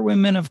 More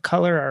women of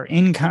color are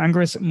in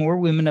Congress. More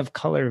women of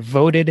color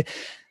voted.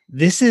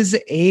 This is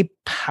a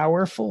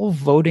powerful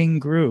voting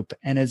group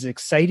and is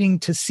exciting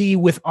to see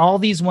with all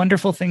these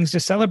wonderful things to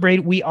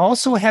celebrate. We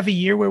also have a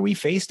year where we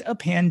faced a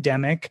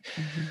pandemic,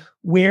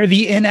 where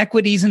the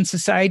inequities in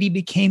society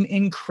became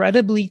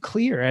incredibly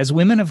clear as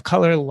women of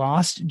color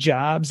lost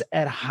jobs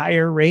at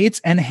higher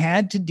rates and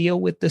had to deal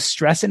with the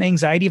stress and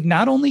anxiety of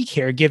not only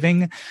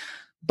caregiving,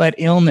 but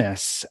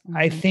illness.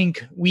 I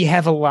think we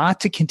have a lot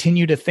to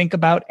continue to think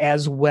about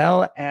as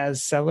well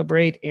as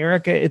celebrate.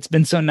 Ericka, it's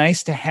been so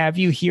nice to have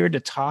you here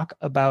to talk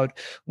about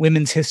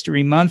Women's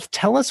History Month.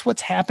 Tell us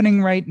what's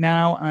happening right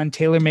now on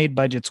Tailor-Made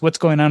Budgets. What's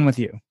going on with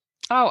you?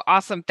 Oh,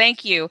 awesome.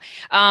 Thank you.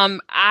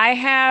 I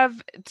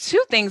have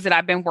two things that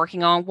I've been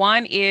working on.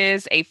 One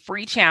is a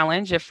free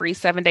challenge, a free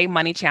 7-day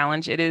money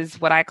challenge. It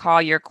is what I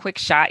call your quick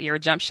shot, your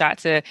jump shot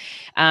to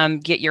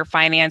get your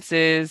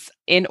finances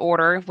in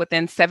order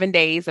within 7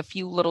 days, a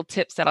few little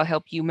tips that'll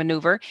help you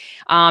maneuver.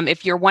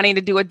 If you're wanting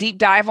to do a deep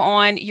dive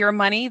on your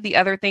money, the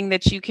other thing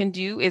that you can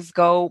do is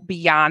go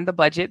beyond the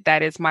budget.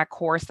 That is my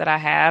course that I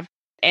have.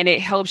 And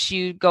it helps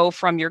you go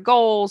from your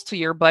goals to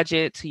your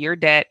budget to your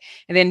debt,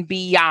 and then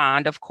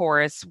beyond, of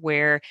course,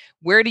 where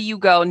do you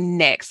go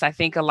next? I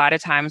think a lot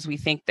of times we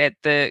think that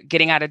the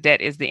getting out of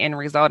debt is the end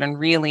result. And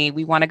really,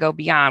 we want to go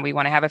beyond. We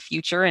want to have a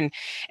future and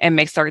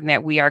make certain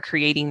that we are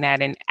creating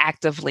that and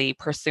actively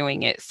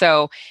pursuing it.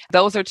 So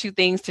those are two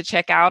things to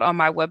check out on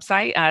my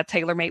website,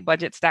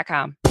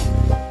 tailormadebudgets.com.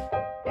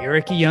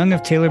 Ericka Young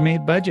of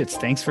Tailor-Made Budgets.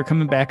 Thanks for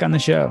coming back on the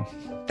show.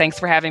 Thanks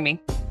for having me.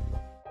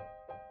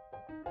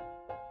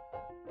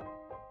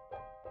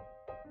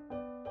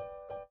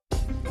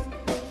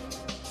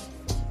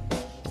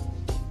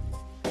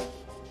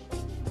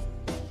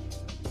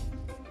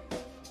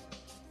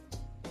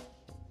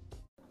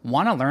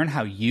 Want to learn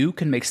how you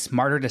can make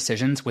smarter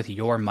decisions with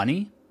your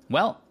money?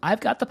 Well, I've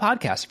got the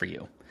podcast for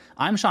you.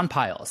 I'm Sean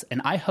Piles, and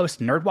I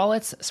host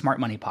NerdWallet's Smart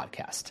Money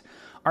Podcast.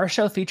 Our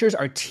show features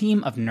our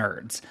team of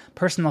nerds,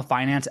 personal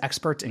finance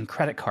experts in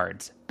credit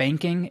cards,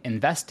 banking,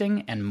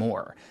 investing, and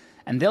more.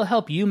 And they'll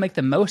help you make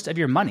the most of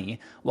your money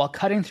while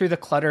cutting through the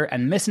clutter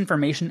and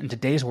misinformation in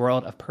today's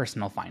world of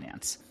personal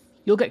finance.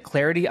 You'll get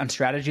clarity on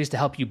strategies to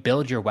help you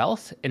build your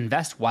wealth,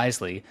 invest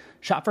wisely,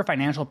 shop for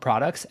financial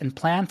products, and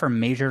plan for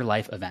major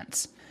life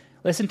events.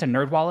 Listen to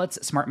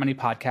NerdWallet's Smart Money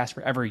Podcast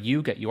wherever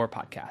you get your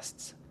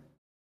podcasts.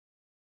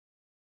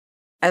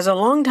 As a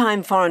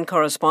longtime foreign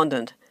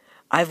correspondent,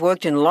 I've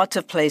worked in lots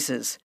of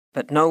places,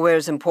 but nowhere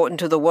as important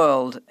to the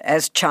world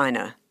as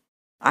China.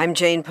 I'm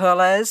Jane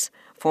Perlez,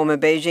 former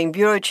Beijing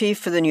bureau chief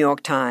for the New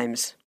York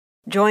Times.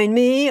 Join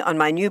me on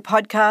my new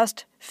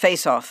podcast,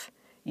 Face Off,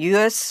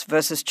 U.S.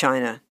 versus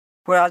China,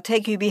 where I'll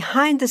take you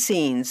behind the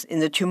scenes in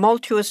the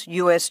tumultuous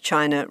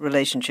U.S.-China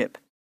relationship.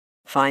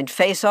 Find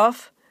Face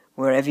Off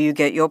wherever you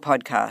get your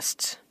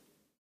podcasts.